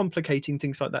 rather than complicating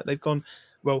things like that. They've gone,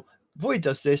 well, Void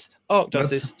does this, Arc does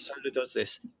this, Solar does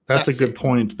this. That's a good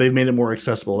point. They've made it more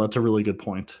accessible. That's a really good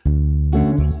point.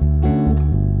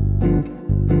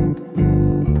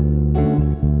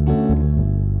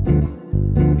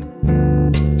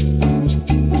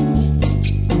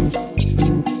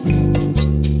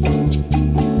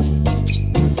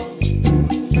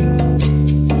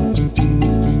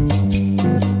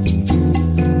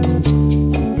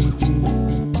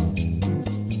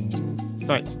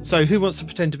 So who wants to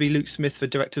pretend to be Luke Smith for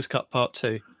Director's Cut Part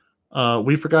 2?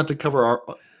 We forgot to cover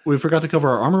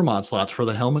our armor mod slots for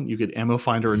the helmet. You get ammo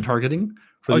finder and targeting.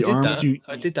 For the arms,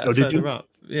 I did that further up.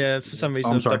 Yeah, for some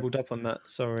reason I've doubled up on that.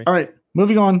 Sorry. All right,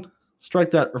 moving on.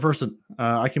 Strike that. Reverse it.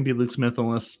 I can be Luke Smith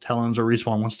unless Talons or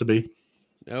Respawn wants to be.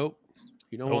 Nope.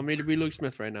 You don't want me to be Luke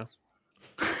Smith right now.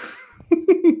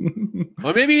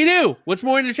 Or maybe you do. What's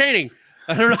more entertaining?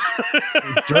 I don't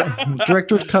know.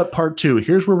 Director's Cut Part 2.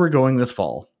 Here's where we're going this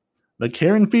fall. The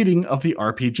care and feeding of the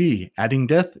RPG. Adding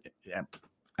death.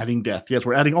 Yes,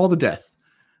 we're adding all the death.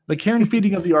 The care and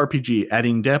feeding of the RPG.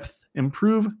 Adding depth.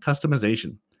 Improve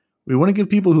customization. We want to give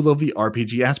people who love the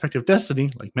RPG aspect of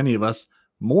Destiny, like many of us,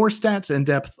 more stats and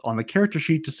depth on the character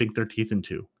sheet to sink their teeth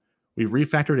into. We've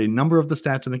refactored a number of the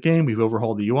stats in the game, we've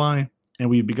overhauled the UI,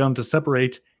 and we've begun to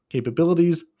separate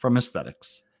capabilities from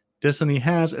aesthetics. Destiny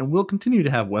has and will continue to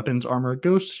have weapons, armor,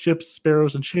 ghosts, ships,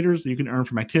 sparrows, and shaders that you can earn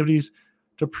from activities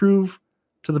to prove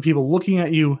to the people looking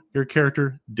at you, your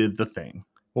character did the thing.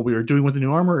 What we are doing with the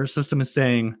new armor system is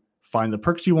saying, find the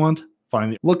perks you want,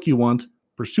 find the look you want,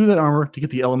 pursue that armor to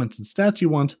get the elements and stats you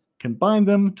want, combine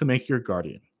them to make your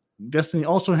guardian. Destiny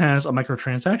also has a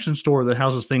microtransaction store that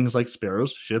houses things like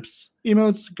sparrows, ships,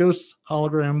 emotes, ghosts,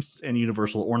 holograms, and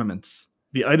universal ornaments.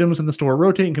 The items in the store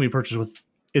rotate and can be purchased with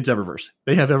its Eververse.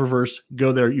 They have Eververse.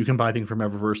 Go there. You can buy things from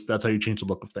Eververse. That's how you change the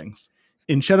look of things.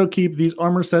 In Shadowkeep, these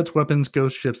armor sets, weapons,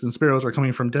 ghosts, ships, and sparrows are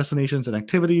coming from destinations and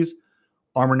activities.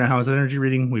 Armor now has energy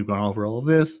reading. We've gone over all of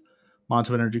this. Mods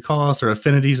of energy costs or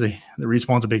affinities that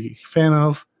Respawn's a big fan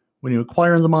of. When you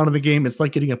acquire the mod in the game, it's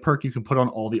like getting a perk you can put on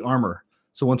all the armor.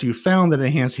 So once you've found that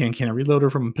enhanced hand cannon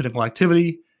reloader from a pinnacle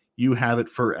activity, you have it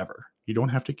forever. You don't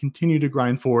have to continue to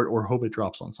grind for it or hope it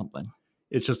drops on something.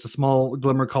 It's just a small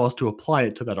glimmer cost to apply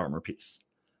it to that armor piece.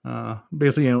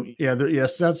 Basically,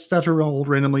 stats are rolled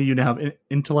randomly. You now have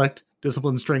intellect,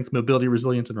 discipline, strength, mobility,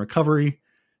 resilience, and recovery.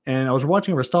 And I was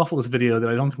watching a Ristophilis video that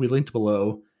I don't think we linked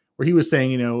below, where he was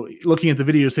saying, looking at the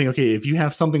video, saying, okay, if you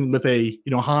have something with a,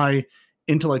 high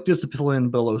intellect, discipline,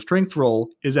 but a low strength roll,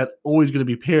 is that always going to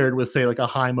be paired with, say, like a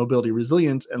high mobility,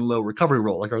 resilience, and low recovery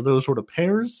roll? Like, are those sort of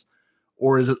pairs?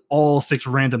 Or is it all 6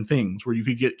 random things where you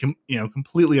could get,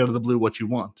 completely out of the blue what you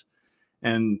want?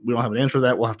 And we don't have an answer to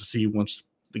that. We'll have to see once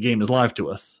the game is live to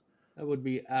us. That would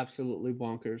be absolutely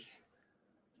bonkers.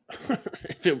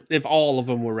 if all of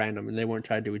them were random and they weren't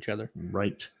tied to each other.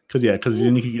 Right. Because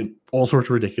then you could get all sorts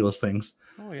of ridiculous things.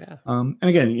 Oh, yeah. And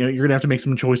again, you're going to have to make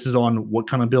some choices on what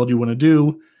kind of build you want to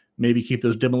do. Maybe keep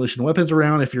those demolition weapons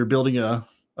around. If you're building a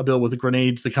build with the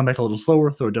grenades, they come back a little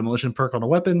slower. Throw a demolition perk on a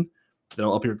weapon.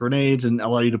 That'll up your grenades and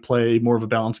allow you to play more of a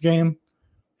balanced game.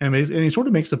 And it sort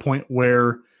of makes the point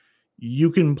where you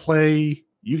can play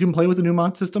with the new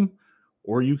mod system,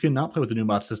 or you can not play with the new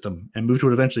mod system and move to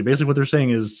it eventually. Basically what they're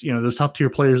saying is, those top tier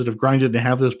players that have grinded and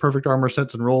have those perfect armor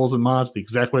sets and rolls and mods the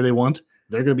exact way they want,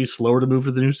 they're going to be slower to move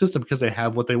to the new system because they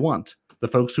have what they want. the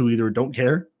folks who either don't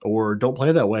care or don't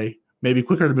play that way may be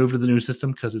quicker to move to the new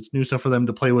system because it's new stuff for them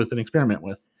to play with and experiment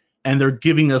with. And they're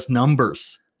giving us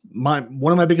numbers.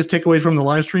 One of my biggest takeaways from the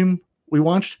live stream we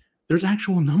watched, there's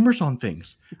actual numbers on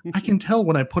things. I can tell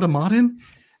when I put a mod in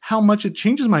how much it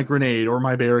changes my grenade or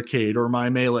my barricade or my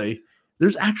melee.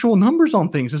 There's actual numbers on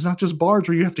things. It's not just bars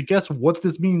where you have to guess what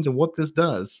this means and what this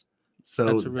does. So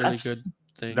that's a really good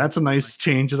thing. That's a nice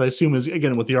change that I assume is,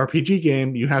 again, with the RPG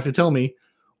game, you have to tell me,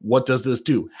 what does this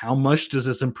do? How much does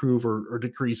this improve or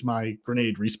decrease my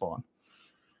grenade respawn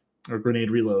or grenade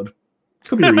reload?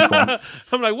 Could be respawn.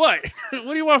 I'm like, what?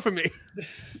 What do you want from me?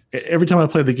 Every time I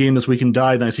play the game this week and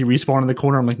died and I see respawn in the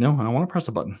corner, I'm like, no, I don't want to press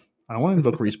a button. I don't want to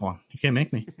invoke respawn. You can't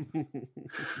make me.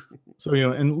 So,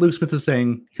 and Luke Smith is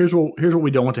saying, here's what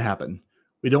we don't want to happen.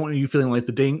 We don't want you feeling like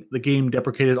the game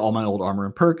deprecated all my old armor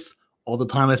and perks. All the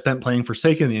time I spent playing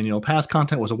Forsaken, the annual pass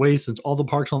content was a waste since all the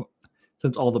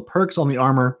perks on the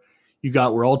armor you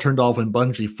got were all turned off when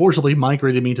Bungie forcibly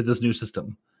migrated me to this new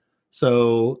system.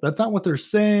 So that's not what they're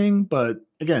saying, but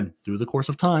again, through the course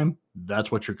of time,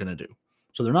 that's what you're going to do.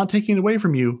 So they're not taking it away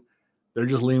from you. They're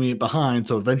just leaving it behind.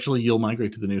 So eventually you'll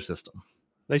migrate to the new system.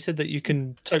 They said that you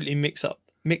can totally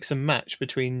mix and match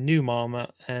between new armor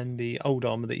and the old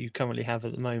armor that you currently have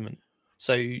at the moment.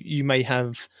 So you may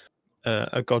have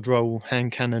a Godroll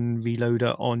hand cannon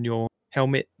reloader on your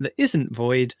helmet that isn't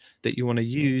void that you want to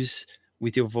use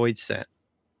with your void set.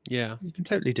 Yeah, you can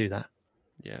totally do that.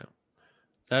 Yeah,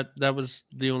 that was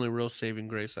the only real saving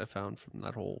grace I found from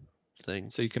that whole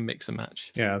thing. So you can mix and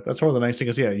match. Yeah, that's sort of the nice thing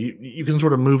is, you can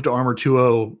sort of move to Armor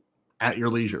 2.0 at your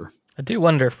leisure. I do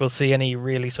wonder if we'll see any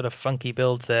really sort of funky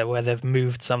builds there where they've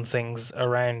moved some things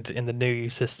around in the new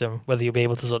system, whether you'll be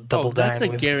able to sort of double down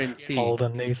with guarantee. Old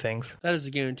and new things. That is a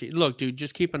guarantee. Look, dude,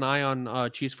 just keep an eye on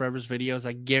Cheese Forever's videos.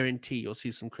 I guarantee you'll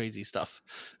see some crazy stuff.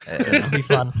 It'll be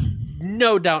fun.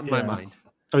 No doubt in my mind.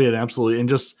 Oh yeah, absolutely. And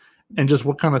just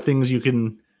what kind of things you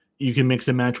can mix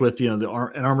and match with, an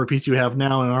armor piece you have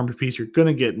now and an armor piece you're going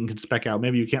to get and can spec out.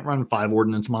 Maybe you can't run 5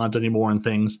 ordnance mods anymore and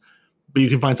things, but you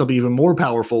can find something even more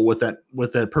powerful with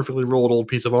that perfectly rolled old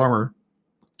piece of armor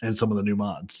and some of the new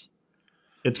mods.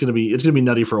 It's going to be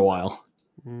nutty for a while.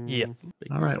 Yeah.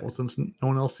 All right. Well, since no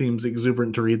one else seems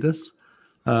exuberant to read this,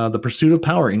 the pursuit of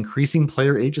power, increasing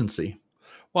player agency.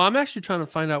 Well, I'm actually trying to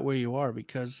find out where you are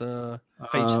because page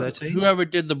 13. Whoever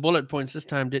did the bullet points this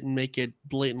time didn't make it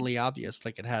blatantly obvious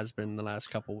like it has been the last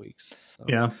couple weeks. So.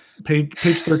 Yeah,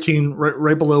 page 13,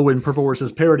 right below in purple where it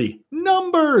says parody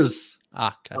numbers.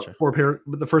 Ah, gotcha.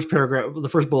 The first paragraph, the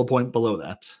first bullet point below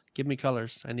that. Give me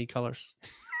colors. I need colors.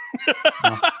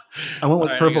 I went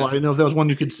with purple. I didn't know if that was one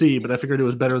you could see, but I figured it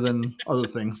was better than other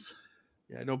things.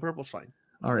 Yeah, no, purple's fine.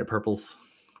 All right, purples.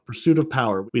 Pursuit of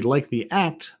power. We'd like the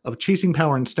act of chasing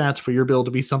power and stats for your build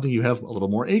to be something you have a little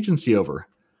more agency over.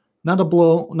 Not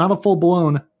a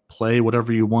full-blown play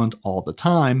whatever you want all the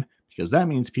time, because that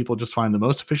means people just find the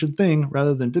most efficient thing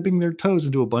rather than dipping their toes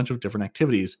into a bunch of different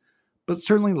activities, but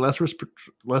certainly less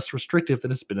restrictive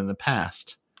than it's been in the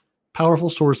past. Powerful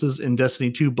sources in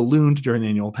Destiny 2 ballooned during the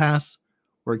annual pass.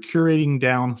 We're curating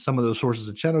down some of those sources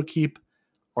in Shadowkeep.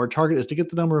 Our target is to get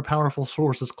the number of powerful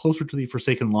sources closer to the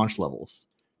Forsaken launch levels.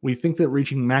 We think that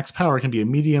reaching max power can be a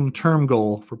medium-term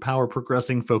goal for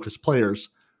power-progressing focused players.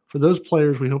 For those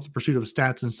players, we hope the pursuit of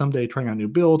stats and someday trying out new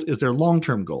builds is their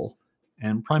long-term goal.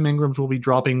 And Prime Engrams will be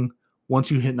dropping once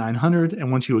you hit 900,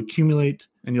 and once you accumulate,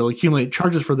 and you'll accumulate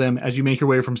charges for them as you make your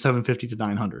way from 750 to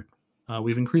 900.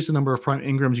 We've increased the number of Prime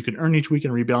Engrams you can earn each week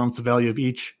and rebalance the value of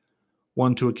each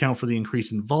one to account for the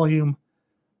increase in volume.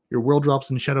 Your world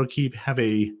drops in Shadowkeep have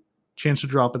a chance to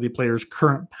drop at the player's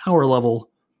current power level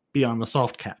beyond the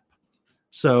soft cap.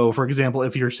 So, for example,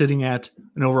 if you're sitting at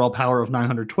an overall power of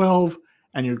 912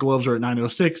 and your gloves are at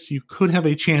 906, you could have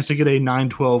a chance to get a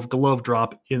 912 glove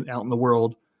drop out in the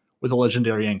world with a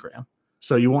legendary engram.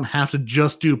 So you won't have to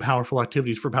just do powerful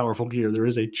activities for powerful gear. There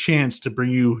is a chance to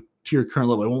bring you to your current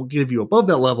level. It won't give you above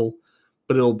that level,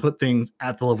 but it'll put things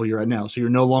at the level you're at now. So you're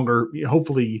no longer,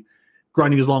 hopefully,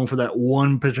 grinding as long for that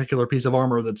one particular piece of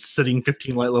armor that's sitting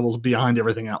 15 light levels behind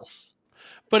everything else.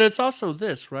 But it's also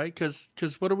this, right? Because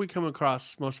what do we come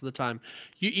across most of the time?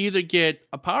 You either get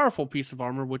a powerful piece of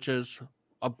armor, which is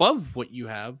above what you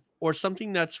have, or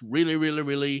something that's really, really,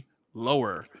 really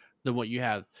lower than what you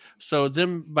have. So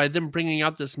by them bringing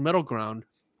out this middle ground,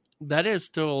 that is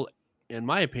still, in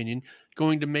my opinion,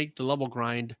 going to make the level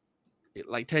grind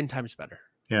like 10 times better.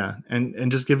 Yeah, and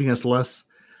just giving us less.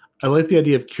 I like the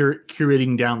idea of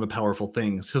curating down the powerful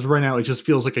things, because right now it just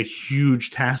feels like a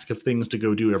huge task of things to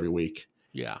go do every week.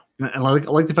 Yeah. And I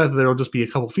like the fact that there'll just be a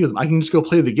couple few of them. I can just go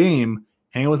play the game,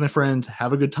 hang out with my friends,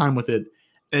 have a good time with it,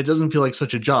 And it doesn't feel like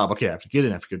such a job. Okay, I have to get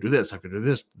in. I have to go do this. I have to do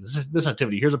this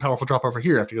activity. Here's a powerful drop over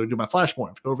here. I have to go do my flashpoint. I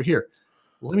have to go over here.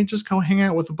 Let me just go hang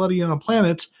out with a buddy on a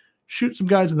planet, shoot some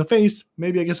guys in the face.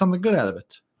 Maybe I get something good out of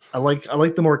it. I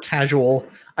like the more casual.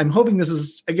 I'm hoping this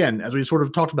is, again, as we sort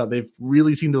of talked about, they've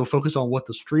really seemed to focus on what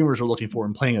the streamers are looking for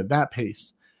and playing at that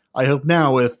pace. I hope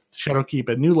now with Shadowkeep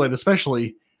and New Light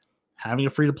especially, having a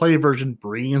free-to-play version,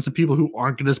 bringing in some people who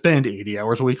aren't going to spend 80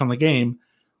 hours a week on the game,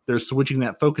 they're switching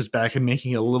that focus back and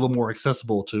making it a little more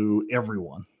accessible to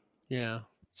everyone. Yeah.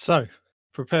 So,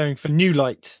 preparing for New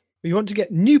Light. We want to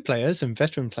get new players and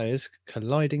veteran players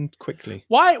colliding quickly.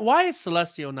 Why is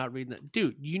Celestial not reading that?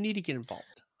 Dude, you need to get involved.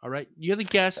 All right? You're the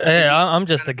guest. Hey, I'm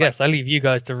just a guest. I leave you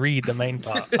guys to read the main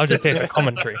part. I'm just here for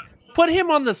commentary. Put him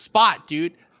on the spot,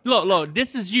 dude. Look,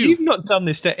 this is you. You've not done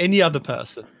this to any other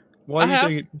person. Why are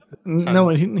you doing it? No,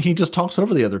 he just talks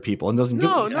over the other people and doesn't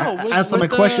ask them a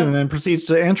question and then proceeds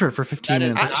to answer it for 15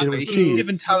 minutes. Actually, he's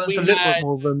given talent a little bit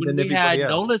more than everybody else. We had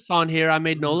Nolus on here. I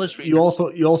made Nolus read. You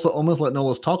also almost let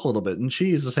Nolus talk a little bit, and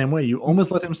she's the same way. You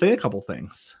almost let him say a couple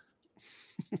things.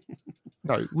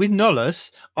 No, with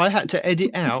Nolus, I had to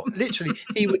edit out. Literally,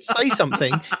 he would say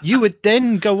something. You would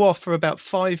then go off for about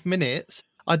 5 minutes.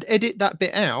 I'd edit that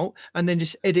bit out and then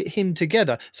just edit him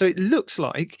together. So it looks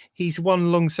like he's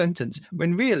one long sentence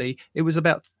when really it was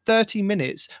about 30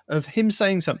 minutes of him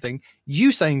saying something,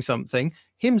 you saying something,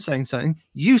 him saying something,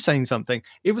 you saying something.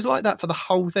 It was like that for the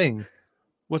whole thing.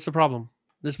 What's the problem?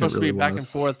 There's supposed to be a back and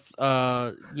forth,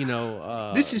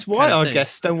 this is why our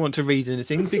guests don't want to read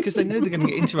anything, because they know they're going to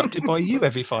get interrupted by you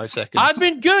every 5 seconds. I've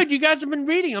been good. You guys have been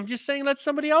reading. I'm just saying let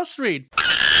somebody else read.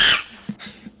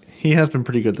 He has been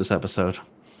pretty good this episode.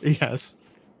 He has.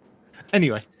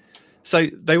 Anyway, so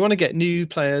they want to get new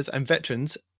players and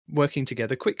veterans working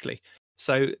together quickly.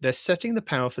 So they're setting the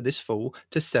power for this fall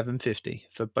to 750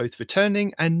 for both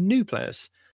returning and new players.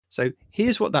 So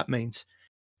here's what that means.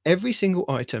 Every single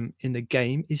item in the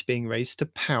game is being raised to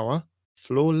power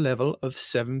floor level of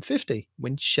 750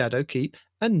 when Shadowkeep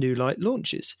and New Light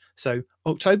launches. So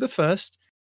October 1st,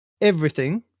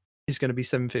 everything is going to be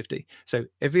 750. So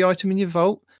every item in your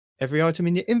vault, every item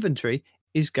in your inventory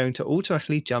is going to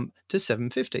automatically jump to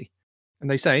 750. And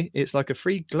they say it's like a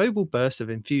free global burst of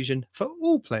infusion for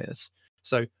all players.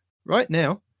 So right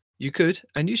now, you could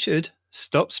and you should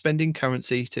stop spending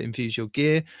currency to infuse your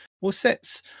gear or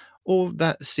sets or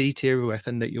that C tier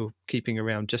weapon that you're keeping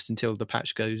around just until the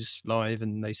patch goes live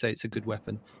and they say it's a good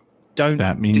weapon.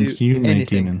 That means you, Night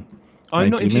Demon. I'm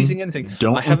not infusing anything.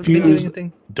 I haven't been doing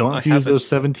anything. Don't infuse those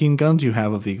 17 guns you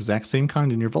have of the exact same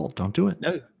kind in your vault. Don't do it.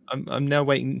 No, I'm now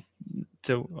waiting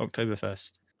till October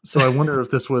 1st. So I wonder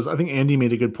if this was, I think Andy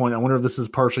made a good point. I wonder if this is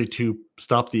partially to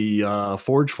stop the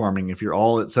forge farming. If you're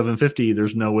all at 750,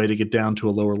 there's no way to get down to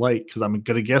a lower light, because I'm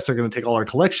going to guess they're going to take all our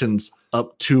collections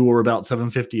up to or about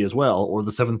 750 as well, or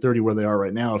the 730 where they are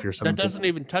right now if you're 750. That doesn't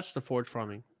even touch the forge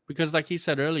farming, because like he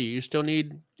said earlier, you still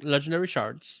need legendary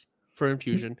shards for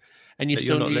infusion, and you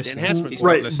still need enhancements.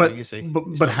 Right,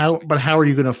 but how are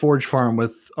you going to forge farm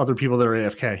with other people that are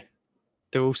AFK?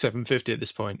 They're all 750 at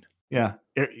this point. Yeah,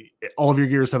 all of your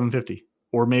gear is 750,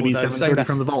 or maybe 730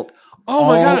 from the vault. Oh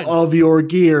my God! All of your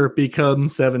gear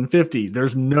becomes 750.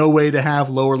 There's no way to have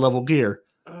lower level gear.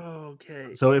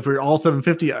 Okay. So if we're all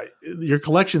 750, your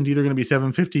collection's either going to be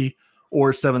 750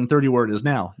 or 730 where it is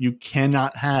now. You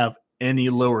cannot have any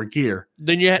lower gear.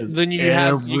 Then you're going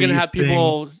to have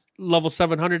people level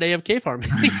 700 AFK farming.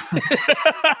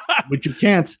 Which you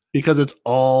can't, because it's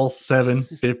all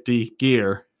 750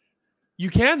 gear. You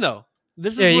can though.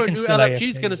 This is where new LFG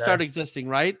is going to start existing,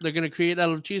 right? They're going to create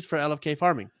LFGs for LFK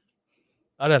farming.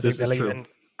 I don't think they'll even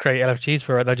create LFGs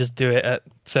for it. They'll just do it at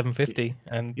 750,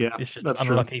 and it's just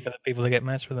unlucky for the people that get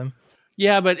matched for them.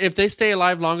 Yeah, but if they stay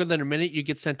alive longer than a minute, you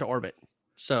get sent to orbit.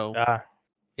 So, So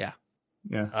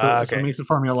it makes the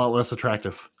farming a lot less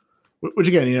attractive. Which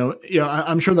again,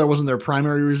 I'm sure that wasn't their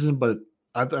primary reason, but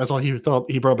I thought he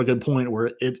brought up a good point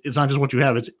where it's not just what you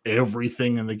have; it's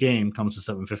everything in the game comes to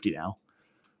 750 now.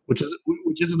 Which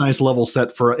is a nice level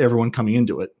set for everyone coming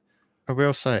into it. I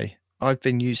will say, I've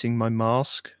been using my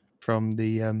mask from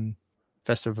the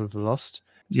Festival of the Lost,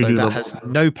 so that has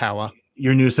no power.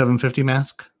 Your new 750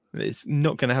 mask? It's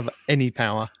not going to have any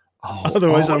power.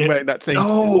 Otherwise, I'm wearing that thing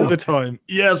all the time.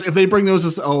 Yes, if they bring those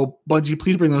as Bungie,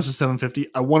 please bring those to 750.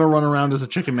 I want to run around as a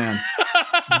chicken man.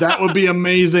 That would be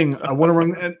amazing. I want to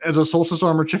run as a Solstice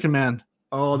Armor chicken man.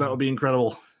 Oh, that would be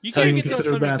incredible. You can't get those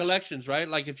from your collections, right?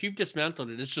 Like if you've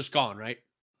dismantled it, it's just gone, right?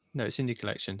 No, it's in your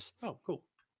collections. Oh, cool.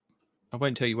 I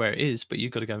won't tell you where it is, but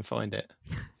you've got to go and find it.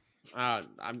 I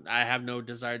have no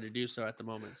desire to do so at the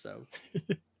moment. So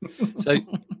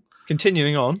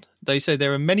continuing on They say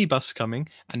there are many buffs coming,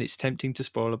 and it's tempting to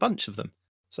spoil a bunch of them.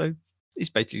 So he's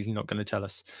basically not going to tell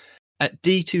us. At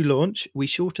D2 launch, we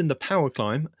shortened the power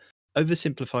climb,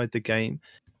 oversimplified the game,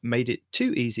 made it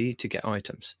too easy to get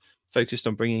items, focused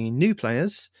on bringing in new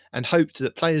players, and hoped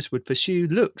that players would pursue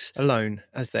looks alone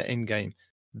as their end game.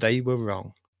 They were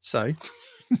wrong. So,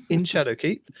 in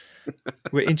Shadowkeep,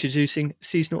 we're introducing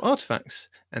seasonal artifacts,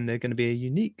 and they're going to be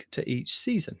unique to each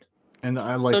season. And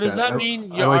I like that. So does that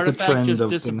mean your artifact just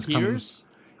disappears?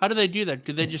 How do they do that?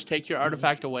 Do they just take your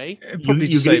artifact away? Probably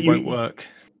just say it won't work.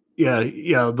 Yeah.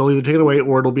 They'll either take it away,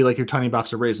 or it'll be like your tiny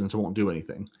box of raisins. It won't do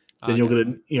anything. Then you'll get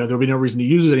it. There'll be no reason to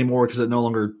use it anymore because it no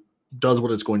longer does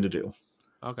what it's going to do.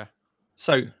 Okay.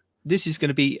 So this is going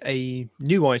to be a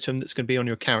new item that's going to be on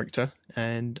your character,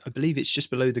 and I believe it's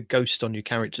just below the ghost on your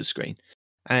character screen.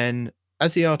 And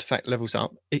as the artifact levels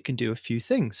up, it can do a few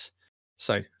things.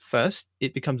 So first,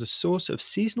 it becomes a source of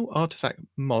seasonal artifact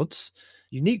mods,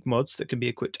 unique mods that can be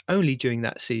equipped only during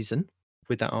that season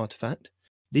with that artifact.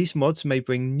 These mods may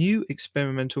bring new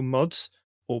experimental mods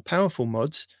or powerful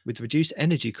mods with reduced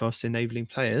energy costs, enabling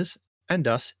players and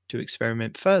us to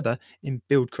experiment further in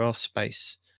Buildcraft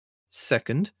space.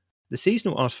 Second, the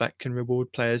seasonal artifact can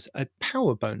reward players a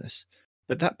power bonus,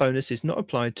 but that bonus is not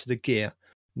applied to the gear,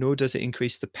 nor does it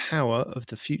increase the power of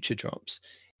the future drops,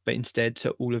 but instead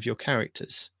to all of your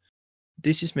characters.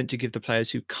 This is meant to give the players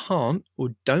who can't or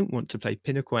don't want to play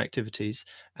pinnacle activities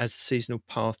as the seasonal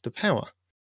path to power.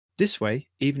 This way,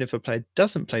 even if a player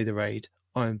doesn't play the raid,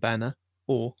 Iron Banner,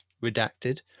 or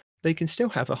Redacted, they can still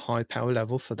have a high power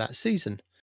level for that season.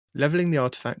 Leveling the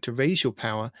artifact to raise your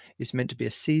power is meant to be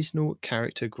a seasonal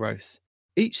character growth.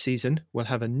 Each season will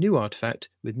have a new artifact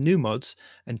with new mods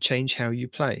and change how you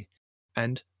play,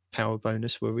 and power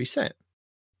bonus will reset.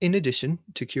 In addition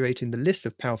to curating the list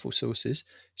of powerful sources,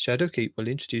 Shadowkeep will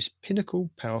introduce pinnacle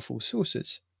powerful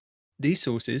sources. These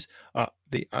sources are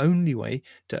the only way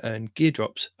to earn gear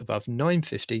drops above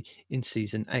 950 in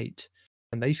Season 8,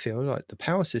 and they feel like the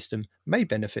power system may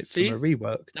benefit from a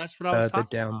rework further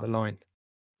down the line.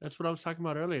 That's what I was talking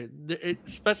about earlier.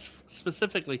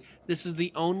 Specifically, this is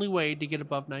the only way to get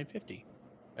above 950.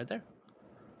 Right there.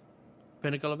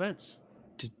 Pinnacle events.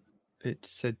 It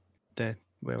said there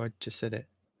where I just said it.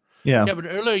 Yeah. Yeah, but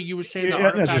earlier you were saying the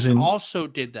artifact also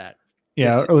did that.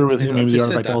 Yeah, earlier with maybe the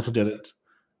artifact also did it.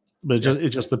 But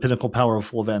it's just the pinnacle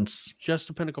powerful events. Just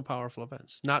the pinnacle powerful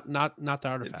events, not the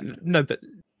artifact. No, but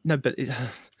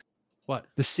what?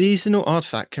 The seasonal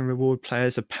artifact can reward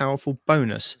players a powerful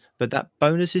bonus, but that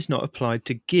bonus is not applied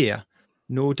to gear,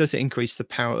 nor does it increase the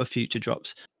power of future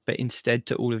drops, but instead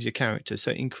to all of your characters.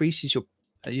 So it increases your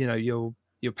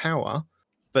power,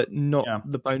 but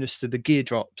not the bonus to the gear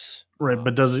drops. Right,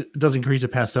 but it does increase it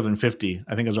past 750,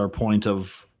 I think is our point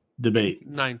of debate.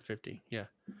 950, yeah.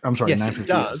 I'm sorry, yes, 950.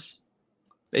 It does.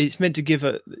 Yes. It's meant to give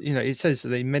it says that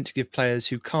they meant to give players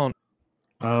who can't.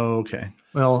 Oh, okay.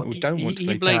 Well, who don't want to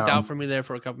play. He blanked out for me there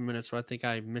for a couple minutes, so I think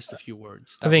I missed a few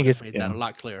words. I think it's made that a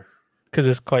lot clearer. Because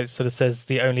it's quite sort of says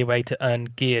the only way to earn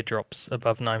gear drops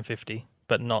above 950,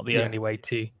 but not the only way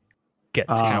to get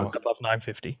to above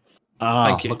 950.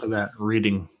 Thank you. Look at that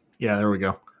reading. Yeah, there we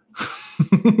go.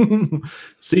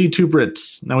 See, 2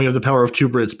 Brits. Now we have the power of 2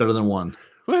 Brits better than 1.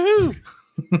 Woohoo!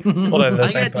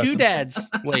 I got 2 dads.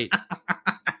 Wait.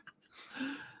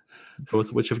 Both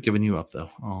of which have given you up, though.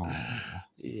 Oh.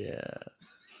 Yeah.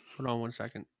 Hold on 1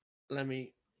 second. Let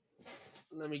me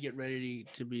get ready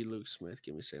to be Luke Smith.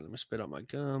 Give me a second. Let me spit out my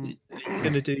gum. You're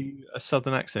gonna do a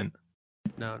southern accent?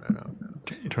 No.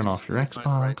 Turn off your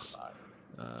Xbox.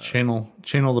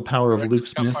 Channel the power of Luke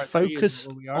Smith. Focus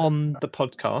on the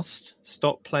podcast.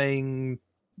 Stop playing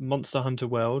Monster Hunter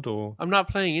World or. I'm not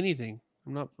playing anything.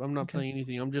 I'm not playing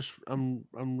anything.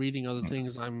 I'm reading other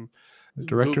things.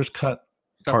 Director's Cut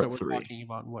Part 3. Stuff that we're talking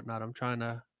about and whatnot. I'm trying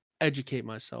to educate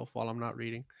myself while I'm not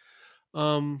reading.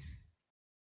 Okay,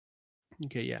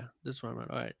 yeah, this is where I'm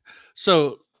at. All right.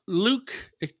 So Luke,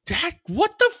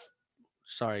 what the?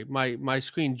 Sorry, my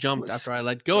screen jumped after I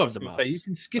let go of the mouse. You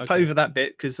can skip over that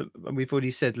bit because we've already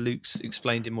said Luke's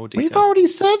explained in more detail. We've already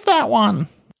said that one.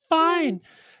 Fine.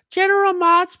 General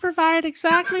mods provide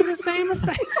exactly the same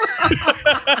effect.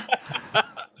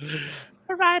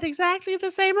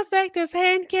 As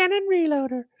hand cannon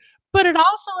reloader, but it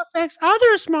also affects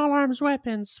other small arms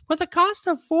weapons with a cost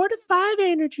of 4 to 5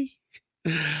 energy,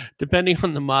 depending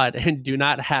on the mod, and do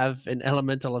not have an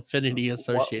elemental affinity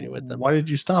associated with them. Why did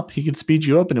you stop? He could speed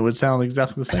you up, and it would sound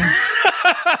exactly the same.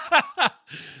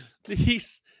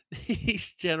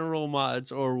 These general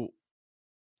mods,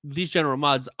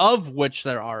 of which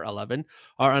there are 11,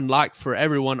 are unlocked for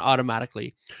everyone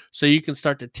automatically, so you can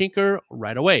start to tinker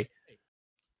right away.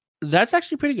 That's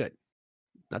actually pretty good.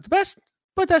 Not the best,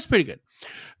 but that's pretty good.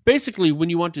 Basically, when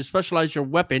you want to specialize your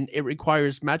weapon, it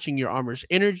requires matching your armor's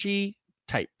energy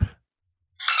type.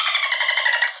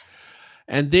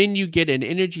 And then you get an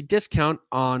energy discount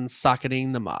on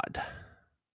socketing the mod.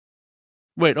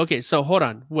 Wait, okay, so hold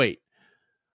on.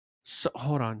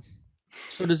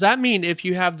 So does that mean if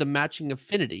you have the matching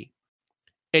affinity,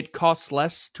 it costs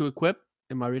less to equip?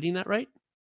 Am I reading that right?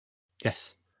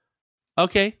 Yes.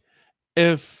 Okay.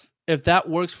 If that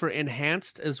works for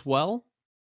enhanced as well,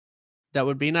 that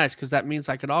would be nice, because that means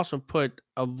I could also put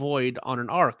a void on an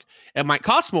arc. It might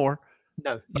cost more.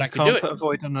 No, but you I could do can't it. put a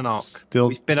void on an arc. Still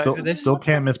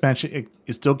can't mismatch it.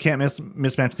 You still can't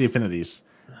mismatch the affinities.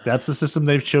 That's the system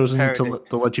they've chosen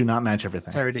to let you not match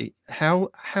everything. Parody. How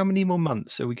many more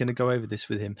months are we going to go over this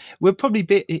with him? We'll probably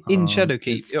be in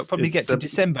Shadowkeep. It'll probably get to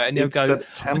December, and he'll go,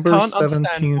 September I can't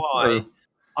understand 17th, why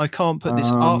I can't put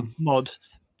this arc mod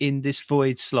in this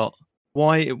void slot.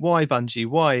 Why Bungie?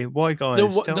 Why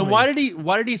guys? Then why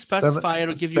did he specify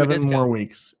it'll give you a discount? 7 more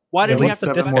weeks. Why did we have to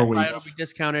 7 specify more it'll be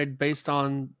discounted based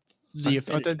on the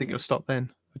affinity? I don't think it'll stop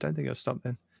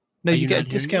then. No, you get a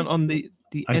discount on the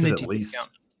energy discount.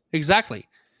 Exactly.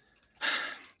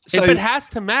 So, if it has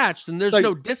to match, then there's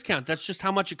no discount. That's just how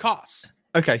much it costs.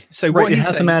 Okay, so right, it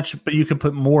has to match, but you can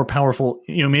put more powerful.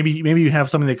 Maybe you have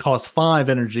something that costs 5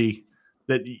 energy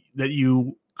that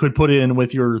you could put in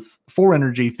with your 4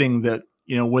 energy thing. That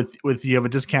with you have a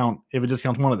discount. If it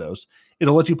discounts one of those,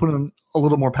 it'll let you put in a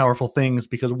little more powerful things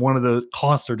because one of the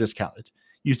costs are discounted.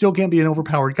 You still can't be an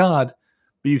overpowered god,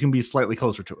 but you can be slightly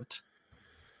closer to it.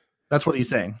 That's what he's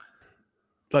saying.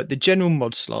 Like the general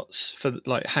mod slots for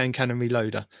like hand cannon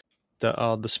reloader, that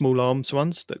are the small arms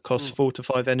ones that cost 4 to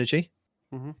 5 energy.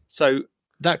 Mm-hmm. So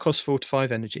that costs 4 to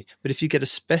 5 energy. But if you get a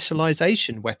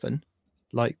specialization weapon,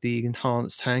 like the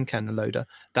enhanced hand cannon loader,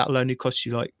 that'll only cost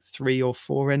you like 3 or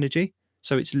 4 energy.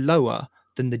 So it's lower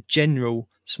than the general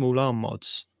small arm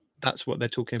mods. That's what they're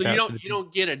talking about. You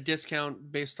don't get a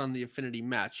discount based on the affinity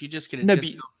match. You just get a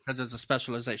discount because it's a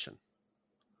specialization.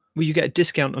 Well, you get a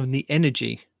discount on the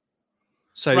energy.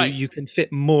 So you can fit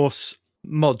more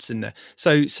mods in there.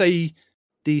 So say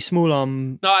the small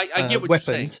arm I get what weapons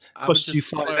you're saying. cost you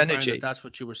 5 energy. That's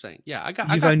what you were saying. Yeah,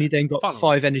 You've only then got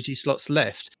 5 energy slots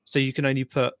left. So you can only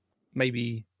put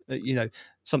maybe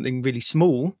something really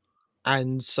small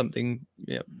and something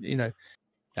in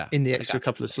the extra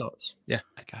couple of slots. Yeah,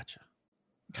 I gotcha.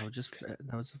 That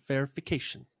was a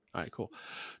verification. All right, cool.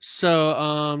 So,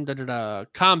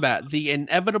 combat, the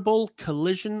inevitable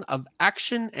collision of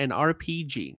action and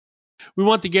RPG. We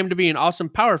want the game to be an awesome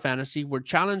power fantasy where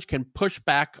challenge can push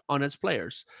back on its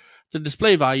players. The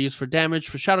display values for damage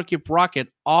for Shadowkeep rocket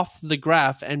off the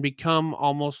graph and become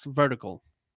almost vertical.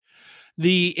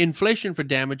 The inflation for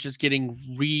damage is getting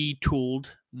retooled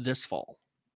this fall.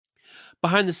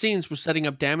 Behind the scenes, we're setting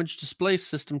up damage display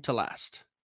system to last.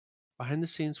 Behind the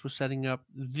scenes, we're setting up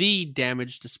the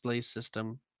damage display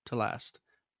system to last.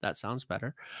 That sounds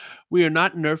better. We are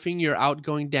not nerfing your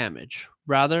outgoing damage.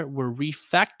 Rather, we're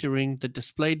refactoring the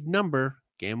displayed number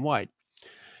game-wide.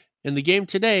 In the game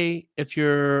today, if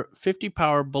you're 50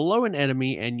 power below an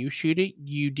enemy and you shoot it,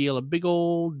 you deal a big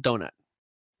old donut,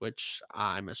 which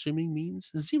I'm assuming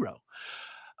means 0.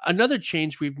 Another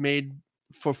change we've made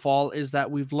for fall is that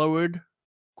we've lowered,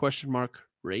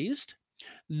 raised,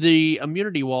 the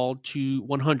immunity wall to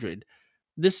 100.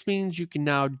 This means you can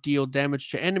now deal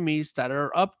damage to enemies that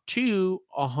are up to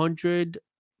 100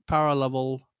 power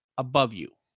level above you.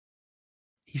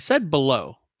 He said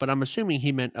below, but I'm assuming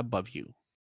he meant above you.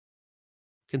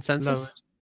 Consensus? Lowered,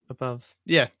 above.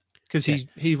 Yeah, because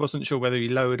he wasn't sure whether he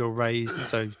lowered or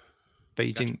raised, but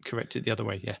he didn't correct it the other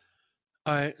way. Yeah.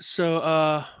 All right.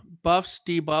 So buffs,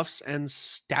 debuffs, and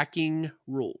stacking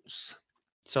rules.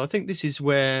 So I think this is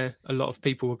where a lot of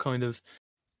people were kind of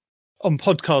on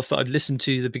podcasts that I'd listened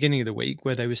to the beginning of the week,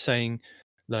 where they were saying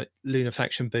like Lunar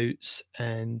Faction boots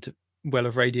and Well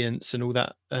of Radiance and all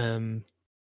that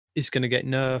is going to get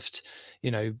nerfed.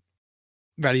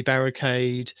 Rally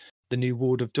Barricade, the new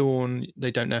Ward of Dawn.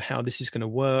 They don't know how this is going to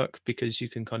work because you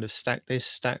can kind of stack this,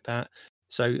 stack that.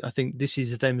 So I think this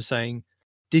is them saying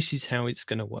this is how it's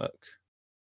going to work.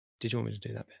 Did you want me to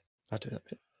do that bit? I'll do that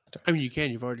bit. I mean, you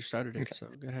can. You've already started it, okay. So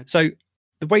go ahead. So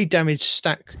the way damage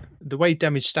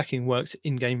stacking works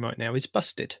in game right now is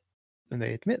busted, and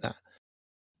they admit that.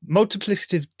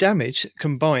 Multiplicative damage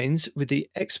combines with the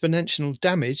exponential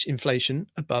damage inflation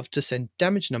above to send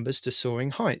damage numbers to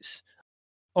soaring heights,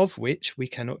 of which we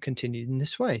cannot continue in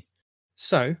this way.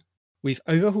 So we've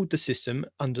overhauled the system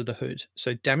under the hood,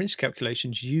 so damage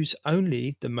calculations use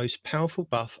only the most powerful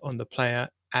buff on the player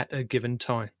at a given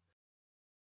time.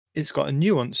 It's got a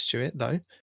nuance to it, though.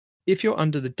 If you're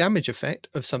under the damage effect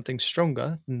of something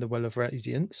stronger than the Well of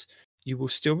Radiance, you will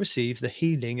still receive the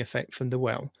healing effect from the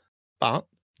well, but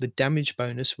the damage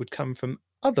bonus would come from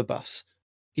other buffs,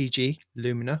 e.g.,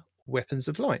 Lumina, Weapons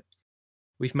of Light.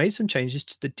 We've made some changes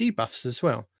to the debuffs as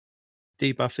well.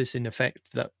 Debuff is an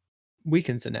effect that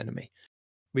weakens an enemy.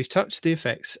 We've touched the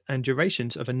effects and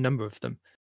durations of a number of them.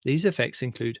 These effects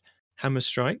include Hammer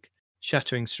Strike,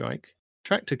 Shattering Strike,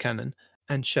 Tractor Cannon,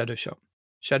 and Shadow Shot.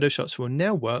 Shadow Shots will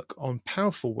now work on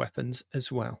powerful weapons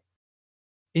as well.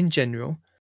 In general,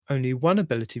 only one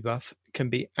ability buff can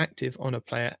be active on a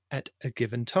player at a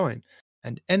given time,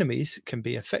 and enemies can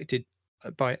be affected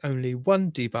by only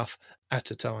one debuff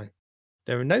at a time.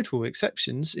 There are notable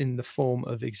exceptions in the form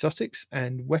of exotics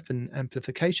and weapon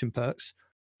amplification perks,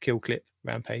 Kill Clip,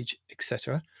 Rampage,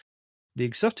 etc. The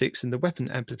exotics and the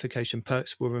weapon amplification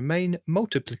perks will remain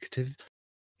multiplicative,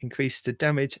 increase the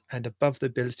damage and above the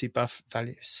ability buff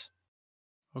values.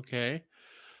 Okay.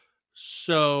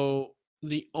 So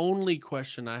the only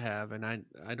question I have, and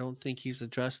I don't think he's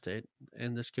addressed it,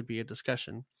 and this could be a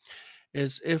discussion,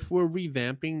 is if we're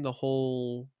revamping the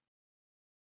whole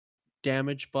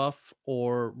damage buff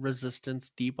or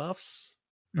resistance debuffs,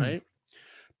 right?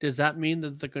 Does that mean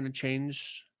that they're going to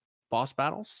change boss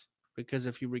battles? Because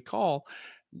if you recall,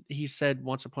 he said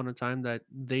once upon a time that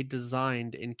they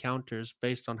designed encounters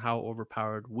based on how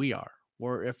overpowered we are.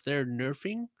 Or if they're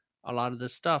nerfing a lot of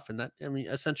this stuff, and that, I mean,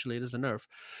 essentially it is a nerf.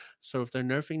 So if they're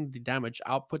nerfing the damage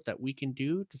output that we can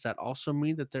do, does that also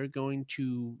mean that they're going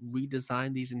to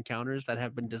redesign these encounters that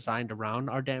have been designed around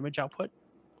our damage output?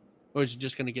 Or is it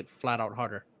just going to get flat out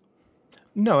harder?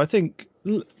 No, I think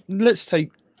let's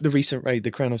take the recent raid,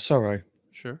 the Crown of Sorrow.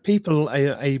 Sure. People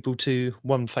are able to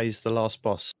one phase the last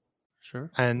boss.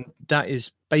 Sure. And that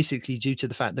is basically due to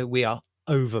the fact that we are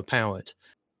overpowered.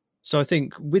 So I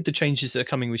think with the changes that are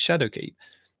coming with Shadowkeep,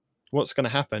 what's going to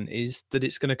happen is that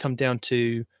it's going to come down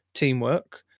to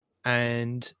teamwork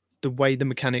and the way the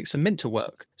mechanics are meant to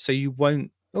work. So you won't,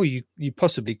 or you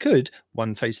possibly could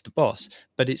one phase the boss,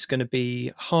 but it's going to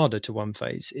be harder to one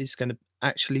phase. It's going to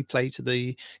actually play to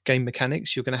the game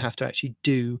mechanics. You're going to have to actually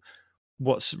do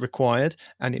what's required,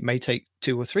 and it may take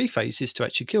 2 or 3 phases to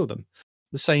actually kill them.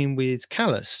 The same with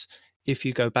Callus. If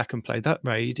you go back and play that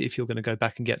raid, if you're going to go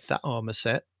back and get that armor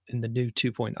set in the new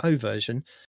 2.0 version,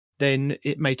 then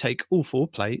it may take all 4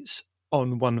 plates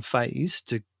on one phase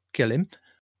to kill him,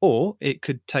 or it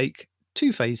could take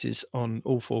 2 phases on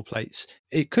all 4 plates.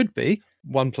 It could be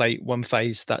 1 plate, 1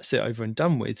 phase, that's it, over and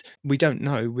done with. We don't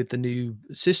know with the new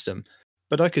system,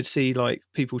 but I could see like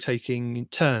people taking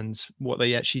turns what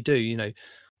they actually do. You know,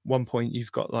 one point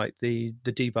you've got like the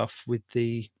debuff with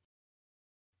the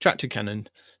tractor cannon.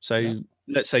 So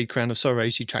let's say Crown of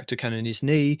Sorrows, you tractor cannon his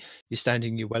knee, you're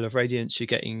standing your Well of Radiance, you're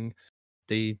getting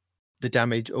the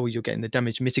damage, or you're getting the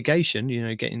damage mitigation, you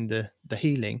know, getting the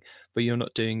healing, but you're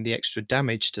not doing the extra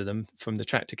damage to them from the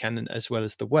tractor cannon as well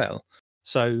as the well.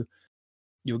 So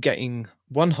you're getting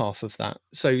one half of that.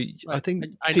 So right. I think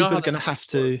people are going to have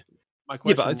to.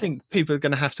 Yeah, but I think people are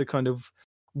going to have to kind of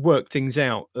work things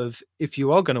out of if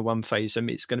you are going to one phase them,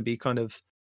 it's going to be kind of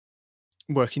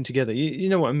working together. You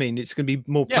know what I mean? It's going to be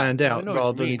more planned out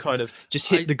rather than kind of just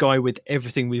hit the guy with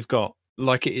everything we've got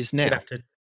like it is now.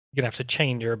 You're going to have to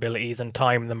chain your abilities and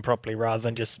time them properly rather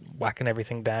than just whacking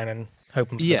everything down and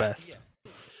hoping for the best. Yeah.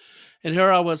 And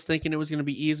here I was thinking it was going to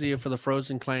be easier for the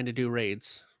Frozen Clan to do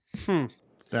raids.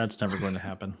 That's never going to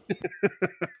happen.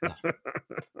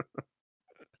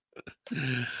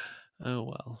 Oh,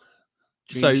 well.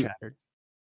 So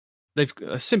they've got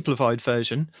a simplified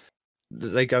version that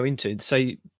they go into.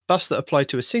 Say buffs that apply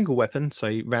to a single weapon,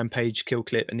 say Rampage, Kill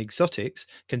Clip, and Exotics,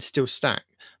 can still stack,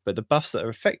 but the buffs that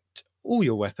affect all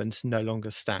your weapons no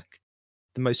longer stack.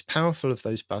 The most powerful of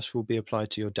those buffs will be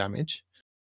applied to your damage.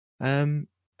 And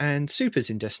supers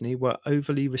in Destiny were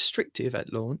overly restrictive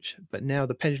at launch, but now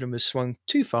the pendulum has swung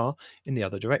too far in the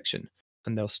other direction,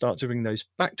 and they'll start to bring those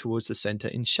back towards the center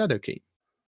in Shadowkeep.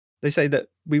 They say that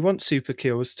we want super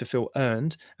kills to feel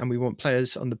earned, and we want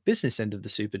players on the business end of the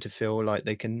super to feel like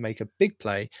they can make a big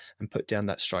play and put down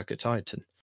that striker titan.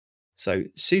 So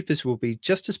supers will be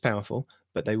just as powerful,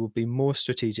 but they will be more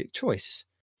strategic choice.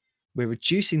 We're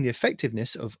reducing the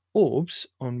effectiveness of orbs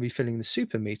on refilling the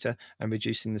super meter and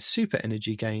reducing the super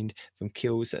energy gained from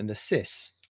kills and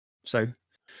assists. So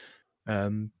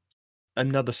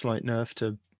another slight nerf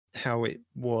to how it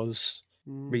was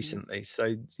recently.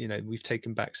 So, you know, we've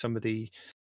taken back some of the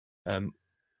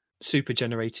super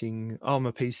generating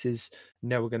armor pieces.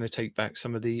 Now we're going to take back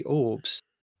some of the orbs.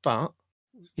 But,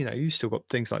 you know, you've still got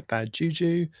things like bad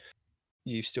juju.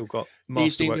 You've still got masterwork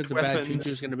weapons. Do you think that the bad juju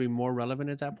is going to be more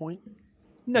relevant at that point?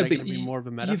 No, but be more of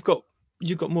a meta? You've got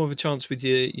you've got more of a chance with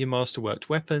your masterworked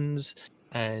weapons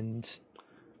and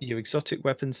your exotic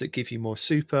weapons that give you more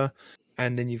super,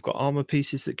 and then you've got armor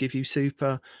pieces that give you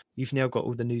super. You've now got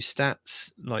all the new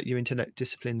stats like your intellect,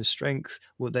 discipline, and strength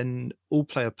will then all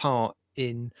play a part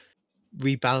in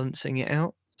rebalancing it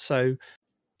out. So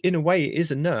in a way, it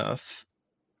is a nerf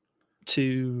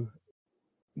to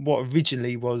what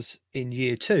originally was in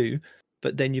year 2,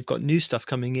 but then you've got new stuff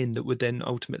coming in that would then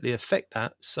ultimately affect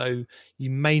that. So you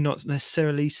may not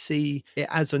necessarily see it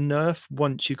as a nerf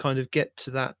once you kind of get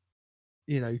to that,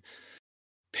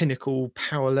 pinnacle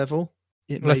power level.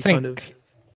 It Well, may kind of.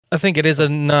 I think it is a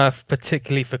nerf,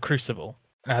 particularly for Crucible.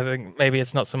 I think maybe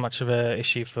it's not so much of an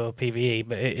issue for PvE,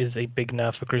 but it is a big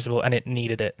nerf for Crucible, and it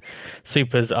needed it.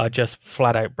 Supers are just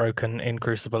flat out broken in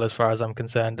Crucible, as far as I'm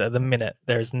concerned. At the minute,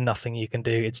 there is nothing you can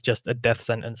do. It's just a death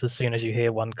sentence as soon as you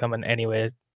hear one coming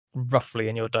anywhere roughly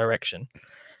in your direction.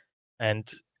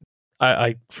 And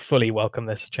I fully welcome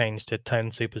this change to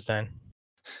tone supers down.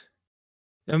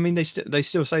 I mean, they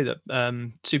still say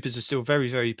that supers are still very,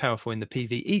 very powerful in the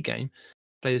PvE game.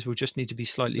 Players will just need to be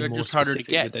slightly They're more just harder to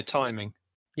specific get. with their timing.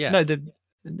 Yeah.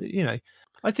 No,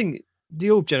 I think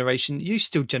the orb generation, you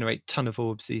still generate a ton of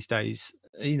orbs these days.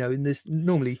 And there's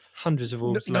normally hundreds of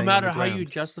orbs. No matter how you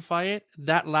justify it,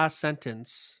 that last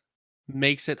sentence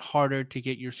makes it harder to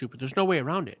get your super. There's no way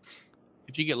around it.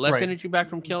 If you get less energy back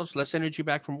from kills, less energy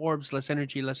back from orbs, less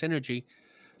energy.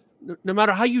 No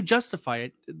matter how you justify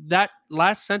it, that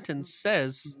last sentence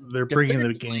says they're bringing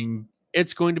the game.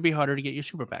 It's going to be harder to get your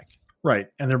super back. Right,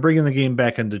 and they're bringing the game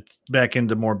back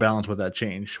into more balance with that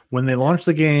change. When they launched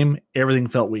the game, everything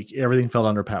felt weak, everything felt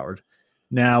underpowered.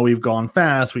 Now we've gone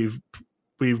fast. We've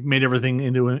made everything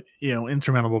into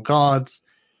insurmountable gods.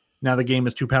 Now the game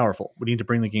is too powerful. We need to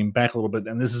bring the game back a little bit,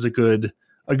 and this is a good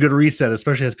reset,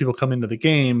 especially as people come into the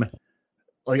game.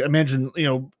 Like imagine,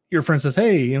 your friend says,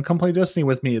 "Hey, come play Destiny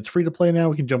with me. It's free to play now.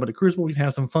 We can jump into Crucible. We can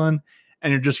have some fun." And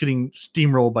you're just getting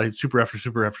steamrolled by super after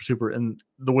super after super, and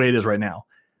the way it is right now.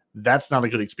 That's not a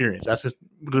good experience. That's just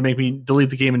going to make me delete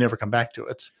the game and never come back to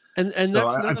it. And so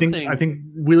that's another thing. I think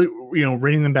really,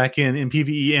 reining them back in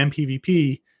PvE and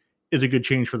PvP is a good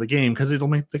change for the game because it'll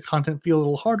make the content feel a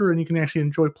little harder and you can actually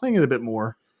enjoy playing it a bit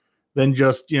more than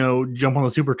just, jump on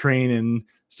the super train and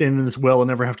stand in this well and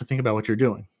never have to think about what you're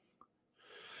doing.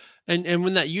 And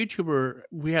when that YouTuber,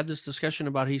 we had this discussion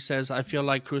about, he says, I feel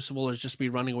like Crucible is just me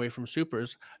running away from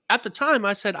supers. At the time,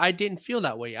 I said I didn't feel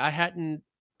that way. I hadn't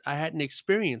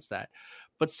experienced that.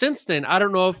 But since then, I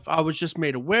don't know if I was just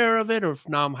made aware of it or if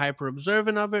now I'm hyper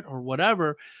observant of it or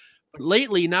whatever. But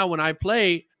lately, now when I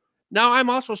play, now I'm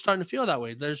also starting to feel that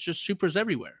way. There's just supers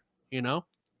everywhere,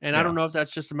 And I don't know if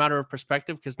that's just a matter of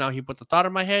perspective because now he put the thought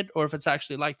in my head or if it's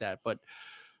actually like that. But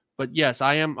yes,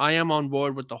 I am on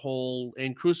board with the whole,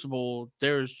 in Crucible,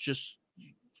 there's just,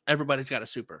 everybody's got a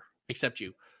super except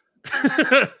you.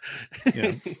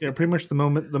 yeah, pretty much the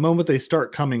moment they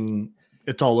start coming,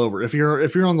 it's all over. If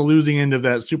you're on the losing end of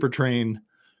that super train,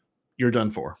 you're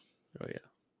done for. Oh yeah.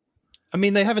 I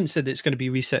mean, they haven't said that it's going to be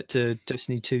reset to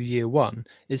Destiny 2 Year 1.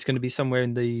 It's going to be somewhere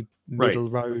in the middle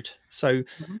road. So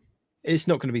it's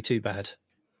not going to be too bad.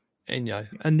 And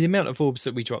and the amount of orbs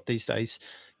that we drop these days,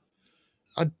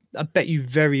 I bet you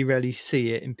very rarely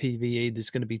see it in PvE. There's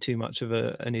going to be too much of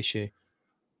an issue.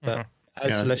 But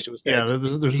as Celestial was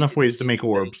there's enough ways to make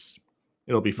orbs.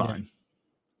 It'll be fine.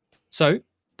 Yeah. So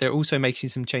they're also making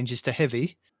some changes to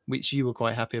Heavy, which you were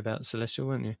quite happy about, Celestial,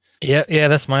 weren't you? Yeah,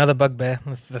 that's my other bugbear.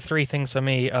 The three things for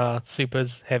me are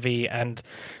supers, Heavy, and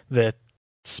the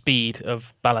speed of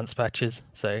balance patches.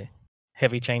 So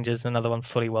Heavy changes, another one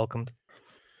fully welcomed.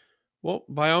 Well,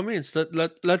 by all means,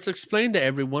 let's explain to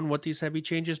everyone what these Heavy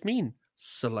changes mean,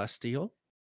 Celestial.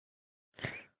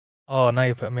 Oh, now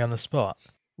you're putting me on the spot.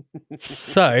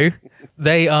 So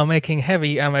they are making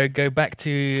Heavy ammo go back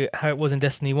to how it was in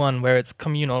Destiny 1, where it's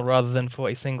communal rather than for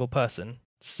a single person.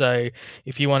 So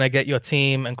if you want to get your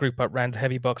team and group up around the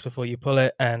Heavy box before you pull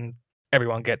it and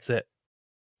everyone gets it,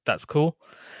 that's cool.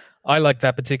 I like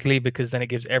that particularly because then it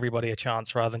gives everybody a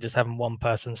chance rather than just having one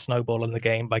person snowballing the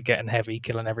game by getting Heavy,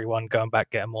 killing everyone, going back,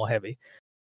 getting more Heavy.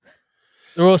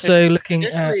 They're also looking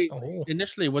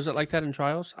Initially, was it like that in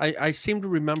Trials? I seem to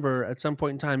remember at some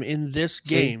point in time in this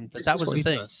game that was the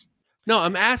thing. No,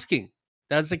 I'm asking.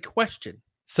 That's a question.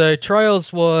 So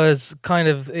Trials was kind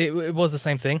of, it was the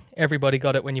same thing. Everybody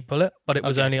got it when you pull it, but it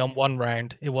was only on one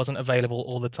round. It wasn't available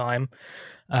all the time.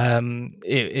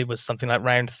 It was something like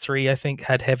round 3, I think,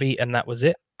 had Heavy, and that was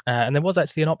it. And there was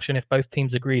actually an option if both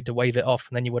teams agreed to waive it off,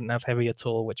 and then you wouldn't have Heavy at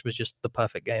all, which was just the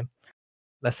perfect game.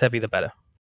 Less Heavy, the better.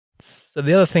 So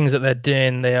the other things that they're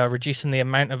doing, they are reducing the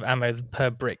amount of ammo per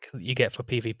brick that you get for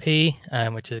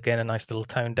PvP, which is again a nice little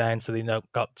tone down. So they not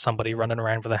got somebody running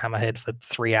around with a hammerhead for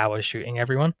 3 hours shooting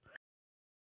everyone.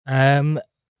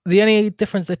 The only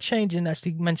difference they're changing,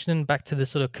 actually mentioning back to the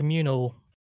sort of communal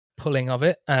pulling of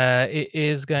it, it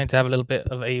is going to have a little bit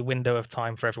of a window of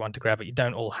time for everyone to grab it. You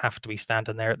don't all have to be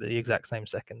standing there at the exact same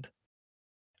second.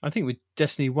 I think with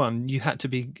Destiny 1, you had to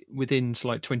be within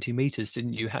like 20 meters,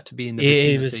 didn't you? You had to be in the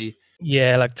It vicinity. was,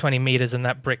 yeah, like 20 meters, and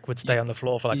that brick would stay on the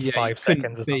floor for like 5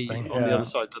 seconds or be something. on the Yeah. other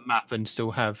side of the map and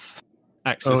still have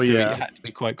access Oh, to it. yeah. You had to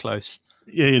be quite close.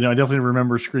 Yeah, I definitely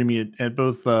remember screaming at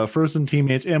both Frozen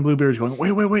teammates and Blueberries going,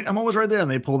 wait, I'm almost right there. And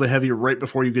they pull the heavy right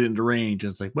before you get into range.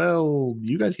 And it's like, well,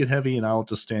 you guys get heavy and I'll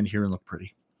just stand here and look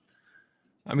pretty.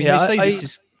 I mean, Yeah, they say this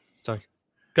is... Sorry.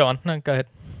 Go on, no, go ahead.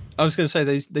 I was going to say,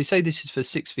 they say this is for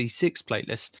 6v6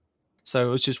 playlist. So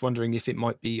I was just wondering if it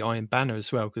might be Iron Banner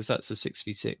as well, because that's a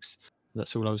 6v6.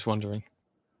 That's all I was wondering.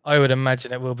 I would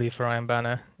imagine it will be for Iron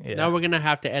Banner. Yeah. Now we're gonna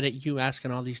have to edit you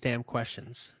asking all these damn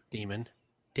questions, Demon.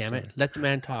 Damn it! Let the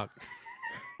man talk.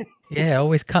 Yeah,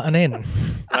 always cutting in.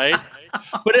 Right.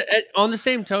 But on the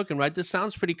same token, right? This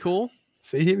sounds pretty cool.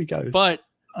 See, here he goes. But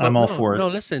I'm all for it. No,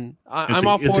 listen, It's I'm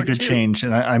all it's for a it good too. change.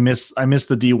 And I miss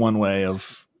the D1 way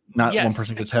of not one Yes.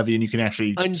 person gets heavy and you can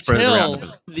actually spread it around a bit.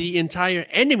 Until the entire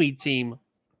enemy team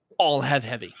all have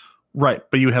heavy. Right,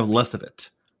 but you have less of it.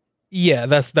 Yeah,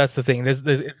 that's the thing. There's it's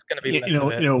going to be less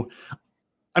of it.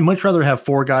 I'd much rather have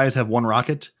 4 guys have 1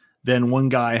 rocket than 1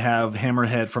 guy have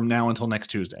Hammerhead from now until next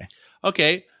Tuesday.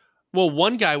 Okay. Well,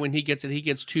 one guy, when he gets it, he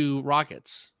gets 2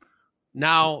 rockets.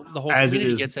 Now the whole As it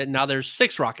community is- gets it. Now there's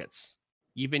 6 rockets.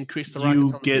 You've increased the rockets You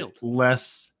on the get field.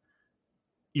 less.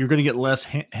 You're going to get less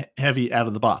heavy out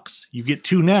of the box. You get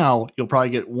 2 now. You'll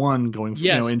probably get 1 going.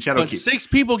 Yes, in but Shadowkeep. 6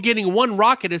 people getting 1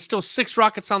 rocket is still 6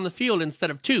 rockets on the field instead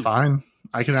of 2. Fine,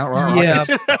 I can outrun Yeah.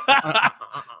 rockets.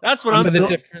 That's what I'm I'm But still-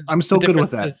 saying. I'm still the good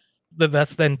with difference is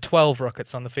that's then 12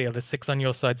 rockets on the field. There's 6 on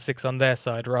your side, 6 on their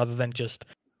side, rather than just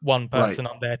one Right. person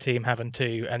on their team having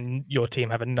 2 and your team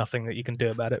having nothing that you can do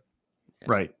about it.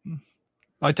 Right.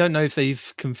 I don't know if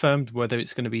they've confirmed whether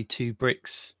it's going to be 2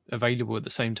 bricks available at the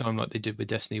same time like they did with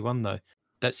Destiny 1, though.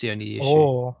 That's the only issue.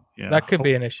 Oh, Yeah. that could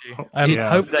be an issue. Yeah.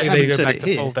 Hopefully They they haven't go said back it to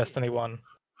here. full Destiny 1.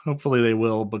 Hopefully they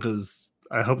will, because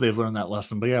I hope they've learned that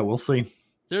lesson. But yeah, we'll see.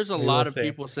 There's a We lot will of see.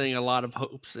 people saying a lot of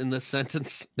hopes in this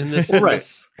sentence. In this, Right.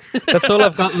 this- That's all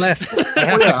I've got left. I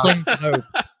have Yeah. to cling to hope.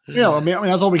 Yeah, I mean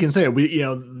that's all we can say.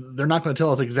 They're not going to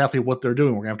tell us exactly what they're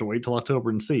doing. We're going to have to wait till October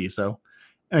and see. So,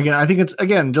 and again, I think it's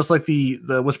just like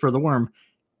the Whisper of the Worm.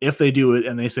 If they do it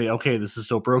and they say, okay, this is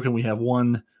so broken, we have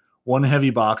one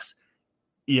heavy box.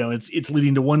 It's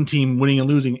leading to one team winning and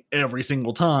losing every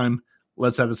single time.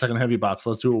 Let's have the second heavy box.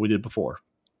 Let's do what we did before.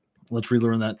 Let's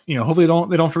relearn that. Hopefully they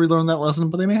don't have to relearn that lesson,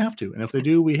 but they may have to. And if they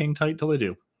do, we hang tight till they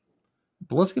do.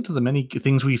 But let's get to the many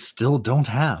things we still don't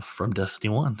have from Destiny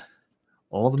 1.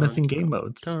 All the missing game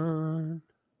modes. Dun.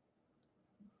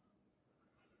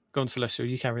 Go on, Celestial,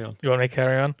 you carry on. You want me to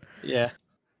carry on? Yeah.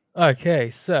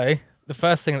 Okay, so the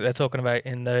first thing that they're talking about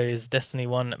in those Destiny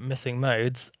 1 missing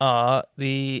modes are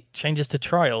the changes to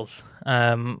trials,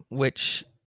 which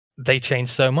they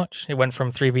changed so much. It went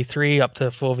from 3v3 up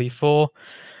to 4v4.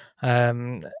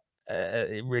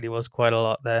 It really was quite a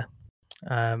lot there.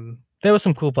 There were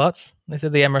some cool parts. They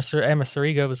said the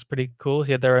Emissarigo was pretty cool.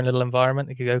 She had their own little environment.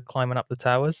 They could go climbing up the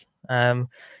towers.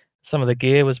 Some of the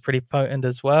gear was pretty potent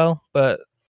as well, but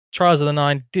Trials of the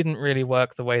Nine didn't really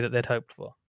work the way that they'd hoped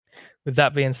for. With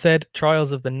that being said,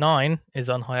 Trials of the Nine is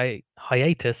on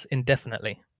hiatus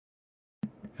indefinitely.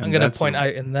 I'm going to point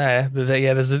out in there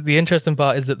that the interesting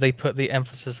part is that they put the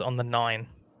emphasis on the 9.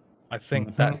 I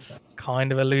think that's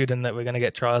kind of alluding that we're going to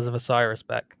get Trials of Osiris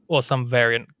back, or some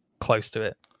variant close to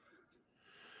it.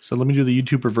 So let me do the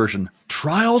YouTuber version.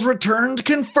 Trials returned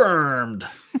confirmed.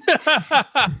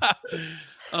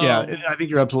 Yeah, I think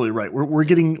you're absolutely right.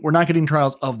 We're not getting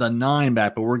Trials of the 9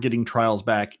 back, but we're getting Trials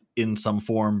back in some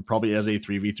form, probably as a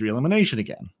 3v3 elimination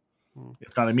again.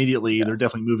 If not immediately, they're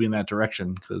definitely moving in that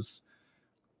direction because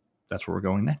that's where we're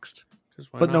going next.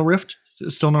 But no Rift.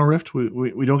 Still no Rift.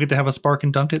 We don't get to have a spark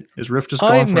and dunk it. Is Rift just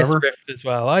gone forever? I miss Rift as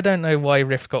well. I don't know why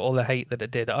Rift got all the hate that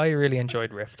it did. I really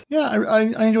enjoyed Rift. Yeah, I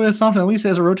enjoy this option. At least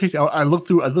as a rotate. I look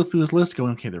through this list,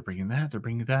 going, okay, they're bringing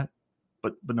that,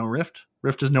 but no Rift.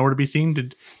 Rift is nowhere to be seen.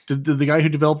 Did the guy who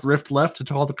developed Rift left to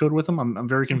take all the code with him? I'm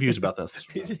very confused about this.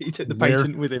 He took the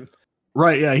patent with him.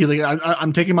 Right? Yeah, he's like,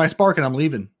 I'm taking my spark and I'm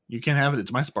leaving. You can't have it.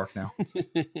 It's my spark now.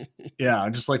 Yeah,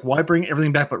 I'm just like, why bring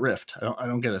everything back but Rift? I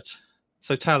don't get it.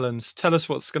 So Talons, tell us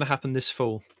what's going to happen this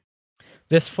fall.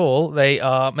 This fall, they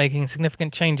are making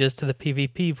significant changes to the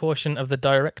PvP portion of the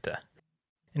Director.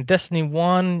 In Destiny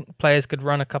 1, players could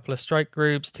run a couple of strike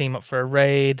groups, team up for a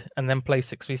raid, and then play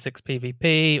 6v6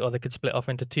 PvP, or they could split off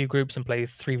into 2 groups and play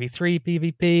 3v3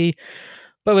 PvP.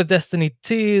 But with Destiny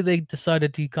 2, they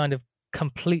decided to kind of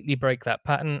completely break that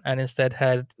pattern and instead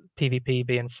had PvP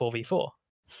being 4v4.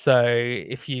 So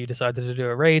if you decided to do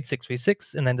a raid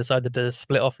 6v6 and then decided to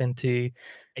split off into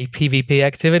a PvP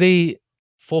activity,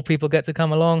 4 people get to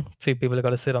come along, 2 people have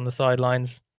got to sit on the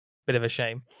sidelines. Bit of a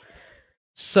shame.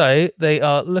 So they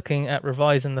are looking at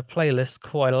revising the playlist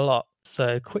quite a lot.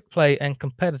 So quick play and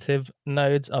competitive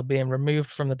nodes are being removed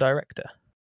from the director.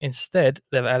 Instead,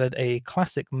 they've added a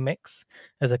classic mix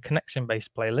as a connection-based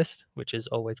playlist, which is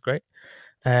always great.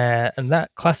 And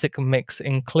that classic mix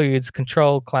includes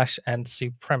Control, Clash, and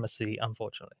Supremacy,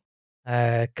 unfortunately.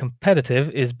 Competitive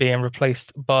is being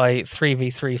replaced by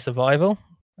 3v3 Survival,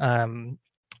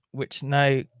 which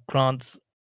now grants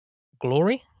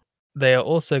glory. They are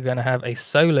also going to have a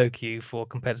solo queue for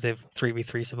competitive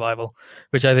 3v3 Survival,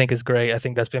 which I think is great. I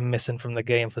think that's been missing from the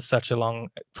game for such a long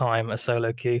time, a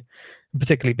solo queue.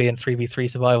 Particularly being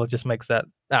 3v3 Survival just makes that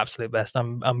absolute best.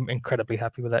 I'm incredibly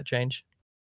happy with that change.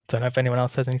 Don't know if anyone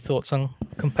else has any thoughts on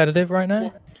competitive right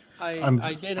now. Well,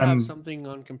 I did have something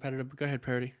on competitive, but go ahead,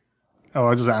 Parody. Oh,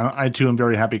 I too am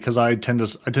very happy because I tend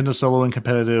to solo in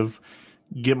competitive,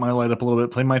 get my light up a little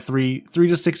bit, play my 3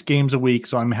 to 6 games a week.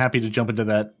 So I'm happy to jump into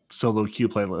that solo queue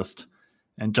playlist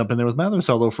and jump in there with my other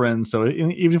solo friends. So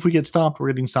even if we get stopped, we're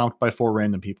getting stopped by 4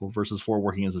 random people versus 4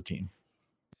 working as a team.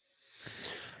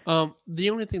 The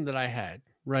only thing that I had,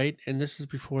 right, and this is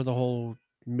before the whole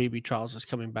maybe Trials is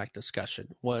coming back discussion,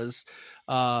 was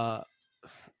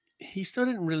he still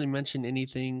didn't really mention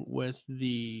anything with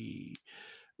the,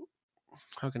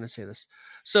 how can I say this?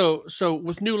 So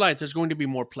with New Light, there's going to be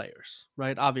more players,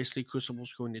 right? Obviously,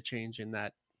 Crucible's going to change in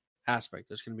that aspect.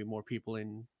 There's going to be more people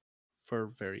in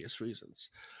for various reasons.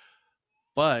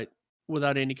 But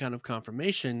without any kind of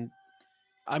confirmation,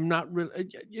 I'm not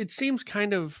really, it seems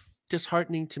kind of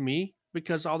disheartening to me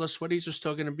because all the sweaties are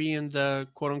still going to be in the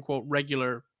quote unquote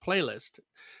regular playlist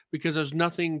because there's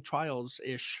nothing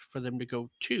Trials-ish for them to go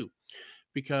to,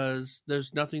 because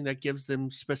there's nothing that gives them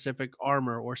specific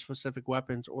armor or specific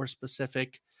weapons or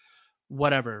specific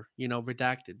whatever,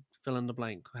 redacted, fill in the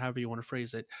blank, however you want to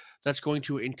phrase it, that's going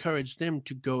to encourage them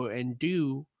to go and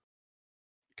do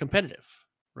competitive,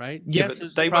 right? Yeah, yes,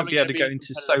 but they won't be able to go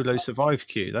into solo survive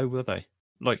queue though, will they?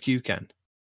 Like you can.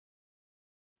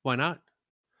 Why not?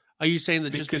 Are you saying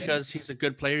that just because he's a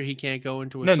good player, he can't go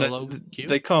into a solo queue?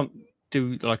 They can't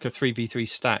do like a 3v3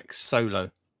 stack solo.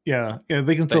 Yeah,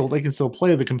 they can still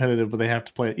play the competitive, but they have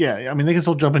to play it. Yeah, I mean they can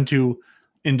still jump into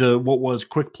what was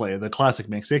quick play, the classic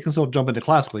mix. They can still jump into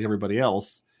classic like everybody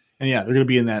else, and yeah, they're going to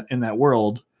be in that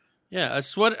world. Yeah, a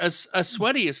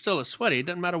sweaty is still a sweaty. It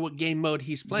doesn't matter what game mode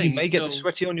he's playing. You may get the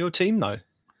sweaty on your team though,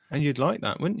 and you'd like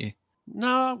that, wouldn't you?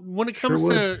 No, when it comes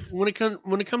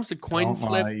to coin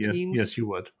flip teams, yes, you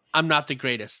would. I'm not the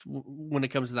greatest when it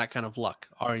comes to that kind of luck,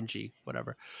 RNG,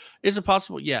 whatever. Is it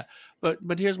possible? Yeah, but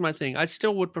here's my thing. I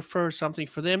still would prefer something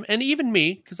for them, and even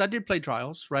me, because I did play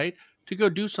Trials, right? To go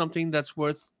do something that's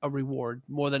worth a reward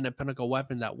more than a pinnacle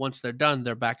weapon that once they're done,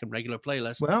 they're back in regular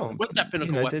playlist. Well, with that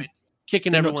pinnacle weapon,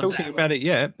 kicking they're everyone's not talking ass. about it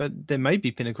yet, but there may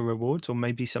be pinnacle rewards or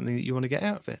maybe something that you want to get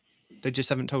out of it. They just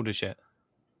haven't told us yet.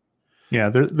 Yeah,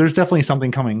 there's definitely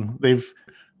something coming.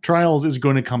 Trials is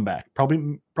going to come back.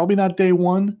 Probably not day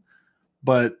one,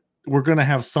 but we're going to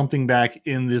have something back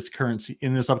in this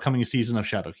upcoming season of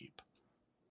Shadowkeep.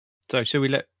 So, shall we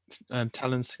let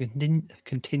Talons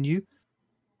continue?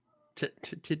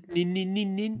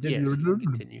 Yes,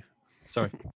 continue.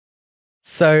 Sorry.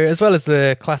 So, as well as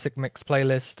the classic mix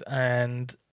playlist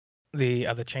and the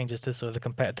other changes to sort of the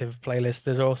competitive playlist,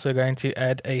 there's also going to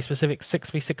add a specific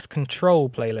 6v6 control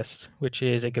playlist, which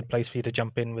is a good place for you to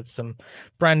jump in with some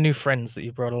brand new friends that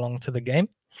you brought along to the game.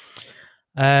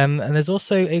 And there's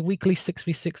also a weekly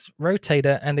 6v6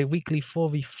 rotator and a weekly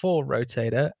 4v4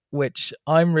 rotator, which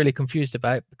I'm really confused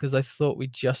about because I thought we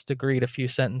just agreed a few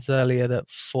sentences earlier that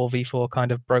 4v4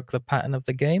 kind of broke the pattern of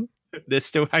the game. They're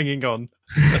still hanging on.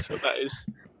 That's what that is.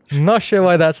 Not sure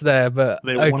why that's there, but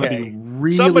they want to be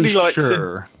really Somebody likes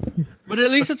sure. But at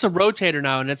least it's a rotator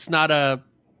now, and it's not a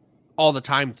all the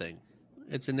time thing.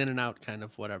 It's an in and out kind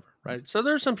of whatever, right? So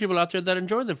there's some people out there that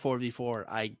enjoy the 4v4,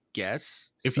 I guess.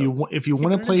 If you want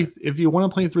to play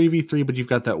 3v3, but you've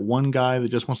got that one guy that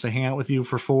just wants to hang out with you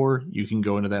for 4, you can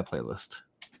go into that playlist.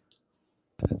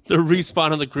 The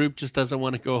respawn of the group just doesn't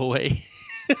want to go away.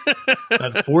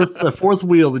 The fourth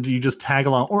wheel that you just tag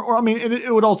along, or I mean,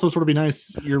 it would also sort of be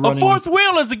nice. You're running. A fourth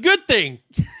wheel is a good thing.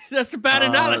 That's a bad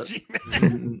analogy,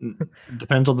 man.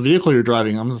 Depends on the vehicle you're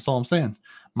driving. That's all I'm saying.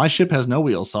 My ship has no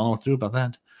wheels, so I don't know what to do about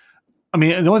that. I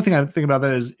mean, the only thing I think about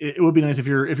that is it would be nice if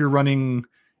you're running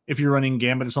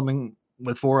Gambit or something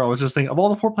with 4. I was just thinking of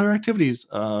all the 4-player activities,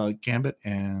 Gambit,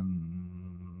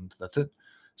 and that's it.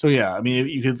 So yeah, I mean,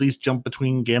 you could at least jump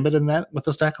between Gambit and that with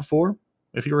a stack of 4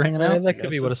 if you were hanging out. That could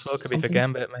be what a sword could be for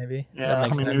Gambit, maybe. Yeah,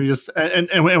 I mean, maybe just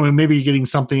and maybe getting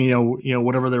something, you know,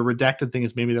 whatever the redacted thing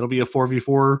is, maybe that'll be a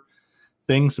 4v4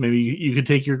 thing. So maybe you could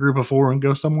take your group of 4 and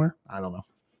go somewhere. I don't know.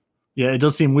 Yeah, it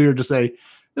does seem weird to say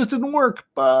this didn't work,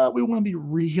 but we want to be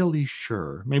really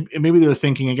sure. Maybe they're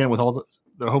thinking again with all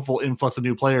the hopeful influx of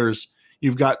new players.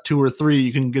 You've got 2 or 3.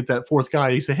 You can get that 4th guy.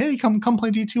 You say, hey, come play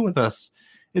D2 with us.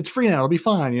 It's free now. It'll be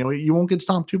fine. You know, you won't get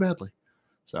stomped too badly.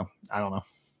 So I don't know.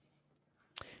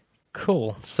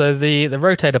 Cool. So the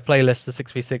rotator playlist, the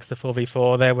 6v6, the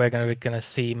 4v4, there we're going to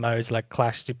see modes like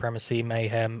Clash, Supremacy,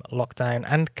 Mayhem, Lockdown,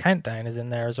 and Countdown is in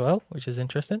there as well, which is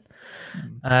interesting.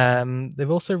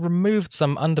 They've also removed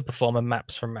some underperformer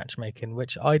maps from matchmaking,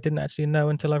 which I didn't actually know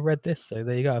until I read this. So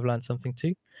there you go. I've learned something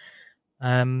too.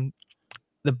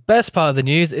 The best part of the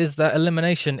news is that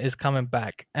Elimination is coming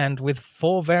back, and with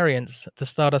 4 variants to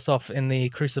start us off in the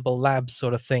Crucible Labs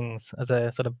sort of things as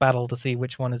a sort of battle to see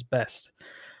which one is best.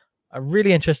 I'm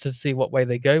really interested to see what way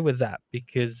they go with that,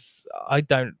 because I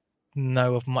don't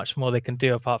know of much more they can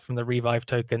do apart from the revive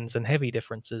tokens and heavy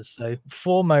differences. So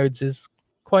 4 modes is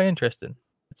quite interesting.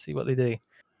 Let's see what they do.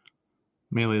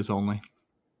 Melee's only.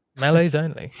 Melee's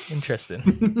only.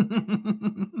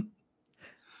 Interesting.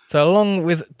 So along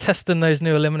with testing those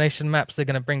new elimination maps, they're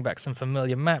going to bring back some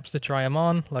familiar maps to try them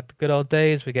on, like the good old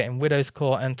days. We're getting Widow's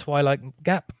Court and Twilight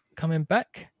Gap coming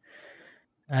back.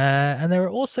 And there are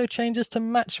also changes to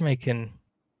matchmaking.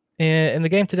 In the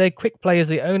game today, Quick Play is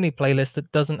the only playlist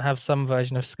that doesn't have some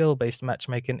version of skill-based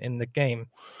matchmaking in the game.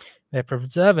 They're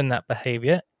preserving that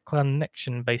behavior,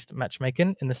 connection-based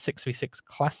matchmaking, in the 6v6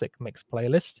 Classic Mix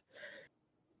playlist.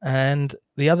 And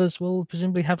the others will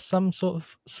presumably have some sort of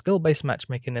skill-based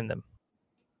matchmaking in them.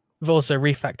 We've also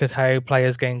refactored how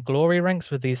players gain glory ranks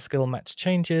with these skill match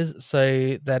changes,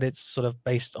 so that it's sort of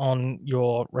based on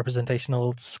your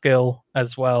representational skill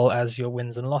as well as your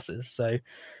wins and losses. So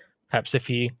perhaps if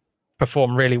you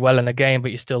perform really well in a game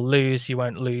but you still lose, you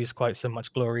won't lose quite so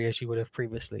much glory as you would have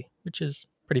previously, which is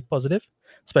pretty positive,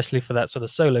 especially for that sort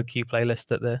of solo queue playlist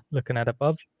that they're looking at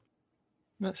above.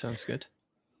 That sounds good.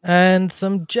 And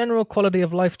some general quality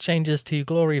of life changes to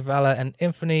Glory, Valor, and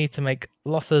Infamy to make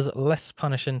losses less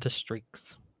punishing to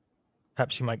streaks.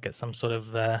 Perhaps you might get some sort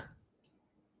of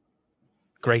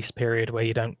grace period where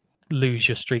you don't lose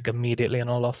your streak immediately on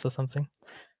a loss or something.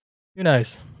 Who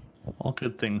knows? All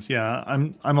good things. Yeah,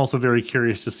 I'm also very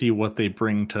curious to see what they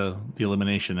bring to the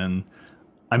elimination, and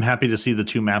I'm happy to see the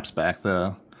 2 maps back.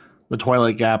 The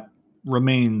Twilight Gap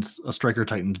remains a Striker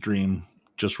Titan's dream.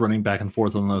 Just running back and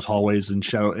forth on those hallways and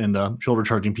shoulder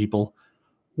charging people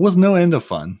was no end of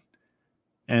fun.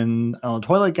 And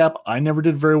Twilight Gap, I never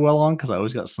did very well on because I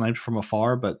always got sniped from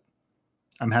afar, but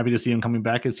I'm happy to see them coming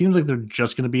back. It seems like they're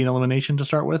just going to be an elimination to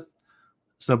start with.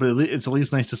 So, but it's at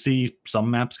least nice to see some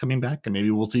maps coming back, and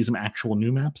maybe we'll see some actual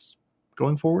new maps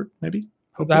going forward, maybe.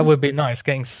 Hopefully. That would be nice.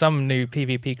 Getting some new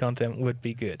PvP content would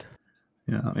be good.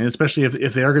 Yeah, and especially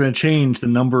if they are going to change the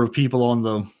number of people on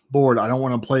the board, I don't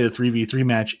want to play a 3v3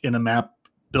 match in a map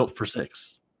built for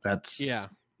 6. That's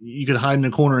you could hide in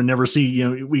a corner and never see. You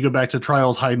know, we go back to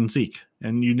Trials hide and seek,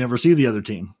 and you never see the other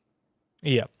team.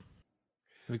 Yeah.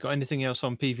 Have we got anything else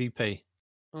on PvP?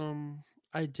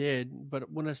 I did, but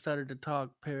when I started to talk,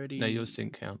 Parody. No, yours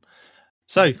didn't count.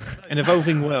 So, an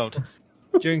evolving world.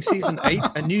 During season 8,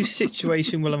 a new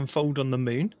situation will unfold on the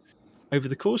moon. Over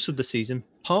the course of the season,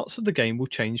 parts of the game will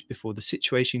change before the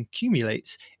situation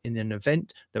accumulates in an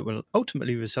event that will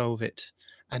ultimately resolve it,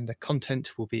 and the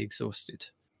content will be exhausted.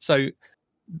 So,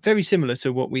 very similar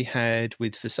to what we had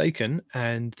with Forsaken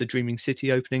and the Dreaming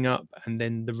City opening up, and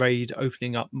then the raid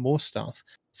opening up more stuff.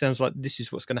 Sounds like this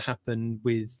is what's going to happen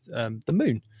with the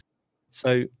moon.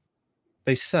 So,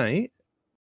 they say,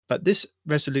 but this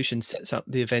resolution sets up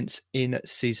the events in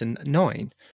season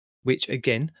 9, which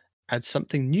again adds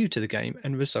something new to the game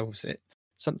and resolves it.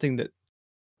 Something that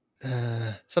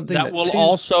will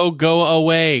also go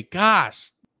away.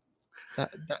 Gosh,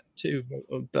 that too.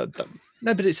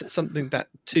 No, but it's something that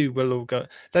too will all go.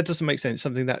 That doesn't make sense.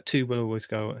 Something that too will always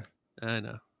go away. I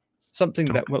know.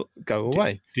 Something that will go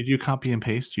away. Did you copy and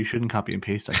paste? You shouldn't copy and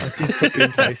paste. I did copy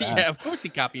and paste. Yeah, of course he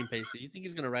copy and pasted. You think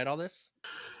he's going to write all this?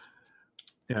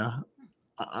 Yeah,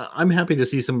 I'm happy to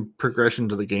see some progression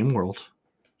to the game world.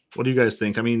 What do you guys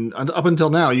think? I mean, up until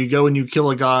now, you go and you kill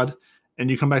a god, and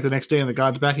you come back the next day, and the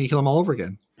god's back, and you kill him all over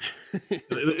again.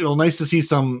 It'll nice to see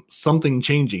something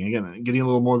changing again, getting a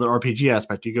little more of the RPG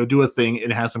aspect. You go do a thing,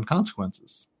 it has some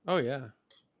consequences. Oh yeah,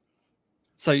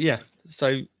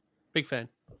 So big fan.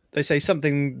 they say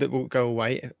something that will go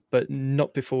away, but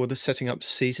not before the setting up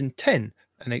season 10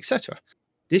 and etc.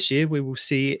 This year, we will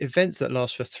see events that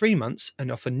last for 3 months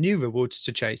and offer new rewards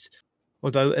to chase.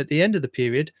 Although at the end of the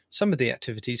period, some of the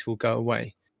activities will go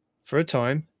away. For a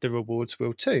time, the rewards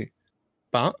will too.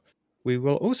 But we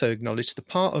will also acknowledge the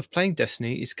part of playing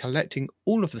Destiny is collecting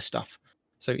all of the stuff.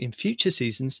 So in future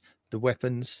seasons, the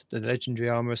weapons, the legendary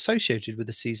armor associated with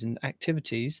the season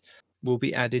activities will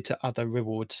be added to other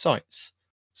reward sites.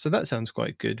 So that sounds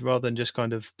quite good, rather than just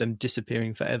kind of them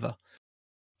disappearing forever.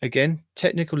 Again,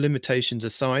 technical limitations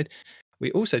aside,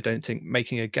 we also don't think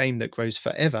making a game that grows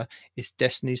forever is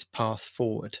Destiny's path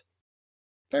forward.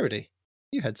 Verity,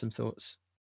 you had some thoughts.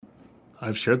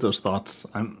 I've shared those thoughts.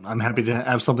 I'm happy to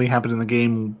have something happen in the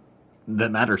game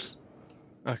that matters.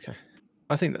 Okay,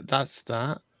 I think that's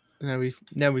that. Now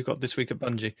we've got This Week at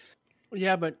Bungie.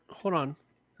 Yeah, but hold on.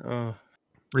 Oh,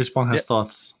 Respawn has Yep.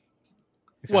 thoughts.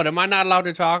 okay. What, am I not allowed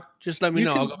to talk? Just let me You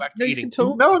know. can- I'll go back to you eating. can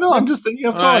talk. No, I'm just saying you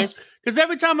have All right. thoughts. Because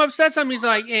every time I've said something, he's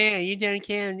like, "Yeah, you don't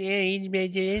care. Yeah, you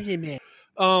made it."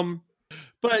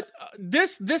 But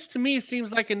this to me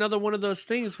seems like another one of those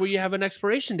things where you have an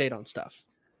expiration date on stuff.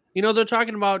 You know, they're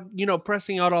talking about, you know,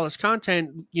 pressing out all this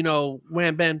content, you know,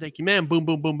 wham, bam, thank you, man, boom,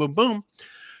 boom, boom, boom, boom.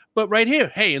 But right here,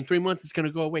 hey, in 3 months, it's going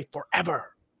to go away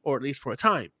forever, or at least for a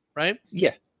time, right?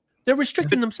 Yeah, They're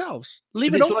restricting themselves.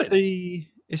 Leave but it it's open.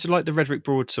 it's like the Redrick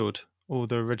Broadsword or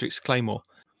the Redrick's Claymore.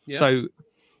 Yeah. So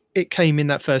it came in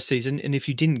that first season, and if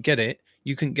you didn't get it,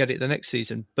 you couldn't get it the next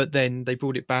season. But then they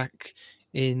brought it back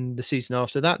in the season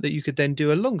after that you could then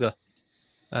do a longer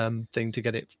thing to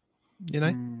get it. You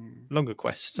know, longer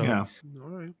quest. So Yeah, All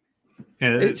right.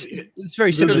 yeah. it's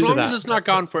very similar As to long that. as it's not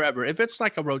gone forever. If it's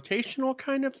like a rotational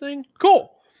kind of thing,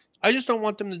 cool. I just don't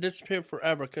want them to disappear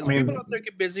forever because I mean- people out there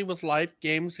get busy with life,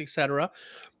 games, etc.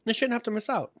 They shouldn't have to miss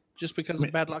out just because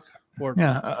of bad luck. Or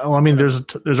Yeah. Well, I mean, there's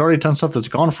already a ton of stuff that's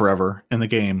gone forever in the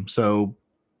game. So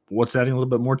what's adding a little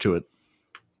bit more to it?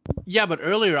 yeah, but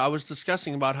earlier I was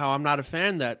discussing about how I'm not a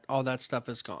fan that all that stuff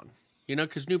is gone. You know,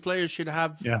 because new players should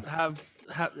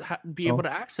be able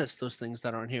to access those things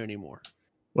that aren't here anymore.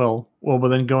 Well, but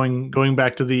then going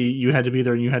back to the you had to be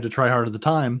there and you had to try hard at the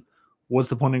time. What's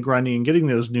the point in grinding and getting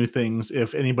those new things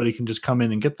if anybody can just come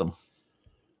in and get them?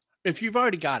 If you've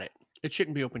already got it, it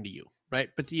shouldn't be open to you, right?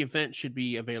 But the event should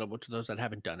be available to those that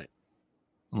haven't done it.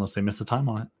 Unless they miss the time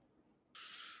on it.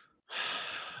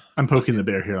 I'm poking the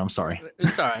bear here. I'm sorry.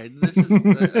 It's all right. This is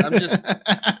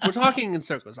we're talking in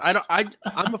circles. I'm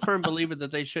a firm believer that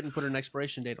they shouldn't put an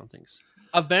expiration date on things.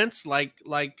 Events like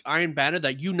Iron Banner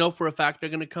that you know for a fact they're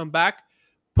going to come back,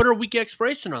 put a week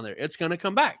expiration on there. It's going to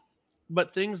come back.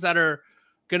 But things that are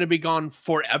going to be gone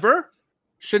forever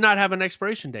should not have an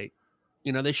expiration date.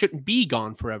 You know, they shouldn't be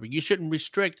gone forever. You shouldn't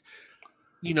restrict,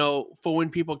 you know, for when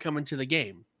people come into the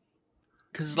game.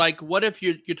 Because, like, what if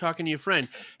you're talking to your friend?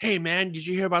 Hey, man, did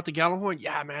you hear about the Gjallarhorn?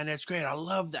 Yeah, man, that's great. I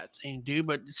love that thing, dude.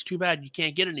 But it's too bad you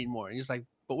can't get it anymore. And he's like,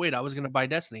 but wait, I was going to buy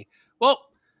Destiny. Well,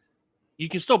 you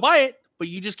can still buy it, but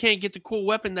you just can't get the cool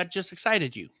weapon that just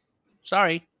excited you.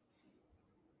 Sorry.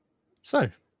 So,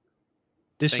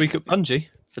 this Thank week you. at Bungie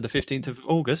for the 15th of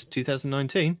August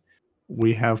 2019.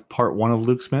 We have part 1 of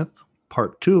Luke Smith,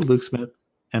 part 2 of Luke Smith,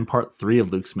 and part 3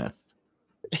 of Luke Smith.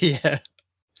 Yeah.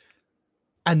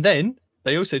 And then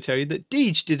they also tell you that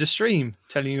Deej did a stream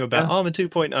telling you about Yeah. Armor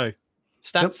 2.0.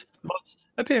 Stats, mods,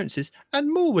 appearances,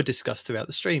 and more were discussed throughout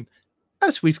the stream,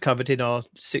 as we've covered in our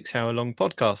 6-hour-long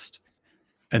podcast.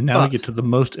 And now we But- get to the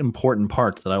most important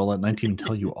part that I will let 19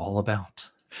 tell you all about.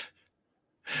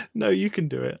 No, you can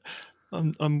do it.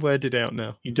 I'm worded out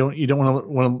now. You don't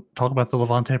want to talk about the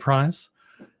Levante Prize,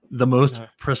 the most No.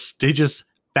 prestigious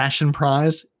fashion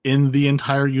prize in the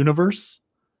entire universe,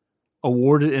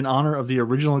 awarded in honor of the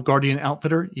original Guardian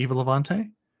outfitter Eva Levante.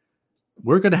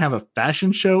 We're going to have a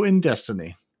fashion show in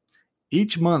Destiny.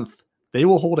 Each month, they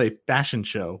will hold a fashion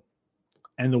show,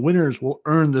 and the winners will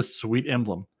earn this sweet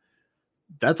emblem.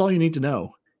 That's all you need to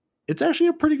know. It's actually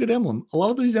a pretty good emblem. A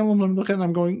lot of these emblems I'm looking at,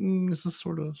 I'm going, this is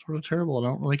sort of terrible. I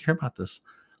don't really care about this.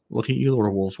 Looking at you, Lord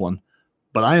of Wolves one.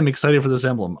 But I am excited for this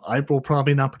emblem. I will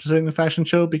probably not participate in the fashion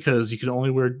show because you can only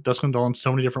wear Dusk Dawn in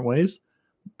so many different ways.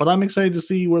 But I'm excited to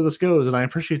see where this goes, and I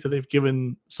appreciate that they've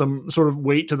given some sort of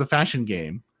weight to the fashion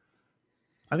game.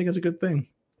 I think it's a good thing.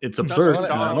 It's absurd, and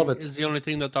I love it. Is the only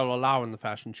thing that they'll allow in the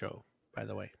fashion show, by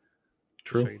the way.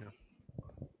 True. So you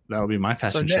know. That would be my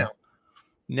fashion So show.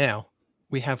 now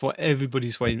we have what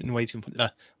everybody's waiting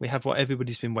for. We have what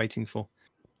everybody's been waiting for.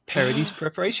 Parody's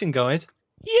preparation guide.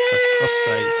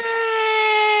 cross-save.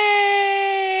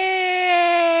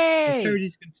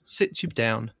 Cody's going to sit you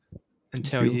down and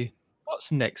tell you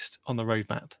what's next on the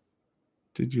roadmap.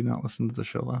 Did you not listen to the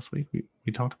show last week?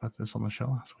 We talked about this on the show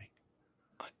last week.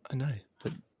 I know,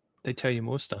 but they tell you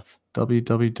more stuff.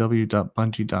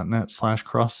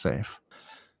 www.bungie.net/crosssave.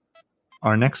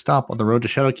 Our next stop on the road to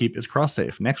Shadowkeep is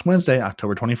Crosssave. Next Wednesday,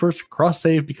 October 21st,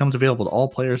 Crosssave becomes available to all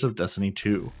players of Destiny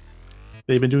 2.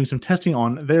 They've been doing some testing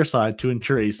on their side to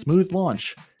ensure a smooth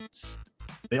launch.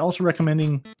 They also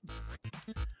recommend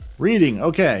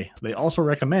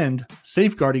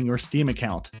safeguarding your Steam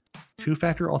account.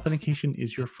 Two-factor authentication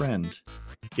is your friend.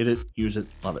 Get it, use it,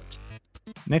 love it.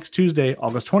 Next Tuesday,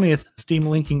 August 20th, Steam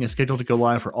linking is scheduled to go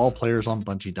live for all players on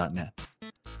Bungie.net.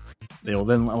 They will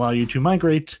then allow you to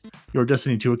migrate your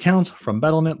Destiny 2 account from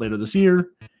Battle.net later this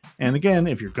year. And again,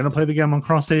 if you're going to play the game on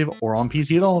Crosssave or on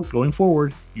PC at all, going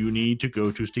forward, you need to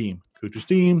go to Steam. Go to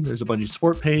Steam, there's a Bungie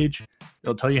support page.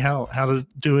 It'll tell you how to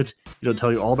do it. It'll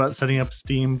tell you all about setting up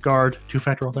Steam Guard,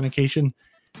 two-factor authentication.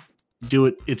 Do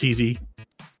it. It's easy.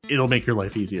 It'll make your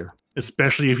life easier.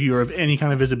 Especially if you are of any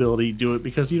kind of visibility, do it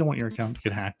because you don't want your account to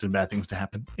get hacked and bad things to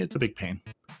happen. It's a big pain.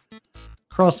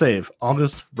 Crosssave,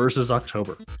 August versus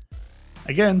October.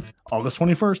 Again, August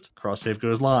 21st, Crosssave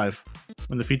goes live.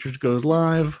 When the features goes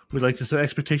live, we'd like to set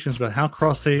expectations about how the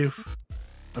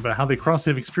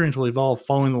Crosssave experience will evolve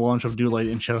following the launch of New Light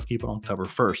and Shadowkeep on October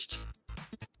 1st.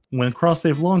 When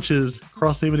Crosssave launches,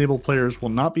 Crosssave-enabled players will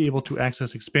not be able to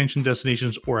access expansion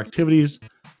destinations or activities.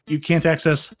 You can't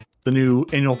access the new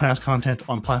Annual Pass content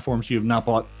on platforms you have not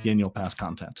bought the Annual Pass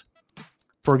content.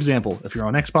 For example, if you're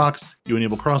on Xbox, you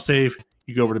enable Crosssave,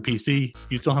 you go over to PC,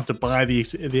 you still have to buy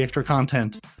the extra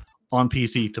content on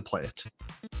PC to play it.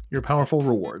 Your powerful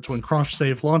rewards. When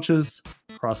Crosssave launches,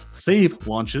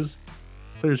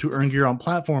 players who earn gear on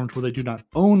platforms where they do not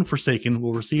own Forsaken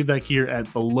will receive that gear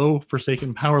at below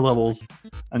Forsaken power levels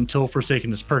until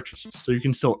Forsaken is purchased. So you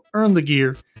can still earn the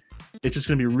gear. It's just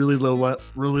going to be really low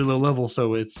level,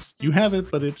 so you have it,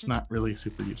 but it's not really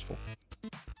super useful.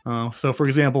 So, for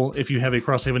example, if you have a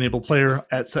Crosssave-enabled player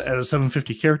at a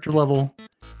 750 character level,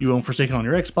 you own Forsaken on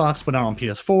your Xbox, but not on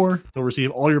PS4, you'll receive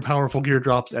all your powerful gear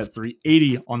drops at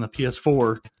 380 on the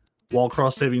PS4 while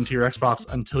cross-saving to your Xbox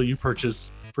until you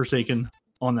purchase Forsaken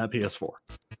on that PS4.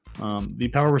 The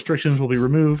power restrictions will be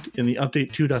removed in the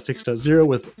update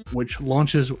 2.6.0, which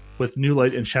launches with New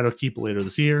Light and Shadowkeep later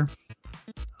this year.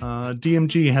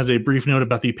 DMG has a brief note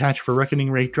about the patch for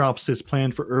Reckoning rate drops is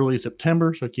planned for early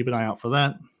September, so keep an eye out for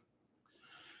that.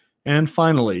 And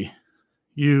finally,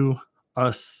 you,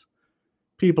 us,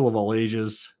 people of all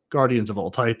ages, guardians of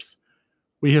all types,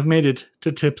 we have made it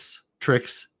to tips,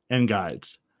 tricks, and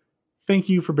guides. Thank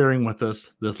you for bearing with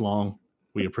us this long.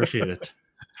 We appreciate it.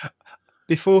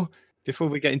 Before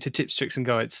we get into tips, tricks, and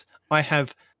guides, I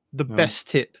have the best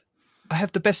tip. I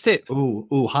have the best tip. Ooh,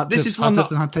 hot tips and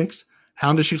hot takes.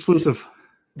 Houndish exclusive.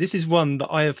 This is one that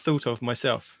I have thought of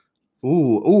myself.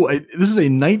 This is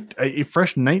a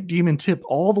fresh Night Demon tip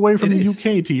all the way from the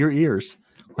UK to your ears.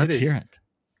 Let's hear it.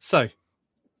 So,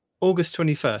 August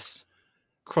 21st,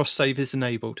 Crosssave is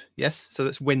enabled. Yes, so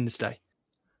that's Wednesday.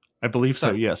 I believe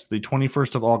so. Yes, the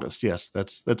 21st of August. Yes,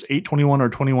 that's 8/21 or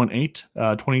 21/8,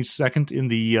 22nd in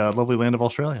the lovely land of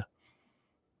Australia.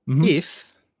 Mm-hmm.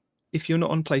 If you're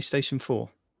not on PlayStation 4,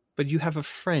 but you have a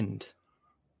friend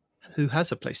who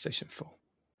has a PlayStation 4,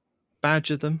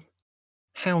 badger them,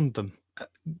 hound them,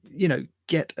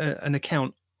 get an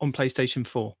account on PlayStation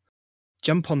 4,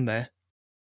 jump on there,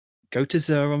 go to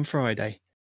Xur on Friday,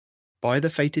 buy the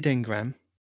Fated Engram,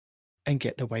 and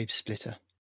get the Wave Splitter.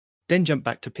 Then jump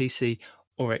back to PC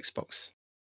or Xbox.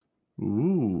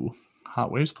 Ooh,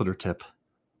 hot Wave Splitter tip.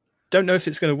 Don't know if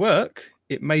it's going to work.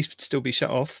 It may still be shut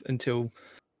off until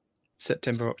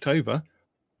September, October,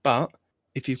 but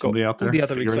if you've got all the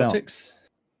other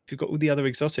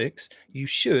exotics, you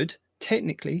should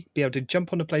technically be able to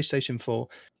jump on a PlayStation 4,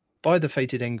 buy the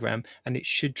Fated Engram, and it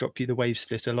should drop you the Wave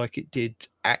Splitter like it did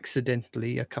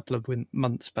accidentally a couple of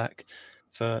months back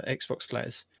for Xbox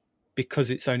players, because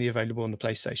it's only available on the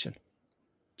PlayStation.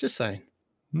 Just saying.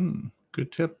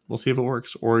 Good tip. We'll see if it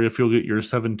works, or if you'll get your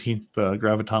 17th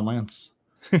Graviton Lance.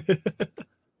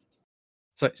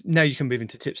 So now you can move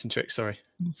into tips and tricks, sorry.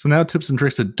 So now tips and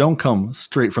tricks that don't come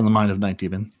straight from the mind of Night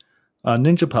Demon.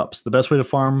 Ninja Pups, the best way to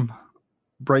farm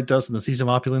Bright Dust in the Season of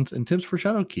Opulence, and tips for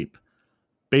Shadowkeep.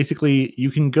 Basically,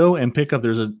 you can go and pick up,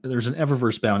 there's an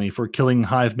Eververse bounty for killing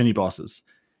Hive mini-bosses.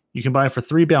 You can buy it for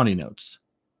 3 bounty notes.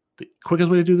 The quickest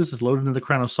way to do this is load into the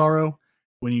Crown of Sorrow.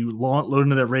 When you load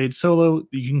into that raid solo,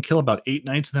 you can kill about 8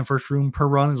 knights in that first room per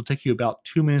run. It'll take you about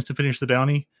 2 minutes to finish the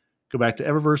bounty. Go back to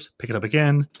Eververse, pick it up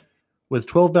again. With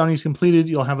 12 bounties completed,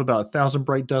 you'll have about 1,000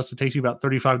 bright dust. It takes you about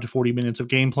 35 to 40 minutes of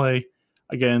gameplay.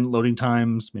 Again, loading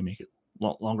times may make it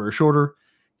longer or shorter.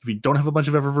 If you don't have a bunch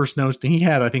of Eververse notes, and he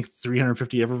had, I think,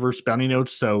 350 Eververse bounty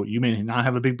notes, so you may not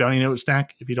have a big bounty note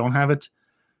stack. If you don't have it,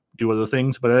 do other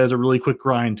things. But it is a really quick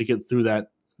grind to get through that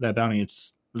bounty.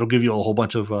 It'll give you a whole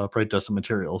bunch of bright dust and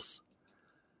materials.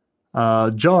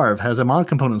 Jarv has a mod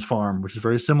components farm, which is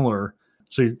very similar.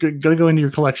 So you're going to go into your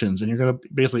collections, and you're going to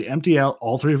basically empty out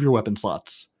all 3 of your weapon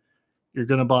slots. You're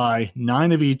going to buy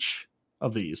 9 of each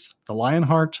of these. The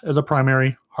Lionheart as a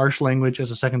primary, Harsh Language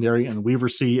as a secondary, and Weaver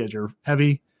Sea as your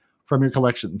heavy from your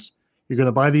collections. You're going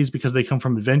to buy these because they come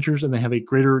from adventures, and they have a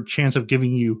greater chance of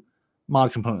giving you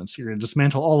mod components. You're going to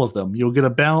dismantle all of them. You'll get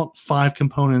about 5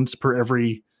 components per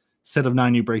every set of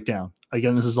 9 you break down.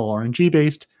 Again, this is all RNG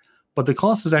based, but the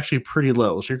cost is actually pretty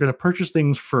low. So you're going to purchase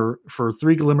things for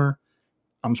 3 Glimmer.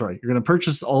 I'm sorry, you're going to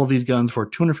purchase all of these guns for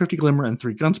 250 Glimmer and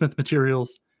 3 Gunsmith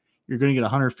materials. You're going to get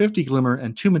 150 Glimmer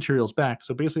and 2 materials back.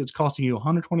 So basically it's costing you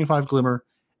 125 Glimmer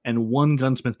and 1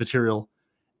 Gunsmith material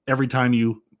every time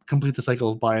you complete the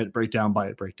cycle of buy it, break down, buy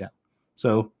it, break down.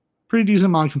 So pretty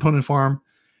decent mod component farm.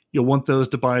 You'll want those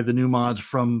to buy the new mods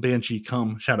from Banshee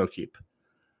come Shadowkeep.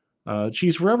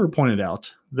 Cheese Forever pointed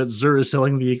out that Xur is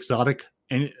selling the exotic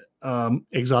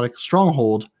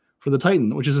Stronghold for the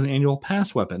Titan, which is an annual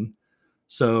pass weapon.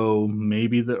 So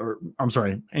maybe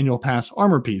annual pass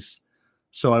armor piece.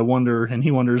 So I wonder, and he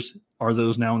wonders, are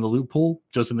those now in the loot pool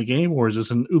just in the game, or is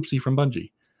this an oopsie from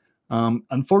Bungie?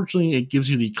 Unfortunately, it gives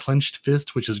you the Clenched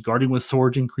Fist, which is guarding with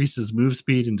swords, increases move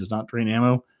speed, and does not drain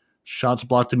ammo. Shots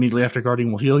blocked immediately after guarding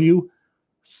will heal you.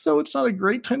 So it's not a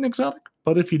great Titan exotic,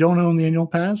 but if you don't own the annual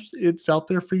pass, it's out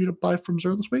there for you to buy from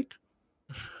Xur this week.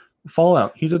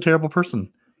 Fallout, he's a terrible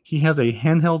person. He has a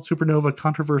handheld Supernova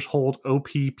Controverse Hold OP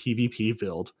PvP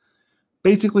build.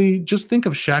 Basically, just think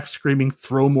of Shaq screaming,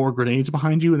 throw more grenades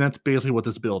behind you, and that's basically what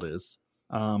this build is.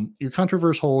 Your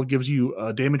Controverse Hold gives you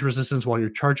damage resistance while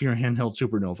you're charging your handheld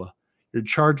Supernova. Your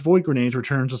charged Void Grenades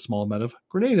returns a small amount of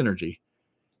grenade energy.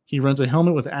 He runs a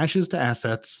helmet with Ashes to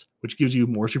Assets, which gives you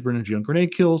more super energy on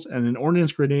grenade kills, and an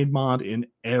Ordnance Grenade mod in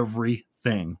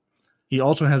everything. He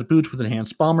also has boots with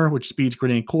Enhanced Bomber, which speeds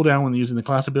grenade cooldown when using the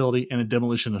class ability, and a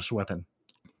Demolitionist weapon.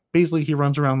 Basically, he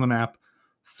runs around the map,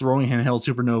 throwing handheld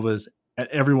supernovas at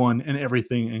everyone and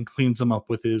everything, and cleans them up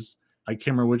with his, I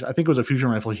can't remember which, I think it was a fusion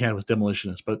rifle he had with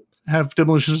Demolitionist, but have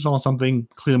Demolitionist on something,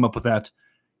 clean them up with that,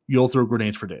 you'll throw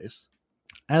grenades for days.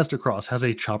 Aztecross has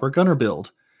a Chopper Gunner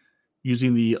build,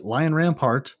 using the Lion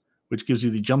Rampart, which gives you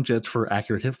the jump jets for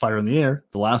accurate hip fire in the air,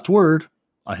 the Last Word,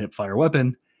 a hip fire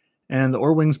weapon, and the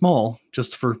Orwing's Maul,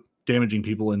 just for damaging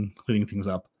people and cleaning things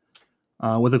up.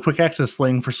 With a quick access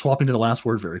sling for swapping to the Last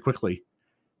Word very quickly.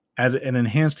 Add an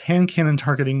enhanced hand cannon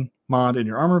targeting mod in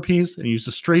your armor piece, and use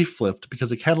the Strafe Lift because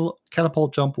the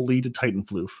catapult jump will lead to Titan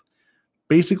Floof.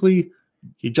 Basically,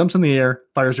 he jumps in the air,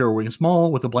 fires your Orwing's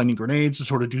Maul with a blinding grenade to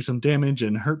sort of do some damage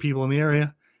and hurt people in the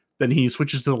area. Then he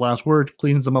switches to the Last Word,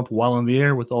 cleans them up while in the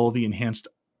air with all the enhanced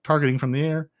targeting from the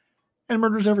air, and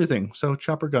murders everything. So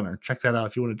Chopper Gunner, check that out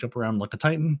if you want to jump around like a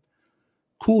Titan.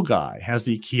 Cool Guy has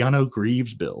the Keanu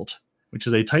Greaves build, which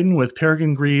is a Titan with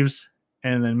Peregrine Greaves,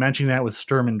 and then matching that with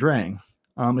Sturm and Drang.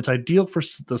 It's ideal for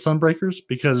the Sunbreakers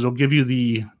because it'll give you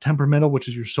the Temperamental, which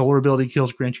is your solar ability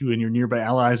kills, grant you and your nearby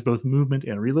allies both movement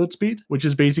and reload speed, which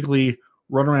is basically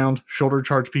run around, shoulder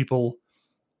charge people,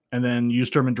 and then use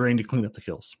Sturm and Drain to clean up the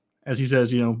kills. As he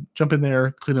says, jump in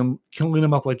there, clean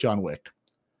them up like John Wick.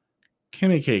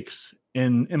 Kame Cakes,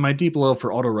 in my deep love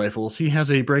for auto rifles, he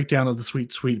has a breakdown of the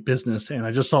sweet business, and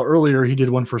I just saw earlier he did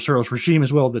one for Suros Regime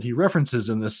as well that he references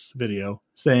in this video,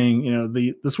 saying,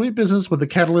 the sweet business with the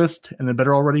Catalyst and the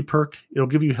Better Already perk, it'll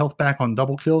give you health back on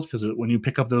double kills, because when you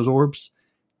pick up those orbs,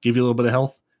 give you a little bit of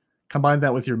health. Combine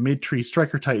that with your Mid-Tree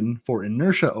Striker Titan for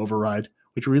Inertia Override,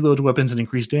 which reloads weapons and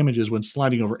increase damages when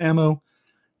sliding over ammo.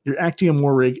 Your Actium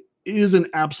War Rig is an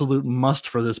absolute must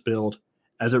for this build,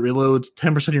 as it reloads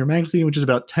 10% of your magazine, which is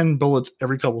about 10 bullets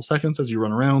every couple seconds as you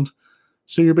run around.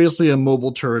 So you're basically a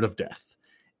mobile turret of death.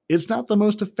 It's not the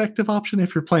most effective option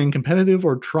if you're playing competitive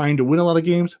or trying to win a lot of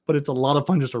games, but it's a lot of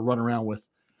fun just to run around with.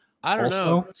 I don't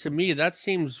know. To me, that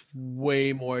seems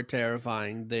way more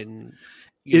terrifying than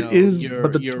but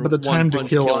the time to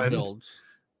kill builds.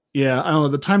 Yeah, I don't know.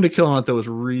 The time to kill on it though is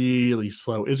really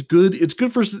slow. It's good. It's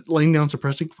good for laying down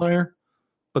suppressing fire,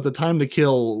 but the time to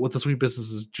kill with the sweet business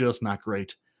is just not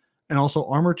great. And also,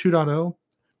 Armor 2.0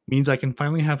 means I can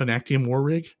finally have an Actium War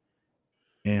Rig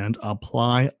and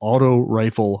apply auto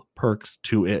rifle perks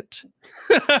to it.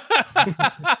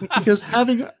 Because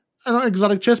having an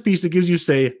exotic chest piece that gives you,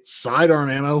 say, sidearm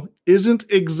ammo isn't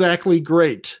exactly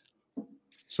great.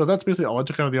 So that's basically all I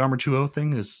took out of the Armor 2.0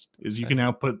 thing is you can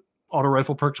now put auto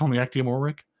rifle perks on the Actium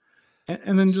Warwick.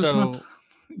 And then just So do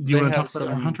you they want to have talk about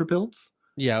our some- hunter builds?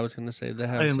 Yeah, I was going to say they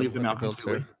have I didn't some leave them out hunter builds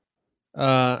completely.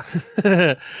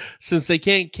 here. Since they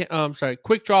can't,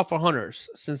 quick draw for hunters.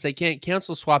 Since they can't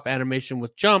cancel swap animation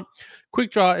with jump,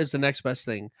 quick draw is the next best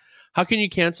thing. How can you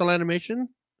cancel animation?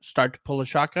 Start to pull a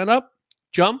shotgun up,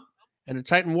 jump, and a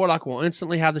Titan Warlock will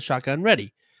instantly have the shotgun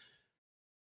ready.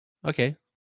 Okay.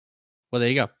 Well, there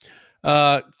you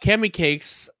go. Kami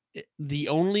Cakes, the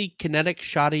only kinetic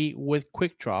shoddy with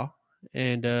quick draw,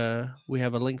 and we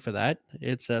have a link for that.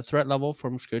 It's a threat level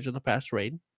from Scourge of the Past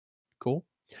raid. Cool.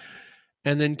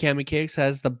 And then Kami Cakes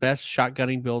has the best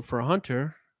shotgunning build for a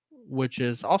hunter, which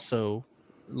is also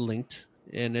linked,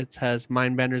 and it has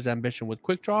Mindbender's Ambition with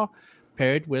quick draw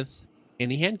paired with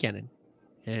any hand cannon.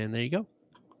 And there you go.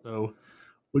 So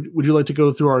would you like to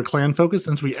go through our clan focus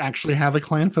since we actually have a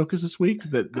clan focus this week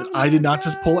that I did not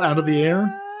just pull out of the air?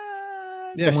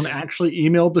 Yes. Someone actually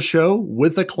emailed the show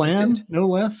with a clan, no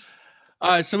less.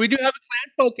 So we do have a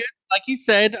clan focus. Like you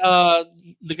said,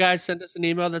 the guy sent us an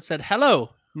email that said,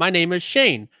 "Hello, my name is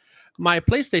Shane. My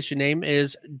PlayStation name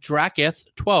is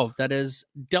Draketh12. That is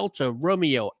Delta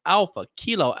Romeo Alpha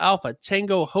Kilo Alpha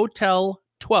Tango Hotel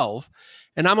 12.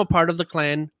 And I'm a part of the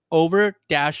clan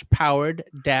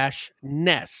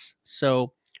Over-Powered-Ness.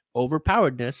 So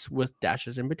overpoweredness with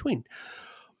dashes in between.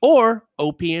 Or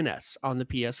OPNS on the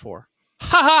PS4.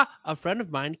 Haha! A friend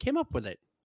of mine came up with it.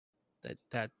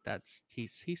 He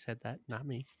said that, not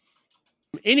me.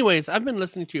 Anyways, I've been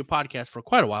listening to your podcast for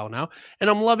quite a while now, and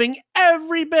I'm loving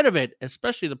every bit of it,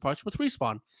 especially the parts with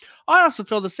Respawn. I also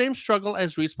feel the same struggle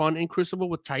as Respawn in Crucible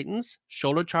with Titans.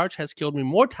 Shoulder Charge has killed me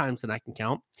more times than I can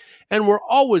count, and we're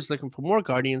always looking for more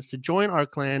Guardians to join our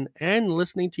clan. And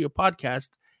listening to your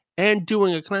podcast and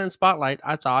doing a clan spotlight,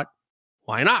 I thought,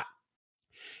 why not?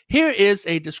 Here is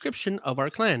a description of our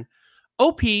clan.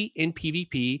 OP in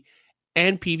PvP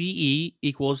and PvE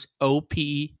equals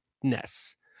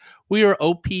OP-ness. We are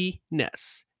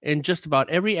OP-ness in just about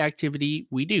every activity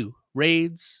we do.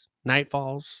 Raids,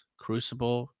 Nightfalls,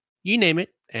 Crucible, you name it,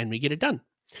 and we get it done.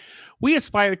 We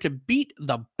aspire to beat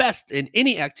the best in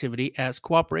any activity, as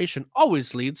cooperation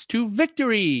always leads to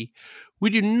victory. We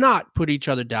do not put each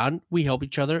other down. We help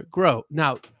each other grow.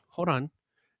 Now, hold on.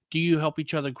 Do you help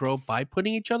each other grow by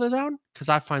putting each other down? Because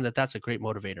I find that that's a great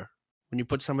motivator. When you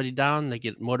put somebody down, they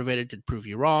get motivated to prove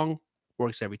you wrong.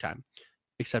 Works every time,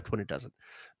 except when it doesn't.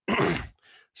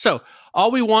 So,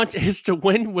 all we want is to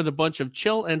win with a bunch of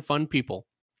chill and fun people.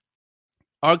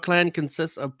 Our clan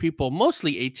consists of people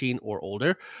mostly 18 or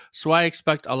older, so I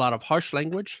expect a lot of harsh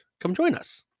language. Come join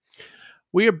us.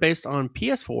 We are based on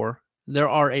PS4. There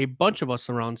are a bunch of us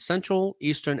around Central,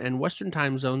 Eastern, and Western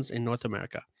time zones in North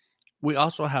America. We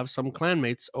also have some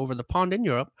clanmates over the pond in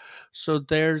Europe, so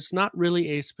there's not really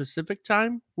a specific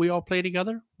time we all play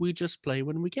together. We just play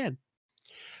when we can.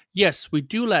 Yes, we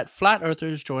do let flat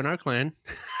earthers join our clan.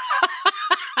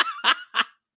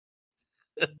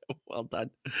 Well done.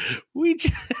 We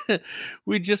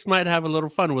just might have a little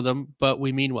fun with them, but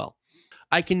we mean well.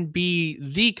 I can be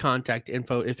the contact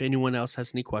info if anyone else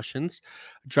has any questions.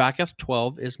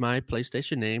 Draketh12 is my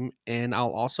PlayStation name, and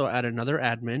I'll also add another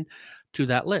admin to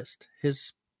that list.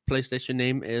 His PlayStation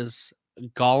name is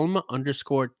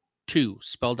Galm_2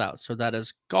 spelled out. So that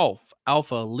is Golf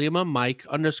Alpha Lima Mike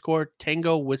 _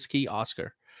 Tango Whiskey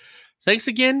Oscar. Thanks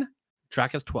again,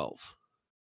 Draketh12.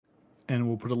 And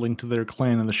we'll put a link to their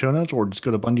clan in the show notes, or just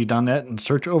go to Bungie.net and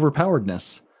search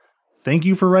Overpoweredness. Thank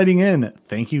you for writing in.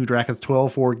 Thank you,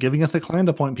 Draketh12, for giving us a clan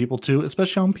to point people to,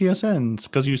 especially on PSNs,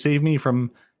 because you saved me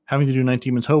from having to do Night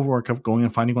Demon's homework of going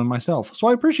and finding one myself. So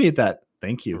I appreciate that.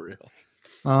 Thank you. For real.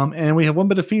 And we have one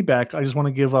bit of feedback. I just want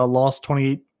to give Lost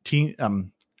 2018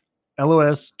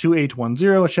 LOS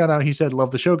 2810 a shout out. He said,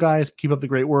 "Love the show, guys. Keep up the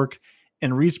great work."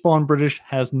 And Respawn British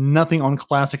has nothing on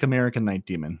classic American Night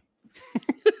Demon.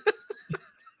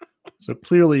 So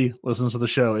clearly listens to the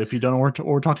show. If you don't know what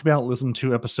we're talking about, listen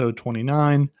to episode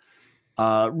 29.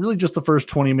 Really just the first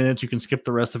 20 minutes. You can skip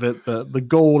the rest of it. The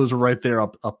gold is right there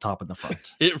up top in the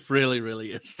front. It really, really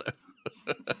is,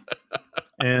 though.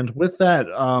 And with that,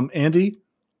 Andy,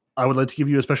 I would like to give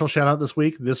you a special shout out this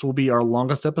week. This will be our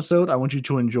longest episode. I want you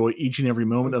to enjoy each and every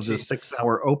moment of this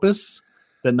 6-hour opus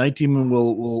that Night Demon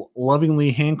will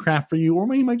lovingly handcraft for you,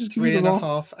 or he might just give you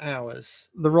 3.5 hours.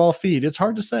 The raw feed. It's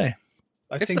hard to say.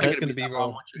 I It's think not it's gonna going to be be that long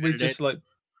wrong. once you We edit it. just like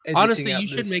Honestly, editing you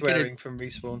out should the make it a- swearing from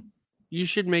Respawn. You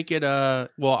should make it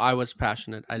well, I was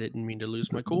passionate. I didn't mean to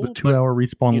lose my cool. The 2-hour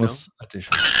respawnless you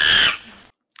edition.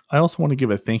 I also want to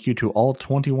give a thank you to all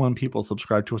 21 people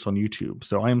subscribed to us on YouTube.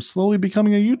 So I am slowly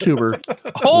becoming a YouTuber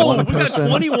Oh, One we got person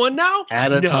 21 now?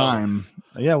 at a No. time.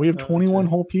 Yeah, we have Oh, 21 so-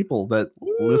 whole people that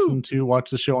listen to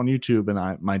watch the show on YouTube,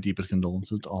 and my deepest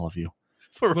condolences to all of you.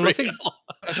 For Well, real.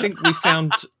 I think we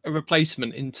found a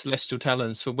replacement in Celestial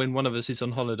Talons for when one of us is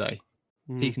on holiday.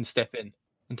 He Mm. can step in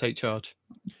and take charge.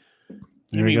 You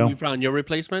There we mean go. we found your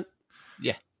replacement?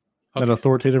 Yeah. That Okay.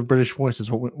 authoritative British voice is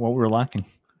what we were lacking.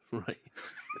 Right.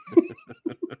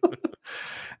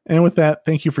 And with that,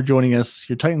 thank you for joining us.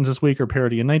 Your Titans this week are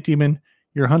Parody and Night Demon.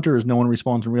 Your Hunter is No One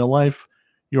Responds in Real Life.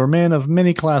 Your Man of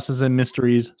Many Classes and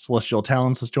Mysteries, Celestial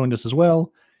Talents, has joined us as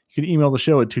well. You can email the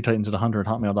show at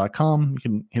twotitansandahunter@hotmail.com. You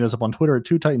can hit us up on Twitter at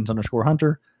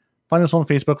twotitans_hunter. Find us on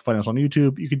Facebook. Find us on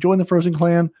YouTube. You can join the Frozen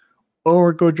Clan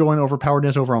or go join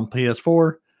Overpoweredness over on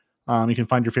PS4. You can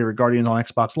find your favorite Guardians on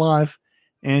Xbox Live.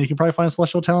 And you can probably find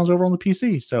Celestial Talents over on the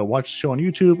PC. So watch the show on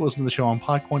YouTube, listen to the show on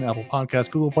Podcoin, Apple Podcasts,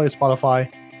 Google Play,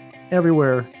 Spotify,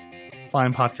 everywhere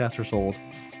fine podcasts are sold.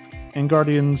 And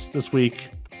Guardians this week,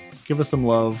 give us some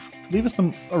love. Leave us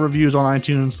some reviews on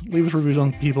iTunes. Leave us reviews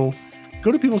on people.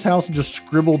 Go to people's house and just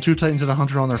scribble Two Titans and a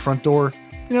Hunter on their front door.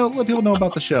 Let people know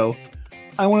about the show.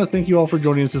 I want to thank you all for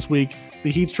joining us this week.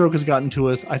 The heat stroke has gotten to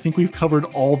us. I think we've covered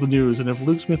all the news. And if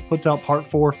Luke Smith puts out part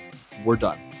 4, we're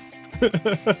done.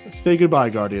 Say goodbye,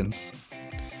 Guardians.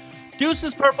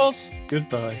 Deuces, purples.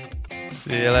 Goodbye.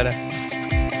 See you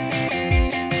later.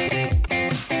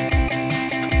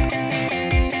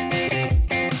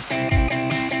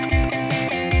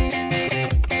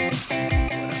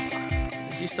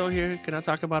 Is he still here? Can I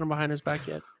talk about him behind his back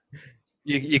yet?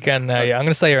 You can, yeah, I'm going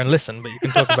to stay here and listen, but you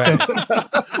can talk about it.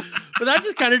 But that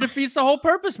just kind of defeats the whole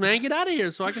purpose, man. Get out of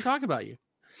here so I can talk about you.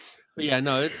 But yeah,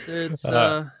 no, it was.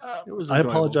 I Enjoyable.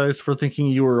 apologize for thinking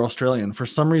you were Australian. For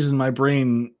some reason, my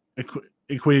brain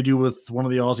equated you with one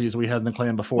of the Aussies we had in the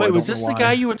clan before. Wait, I was don't this know the why.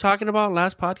 guy you were talking about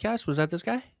last podcast? Was that this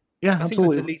guy? Yeah, I think I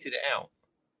absolutely. deleted it out.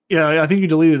 Yeah, I think you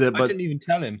deleted it, I but didn't even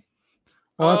tell him.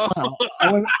 well, that's fine.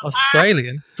 I went,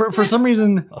 Australian. for some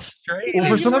reason, Australian. Well,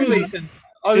 for some reason,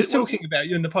 I was it- talking about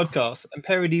you in the podcast, and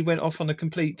Parody went off on a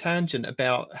complete tangent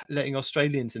about letting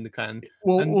Australians in the clan.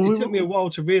 And it took me a while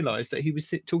to realise that he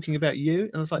was talking about you,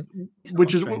 and I was like, "He's not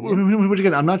which Australian." which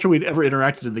again, I'm not sure we'd ever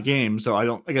interacted in the game, so I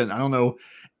don't know.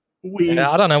 Yeah,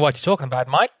 I don't know what you're talking about,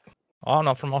 Mike. I'm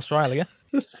not from Australia.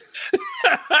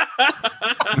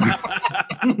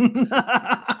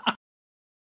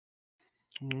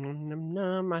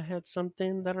 I had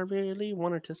something that I really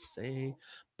wanted to say,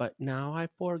 but now I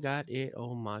forgot it.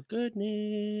 Oh my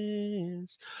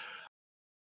goodness.